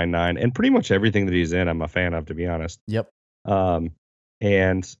Brooklyn Nine-Nine and pretty much everything that he's in. I'm a fan of, to be honest. Yep.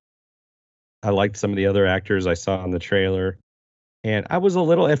 And I liked some of the other actors I saw in the trailer. And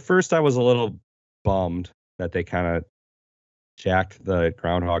at first I was a little bummed that they kind of jacked the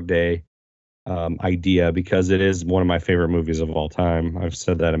Groundhog Day idea, because it is one of my favorite movies of all time. I've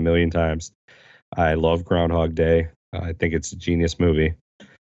said that a million times. I love Groundhog Day. I think it's a genius movie.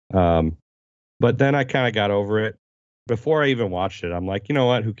 But then I kind of got over it. Before I even watched it, I'm like, you know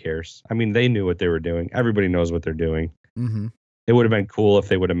what? Who cares? I mean, they knew what they were doing. Everybody knows what they're doing. Mm-hmm. It would have been cool if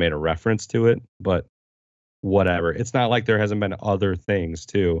they would have made a reference to it, but whatever. It's not like there hasn't been other things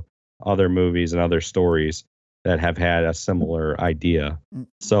too, other movies and other stories that have had a similar idea.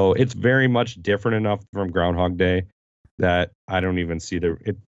 So it's very much different enough from Groundhog Day that I don't even see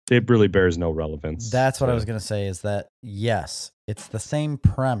it really bears no relevance. That's what I was going to say, is that, yes, it's the same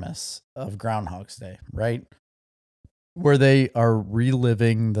premise of Groundhog's Day, right? Where they are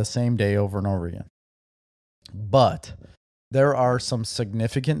reliving the same day over and over again. But there are some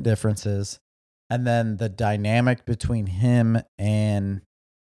significant differences. And then the dynamic between him and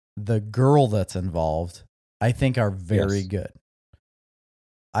the girl that's involved, I think, are very good.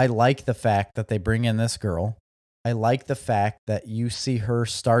 I like the fact that they bring in this girl. I like the fact that you see her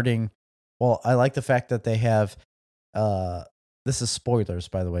starting. Well, I like the fact that they have, this is spoilers,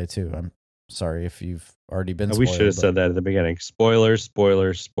 by the way, too. I'm sorry if you've already been spoiled. We should have said that at the beginning. Spoilers,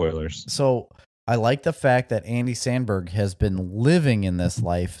 spoilers, spoilers. So I like the fact that Andy Samberg has been living in this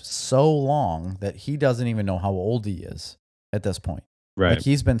life so long that he doesn't even know how old he is at this point. Right. Like,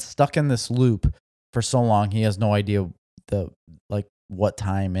 he's been stuck in this loop for so long he has no idea what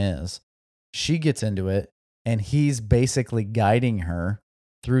time is. She gets into it, and he's basically guiding her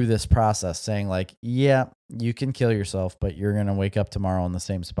through this process, saying like, yeah, you can kill yourself, but you're going to wake up tomorrow in the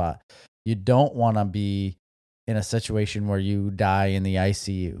same spot. You don't want to be in a situation where you die in the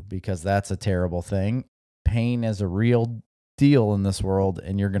ICU, because that's a terrible thing. Pain is a real deal in this world,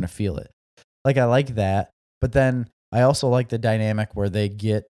 and you're going to feel it. Like, I like that. But then I also like the dynamic where they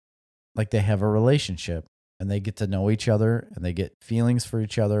get, like, they have a relationship and they get to know each other and they get feelings for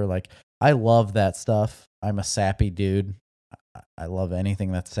each other. Like, I love that stuff. I'm a sappy dude. I love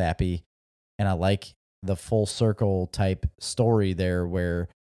anything that's sappy. And I like the full circle type story there where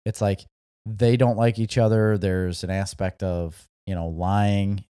it's like they don't like each other. There's an aspect of,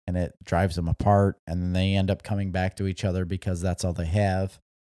 lying, and it drives them apart. And then they end up coming back to each other because that's all they have.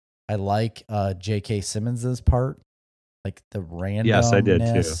 I like J.K. Simmons's part, like the randomness Yes, I did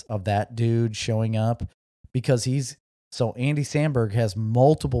too. of that dude showing up, because Andy Samberg has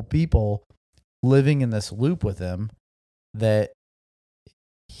multiple people living in this loop with him that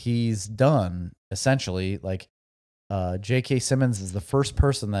he's done essentially. Like J.K. Simmons is the first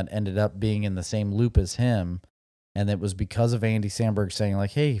person that ended up being in the same loop as him. And it was because of Andy Samberg saying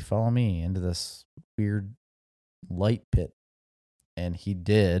like, hey, follow me into this weird light pit. And he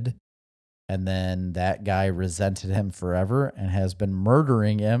did. And then that guy resented him forever and has been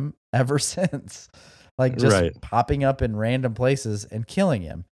murdering him ever since. Like, just popping up in random places and killing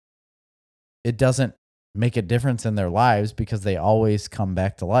him. It doesn't make a difference in their lives because they always come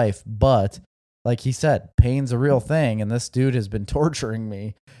back to life. But like he said, pain's a real thing. And this dude has been torturing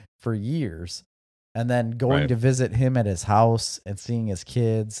me for years. And then going to visit him at his house and seeing his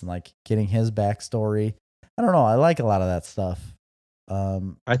kids and like getting his backstory. I don't know. I like a lot of that stuff.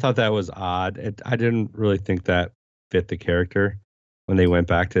 I thought that was odd. I didn't really think that fit the character when they went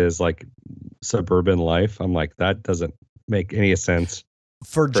back to his like suburban life. I'm like, that doesn't make any sense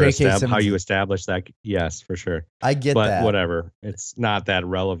for J.K. Simmons. How you establish that? Yes, for sure. I get that. But whatever, it's not that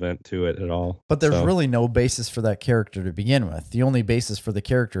relevant to it at all. But there's really no basis for that character to begin with. The only basis for the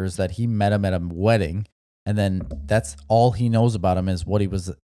character is that he met him at a wedding, and then that's all he knows about him is what he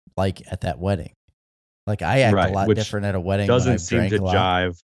was like at that wedding. Like, I act a lot different at a wedding. Doesn't seem to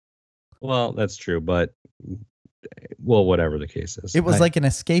jive. Well, that's true, but whatever the case is. It was like an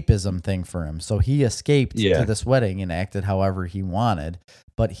escapism thing for him. So he escaped to this wedding and acted however he wanted.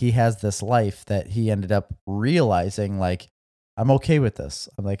 But he has this life that he ended up realizing, like, I'm okay with this.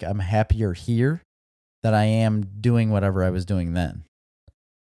 I'm like, I'm happier here than I am doing whatever I was doing then.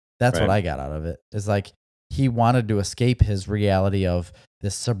 That's what I got out of it. Is like, he wanted to escape his reality of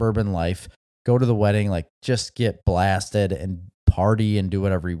this suburban life, go to the wedding, like just get blasted and party and do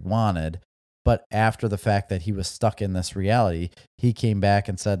whatever he wanted. But after the fact that he was stuck in this reality, he came back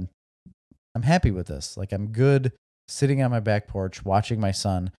and said, I'm happy with this. Like, I'm good sitting on my back porch, watching my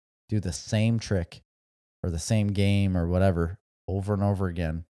son do the same trick or the same game or whatever over and over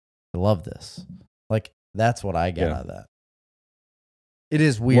again. I love this. Like, that's what I get out of that. It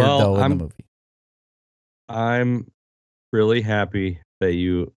is weird in the movie. I'm really happy that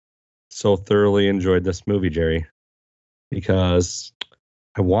you so thoroughly enjoyed this movie, Jerry, because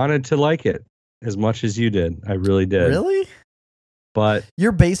I wanted to like it as much as you did. I really did. Really? But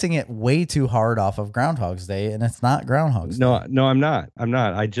you're basing it way too hard off of Groundhog's Day, and it's not Groundhog's Day. No, I'm not.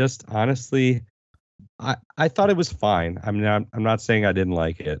 I just honestly, I thought it was fine. I'm not saying I didn't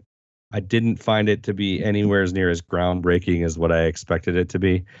like it. I didn't find it to be anywhere as near as groundbreaking as what I expected it to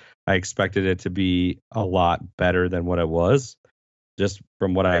be. I expected it to be a lot better than what it was. Just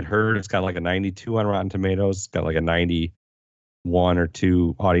from what I had heard, it's got like a 92 on Rotten Tomatoes. It's got like a 91 or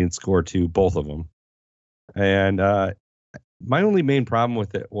 2 audience score to both of them. And my only main problem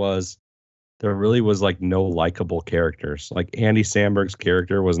with it was there really was like no likable characters. Like Andy Samberg's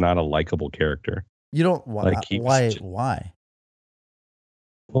character was not a likable character. You don't why?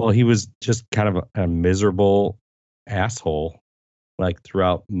 Well, he was just kind of a miserable asshole like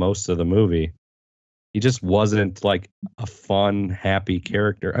throughout most of the movie. He just wasn't like a fun, happy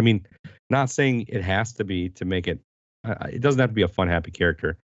character. I mean, not saying it has to be to make it. It doesn't have to be a fun, happy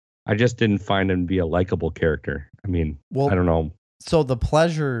character. I just didn't find him to be a likable character. I mean, I don't know. So the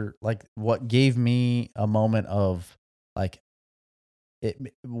pleasure, like what gave me a moment of like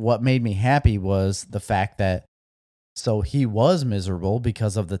what made me happy was the fact that so he was miserable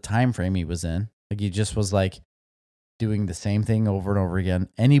because of the time frame he was in. Like he just was like doing the same thing over and over again.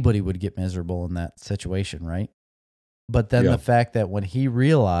 Anybody would get miserable in that situation, right? But then the fact that when he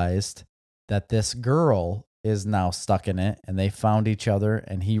realized that this girl is now stuck in it and they found each other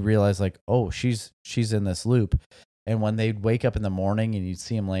and he realized like, oh, she's in this loop. And when they'd wake up in the morning and you'd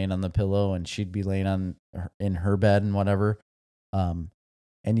see him laying on the pillow and she'd be laying in her bed and whatever. And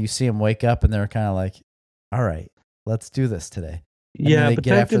you see him wake up and they're kind of like, all right, let's do this today. And yeah, but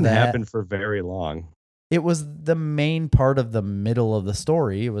that didn't happen for very long. It was the main part of the middle of the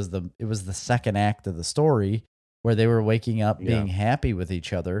story. It was the second act of the story where they were waking up being happy with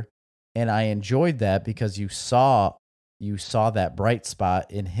each other. And I enjoyed that because you saw that bright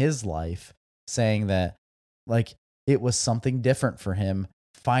spot in his life, saying that like it was something different for him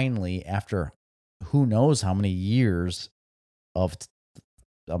finally after who knows how many years of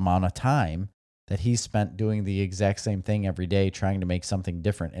amount of time that he spent doing the exact same thing every day, trying to make something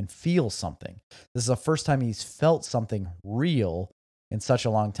different and feel something. This is the first time he's felt something real in such a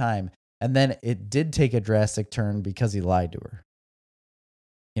long time. And then it did take a drastic turn because he lied to her.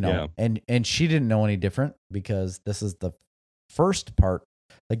 You know, and she didn't know any different because this is the first part.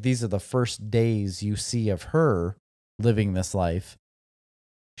 Like these are the first days you see of her living this life.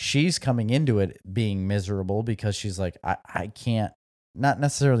 She's coming into it being miserable because she's like, I can't, not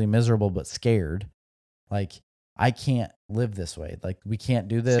necessarily miserable, but scared. Like, I can't live this way. Like, we can't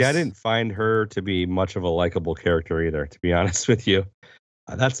do this. See, I didn't find her to be much of a likable character either, to be honest with you.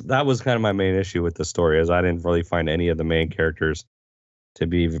 That was kind of my main issue with the story, is I didn't really find any of the main characters to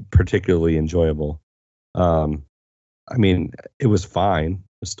be particularly enjoyable. I mean, it was fine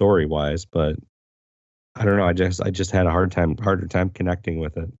story wise, but I don't know. I just had a harder time connecting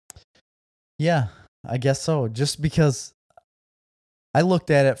with it. Yeah, I guess so. Just because I looked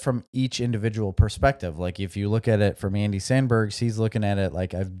at it from each individual perspective. Like if you look at it from Andy Samberg's, he's looking at it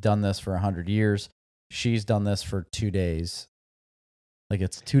like I've done this for 100 years. She's done this for 2 days. Like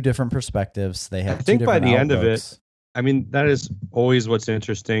it's two different perspectives. They have. I think by the end of it, I mean, that is always what's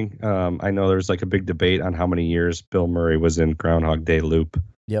interesting. I know there's like a big debate on how many years Bill Murray was in Groundhog Day loop.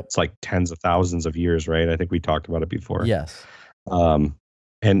 Yep. It's like tens of thousands of years, right? I think we talked about it before. Yes. And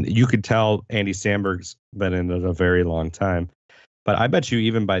you could tell Andy Samberg's been in it a very long time. But I bet you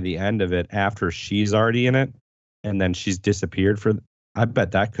even by the end of it, after she's already in it, and then she's disappeared I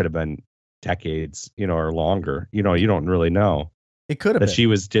bet that could have been decades, or longer. You don't really know. It could have been. That she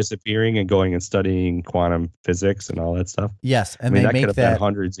was disappearing and going and studying quantum physics and all that stuff. Yes, and that could have been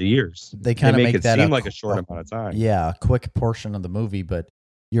hundreds of years. They kind of make it seem like a short amount of time. Yeah, a quick portion of the movie, but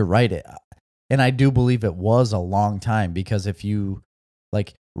you're right. And I do believe it was a long time because if you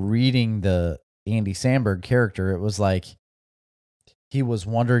like reading the Andy Samberg character, it was like he was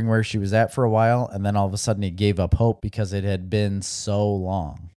wondering where she was at for a while, and then all of a sudden he gave up hope because it had been so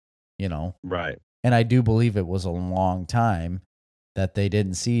long, Right. And I do believe it was a long time that they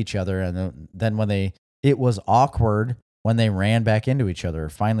didn't see each other. And then it was awkward when they ran back into each other,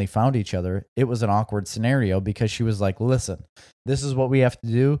 finally found each other. It was an awkward scenario because she was like, listen, this is what we have to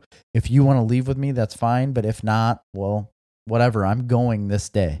do. If you want to leave with me, that's fine. But if not, well, whatever, I'm going this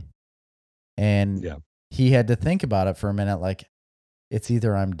day. And he had to think about it for a minute. Like, it's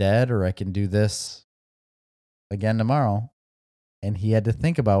either I'm dead or I can do this again tomorrow. And he had to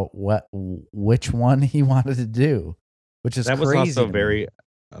think about which one he wanted to do, which is crazy. That was also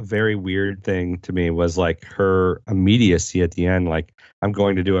a very weird thing to me was like her immediacy at the end. Like, I'm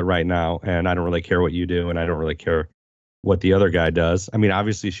going to do it right now. And I don't really care what you do. And I don't really care what the other guy does. I mean,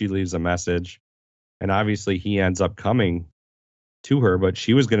 obviously she leaves a message and obviously he ends up coming to her, but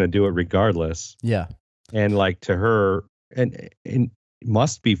she was going to do it regardless. Yeah. And like to her and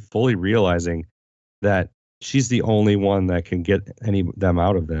must be fully realizing that she's the only one that can get them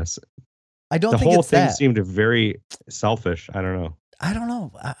out of this. I don't think the whole it's thing that. Seemed very selfish. I don't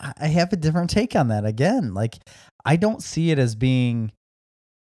know. I have a different take on that again. Like, I don't see it as being,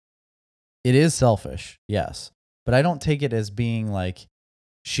 it is selfish. Yes. But I don't take it as being like,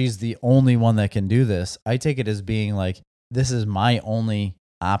 she's the only one that can do this. I take it as being like, this is my only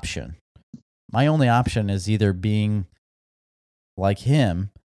option. My only option is either being like him,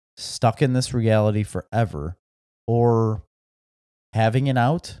 stuck in this reality forever, or having it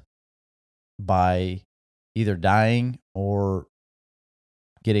out by either dying or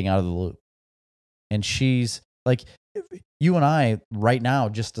getting out of the loop. And she's like, you and I right now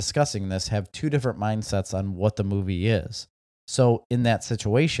just discussing this have two different mindsets on what the movie is. So in that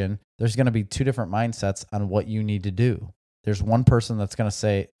situation, there's going to be two different mindsets on what you need to do. There's one person that's going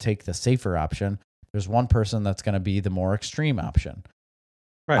to take the safer option. There's one person that's going to be the more extreme option.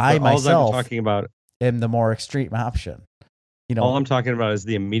 Right. I myself I'm talking about am the more extreme option. All I'm talking about is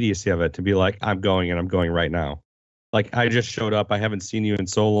the immediacy of it, to be like, I'm going and I'm going right now. Like, I just showed up. I haven't seen you in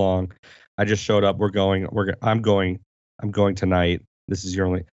so long. I just showed up. I'm going tonight. This is your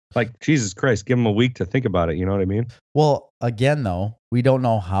only, like, Jesus Christ, give them a week to think about it. You know what I mean? Well, again, though, we don't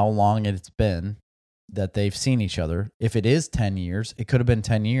know how long it's been. that they've seen each other. If it is 10 years, it could have been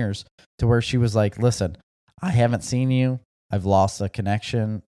 10 years to where she was like, listen, I haven't seen you. I've lost a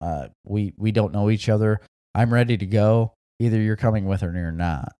connection. We don't know each other. I'm ready to go. Either you're coming with her or you're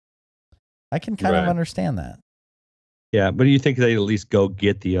not. I can kind of understand that. Yeah, but do you think they at least go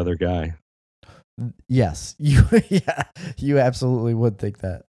get the other guy? Yes. You absolutely would think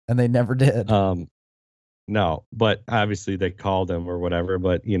that. And they never did. No, but obviously they called him or whatever.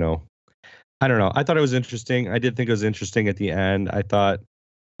 But, I don't know. I thought it was interesting. I did think it was interesting at the end. I thought.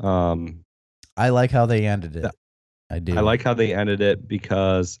 I like how they ended it. I do. I like how they ended it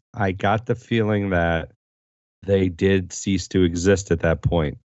because I got the feeling that they did cease to exist at that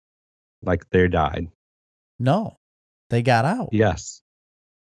point. Like they died. No, they got out. Yes.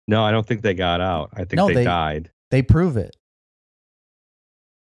 No, I don't think they got out. I think they died. They prove it.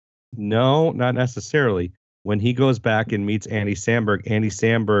 No, not necessarily. When he goes back and meets Andy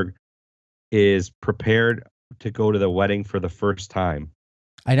Samberg is prepared to go to the wedding for the first time.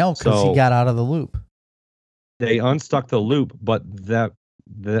 I know, because he got out of the loop. They unstuck the loop, but the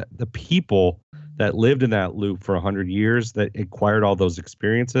people that lived in that loop for 100 years that acquired all those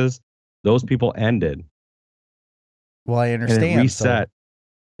experiences, those people ended. Well, I understand. And it reset.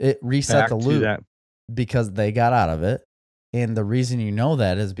 So it reset the loop because they got out of it. And the reason you know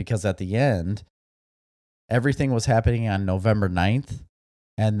that is because at the end, everything was happening on November 9th.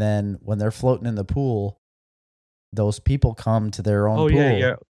 And then when they're floating in the pool, those people come to their own pool.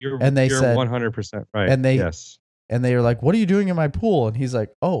 Yeah. You're 100% right. And yes. And they were like, what are you doing in my pool? And he's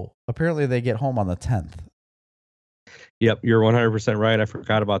like, oh, apparently they get home on the 10th. Yep, you're 100% right. I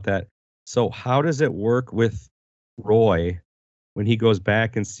forgot about that. So how does it work with Roy when he goes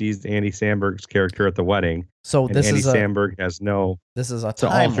back and sees Andy Samberg's character at the wedding? So Andy Samberg has no... This is it's an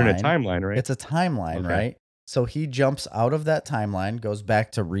alternate timeline, right? It's a timeline, right? So he jumps out of that timeline, goes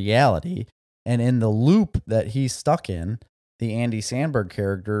back to reality, and in the loop that he's stuck in, the Andy Samberg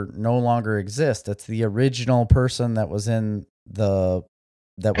character no longer exists. It's the original person that was that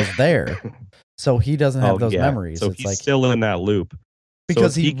was there. So he doesn't have those memories. So it's he's still in that loop.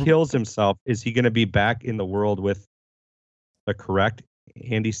 Because so if he kills himself, is he going to be back in the world with the correct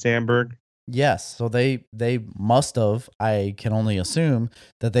Andy Samberg? Yes. So they must have, I can only assume,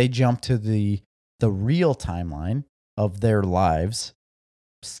 that they jumped to the real timeline of their lives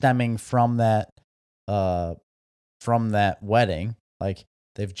stemming from that wedding. Like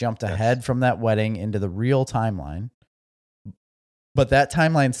they've jumped ahead from that wedding into the real timeline. But that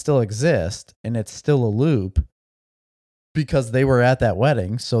timeline still exists and it's still a loop because they were at that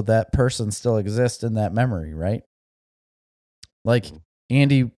wedding. So that person still exists in that memory, right? Like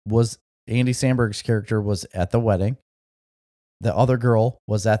Andy Samberg's character was at the wedding. The other girl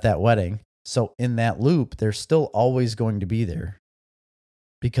was at that wedding. So in that loop, they're still always going to be there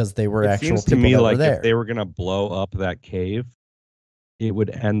because they were actual people that were there. It seems to me like if they were going to blow up that cave, it would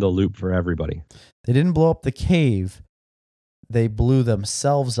end the loop for everybody. They didn't blow up the cave. They blew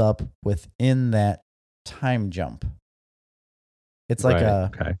themselves up within that time jump. It's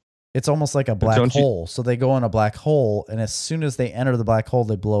like it's almost like a black hole. So they go in a black hole, and as soon as they enter the black hole,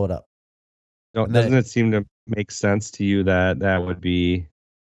 they blow it up. No, doesn't it seem to make sense to you that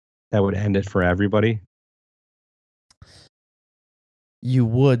would end it for everybody? You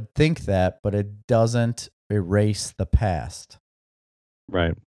would think that, but it doesn't erase the past.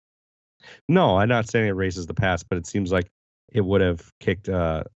 Right. No, I'm not saying it erases the past, but it seems like it would have kicked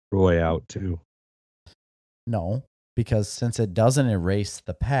Roy out too. No, because since it doesn't erase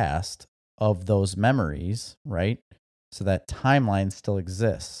the past of those memories, right? So that timeline still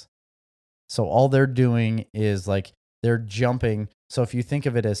exists. So all they're doing is like they're jumping. So if you think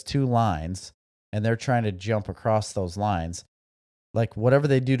of it as two lines and they're trying to jump across those lines, like whatever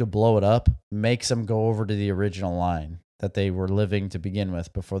they do to blow it up makes them go over to the original line that they were living to begin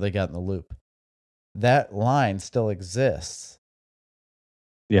with before they got in the loop. That line still exists.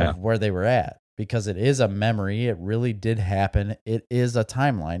 Of where they were at because it is a memory. It really did happen. It is a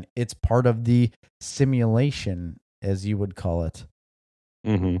timeline. It's part of the simulation, as you would call it.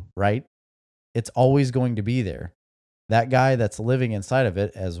 Mm-hmm. Right? It's always going to be there. That guy that's living inside of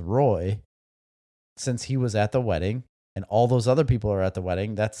it as Roy, since he was at the wedding and all those other people are at the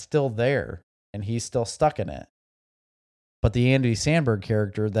wedding, that's still there and he's still stuck in it. But the Andy Samberg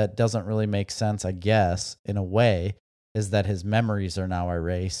character, that doesn't really make sense, I guess, in a way, is that his memories are now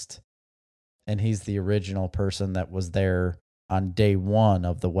erased and he's the original person that was there on day one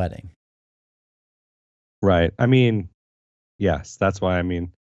of the wedding. Right. I mean, yes, that's why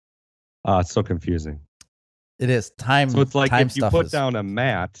it's so confusing. It is time. So it's like if you put down a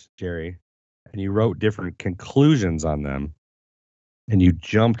mat, Jerry, and you wrote different conclusions on them and you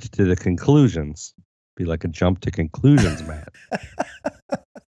jumped to the conclusions, be like a jump to conclusions, man.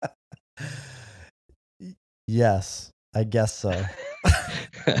 Yes, I guess so.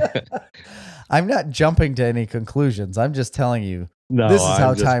 I'm not jumping to any conclusions. I'm just telling you. No, this is I'm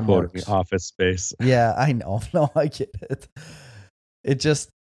how just time quoting works. Office Space. Yeah, I know. No, I get it.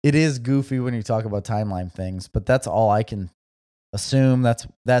 It is goofy when you talk about timeline things, but that's all I can assume. That's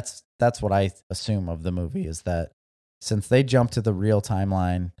what I assume of the movie, is that since they jumped to the real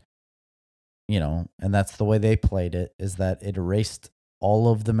timeline, and that's the way they played it, is that it erased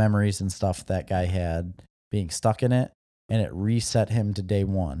all of the memories and stuff that guy had being stuck in it, and it reset him to day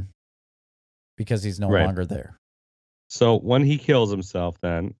one because he's no longer there. So when he kills himself,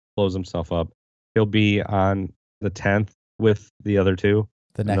 then blows himself up, he'll be on the 10th with the other two.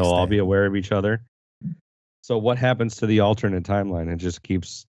 The next they'll all day. be aware of each other. So what happens to the alternate timeline? It just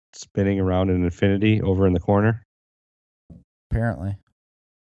keeps spinning around in infinity over in the corner? Apparently.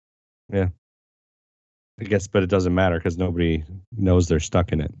 Yeah. I guess, but it doesn't matter because nobody knows they're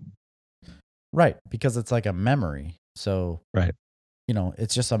stuck in it. Right, because it's like a memory. So, right.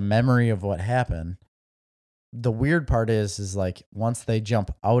 It's just a memory of what happened. The weird part is like once they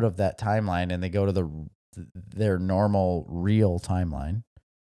jump out of that timeline and they go to their normal real timeline,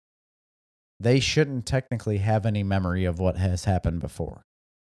 they shouldn't technically have any memory of what has happened before.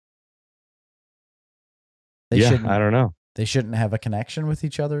 I don't know. They shouldn't have a connection with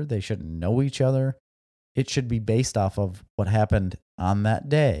each other. They shouldn't know each other. It should be based off of what happened on that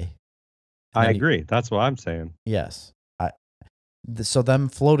day. I agree. That's what I'm saying. Yes. So them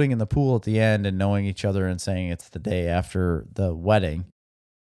floating in the pool at the end and knowing each other and saying it's the day after the wedding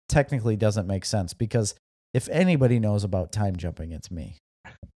technically doesn't make sense, because if anybody knows about time jumping, it's me.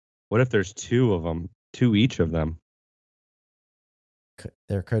 What if there's two of them, two each of them?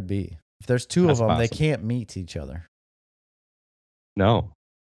 There could be. If there's two of them, possible. They can't meet each other. No.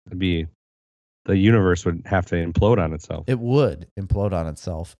 The universe would have to implode on itself. It would implode on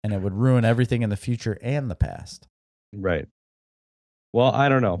itself, and it would ruin everything in the future and the past. Right. Well, I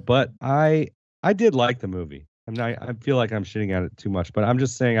don't know, but I did like the movie. I feel like I'm shitting at it too much, but I'm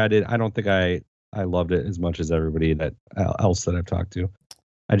just saying I don't think I loved it as much as everybody else that I've talked to.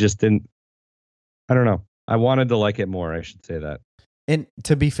 I just didn't. I don't know. I wanted to like it more. I should say that. And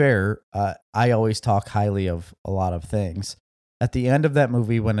to be fair, I always talk highly of a lot of things. At the end of that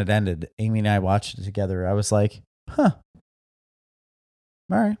movie, when it ended, Amy and I watched it together. I was like, huh.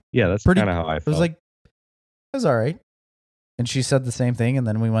 All right. Yeah, that's kind of how I felt. I was like, it was all right. And she said the same thing, and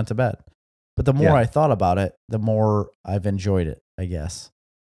then we went to bed. But the more I thought about it, the more I've enjoyed it, I guess.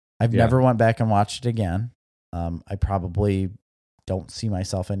 I've never went back and watched it again. I probably don't see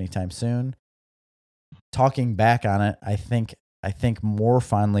myself anytime soon. Talking back on it, I think more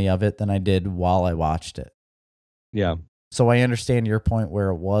fondly of it than I did while I watched it. Yeah. So I understand your point where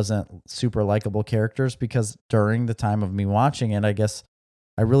it wasn't super likable characters, because during the time of me watching it, I guess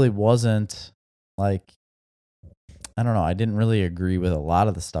I really wasn't like, I don't know. I didn't really agree with a lot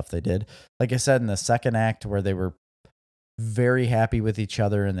of the stuff they did. Like I said, in the second act where they were very happy with each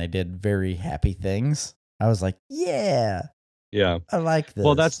other and they did very happy things, I was like, yeah, I like this.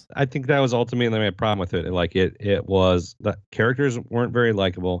 Well, I think that was ultimately my problem with it. Like it was, the characters weren't very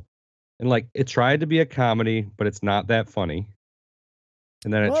likable, and like it tried to be a comedy, but it's not that funny.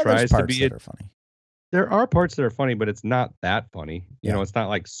 And then it tries to be funny. There are parts that are funny, but it's not that funny. You know, it's not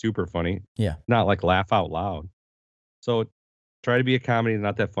like super funny. Yeah. Not like laugh out loud. So try to be a comedy,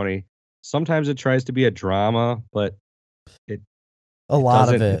 not that funny. Sometimes it tries to be a drama, but a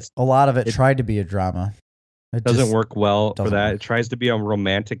lot of it tried to be a drama. It doesn't work well for that. It tries to be a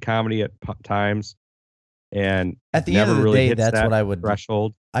romantic comedy at times, and at the end of the day, that's what I would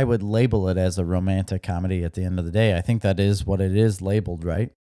threshold. I would label it as a romantic comedy. At the end of the day, I think that is what it is labeled,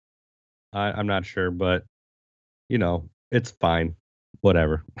 right? I'm not sure, but it's fine.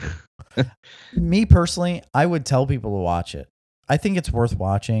 Whatever. Me personally, I would tell people to watch it. I think it's worth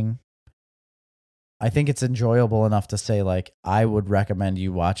watching. I think it's enjoyable enough to say, like, I would recommend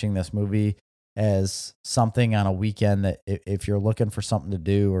you watching this movie as something on a weekend that if you're looking for something to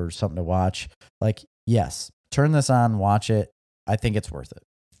do or something to watch, like, yes, turn this on, watch it. I think it's worth it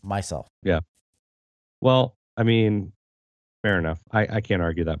myself. Yeah. Well, I mean, fair enough. I can't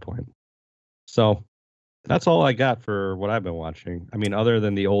argue that point. So that's all I got for what I've been watching. I mean, other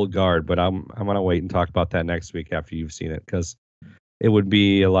than the old guard, but I'm going to wait and talk about that next week after you've seen it, because it would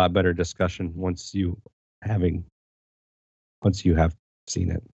be a lot better discussion once you have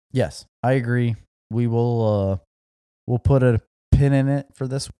seen it. Yes, I agree. We will we'll put a pin in it for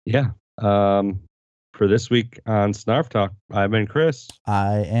this. Yeah. For this week on Snarf Talk, I've been Chris.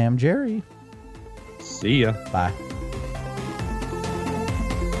 I am Jerry. See ya. Bye.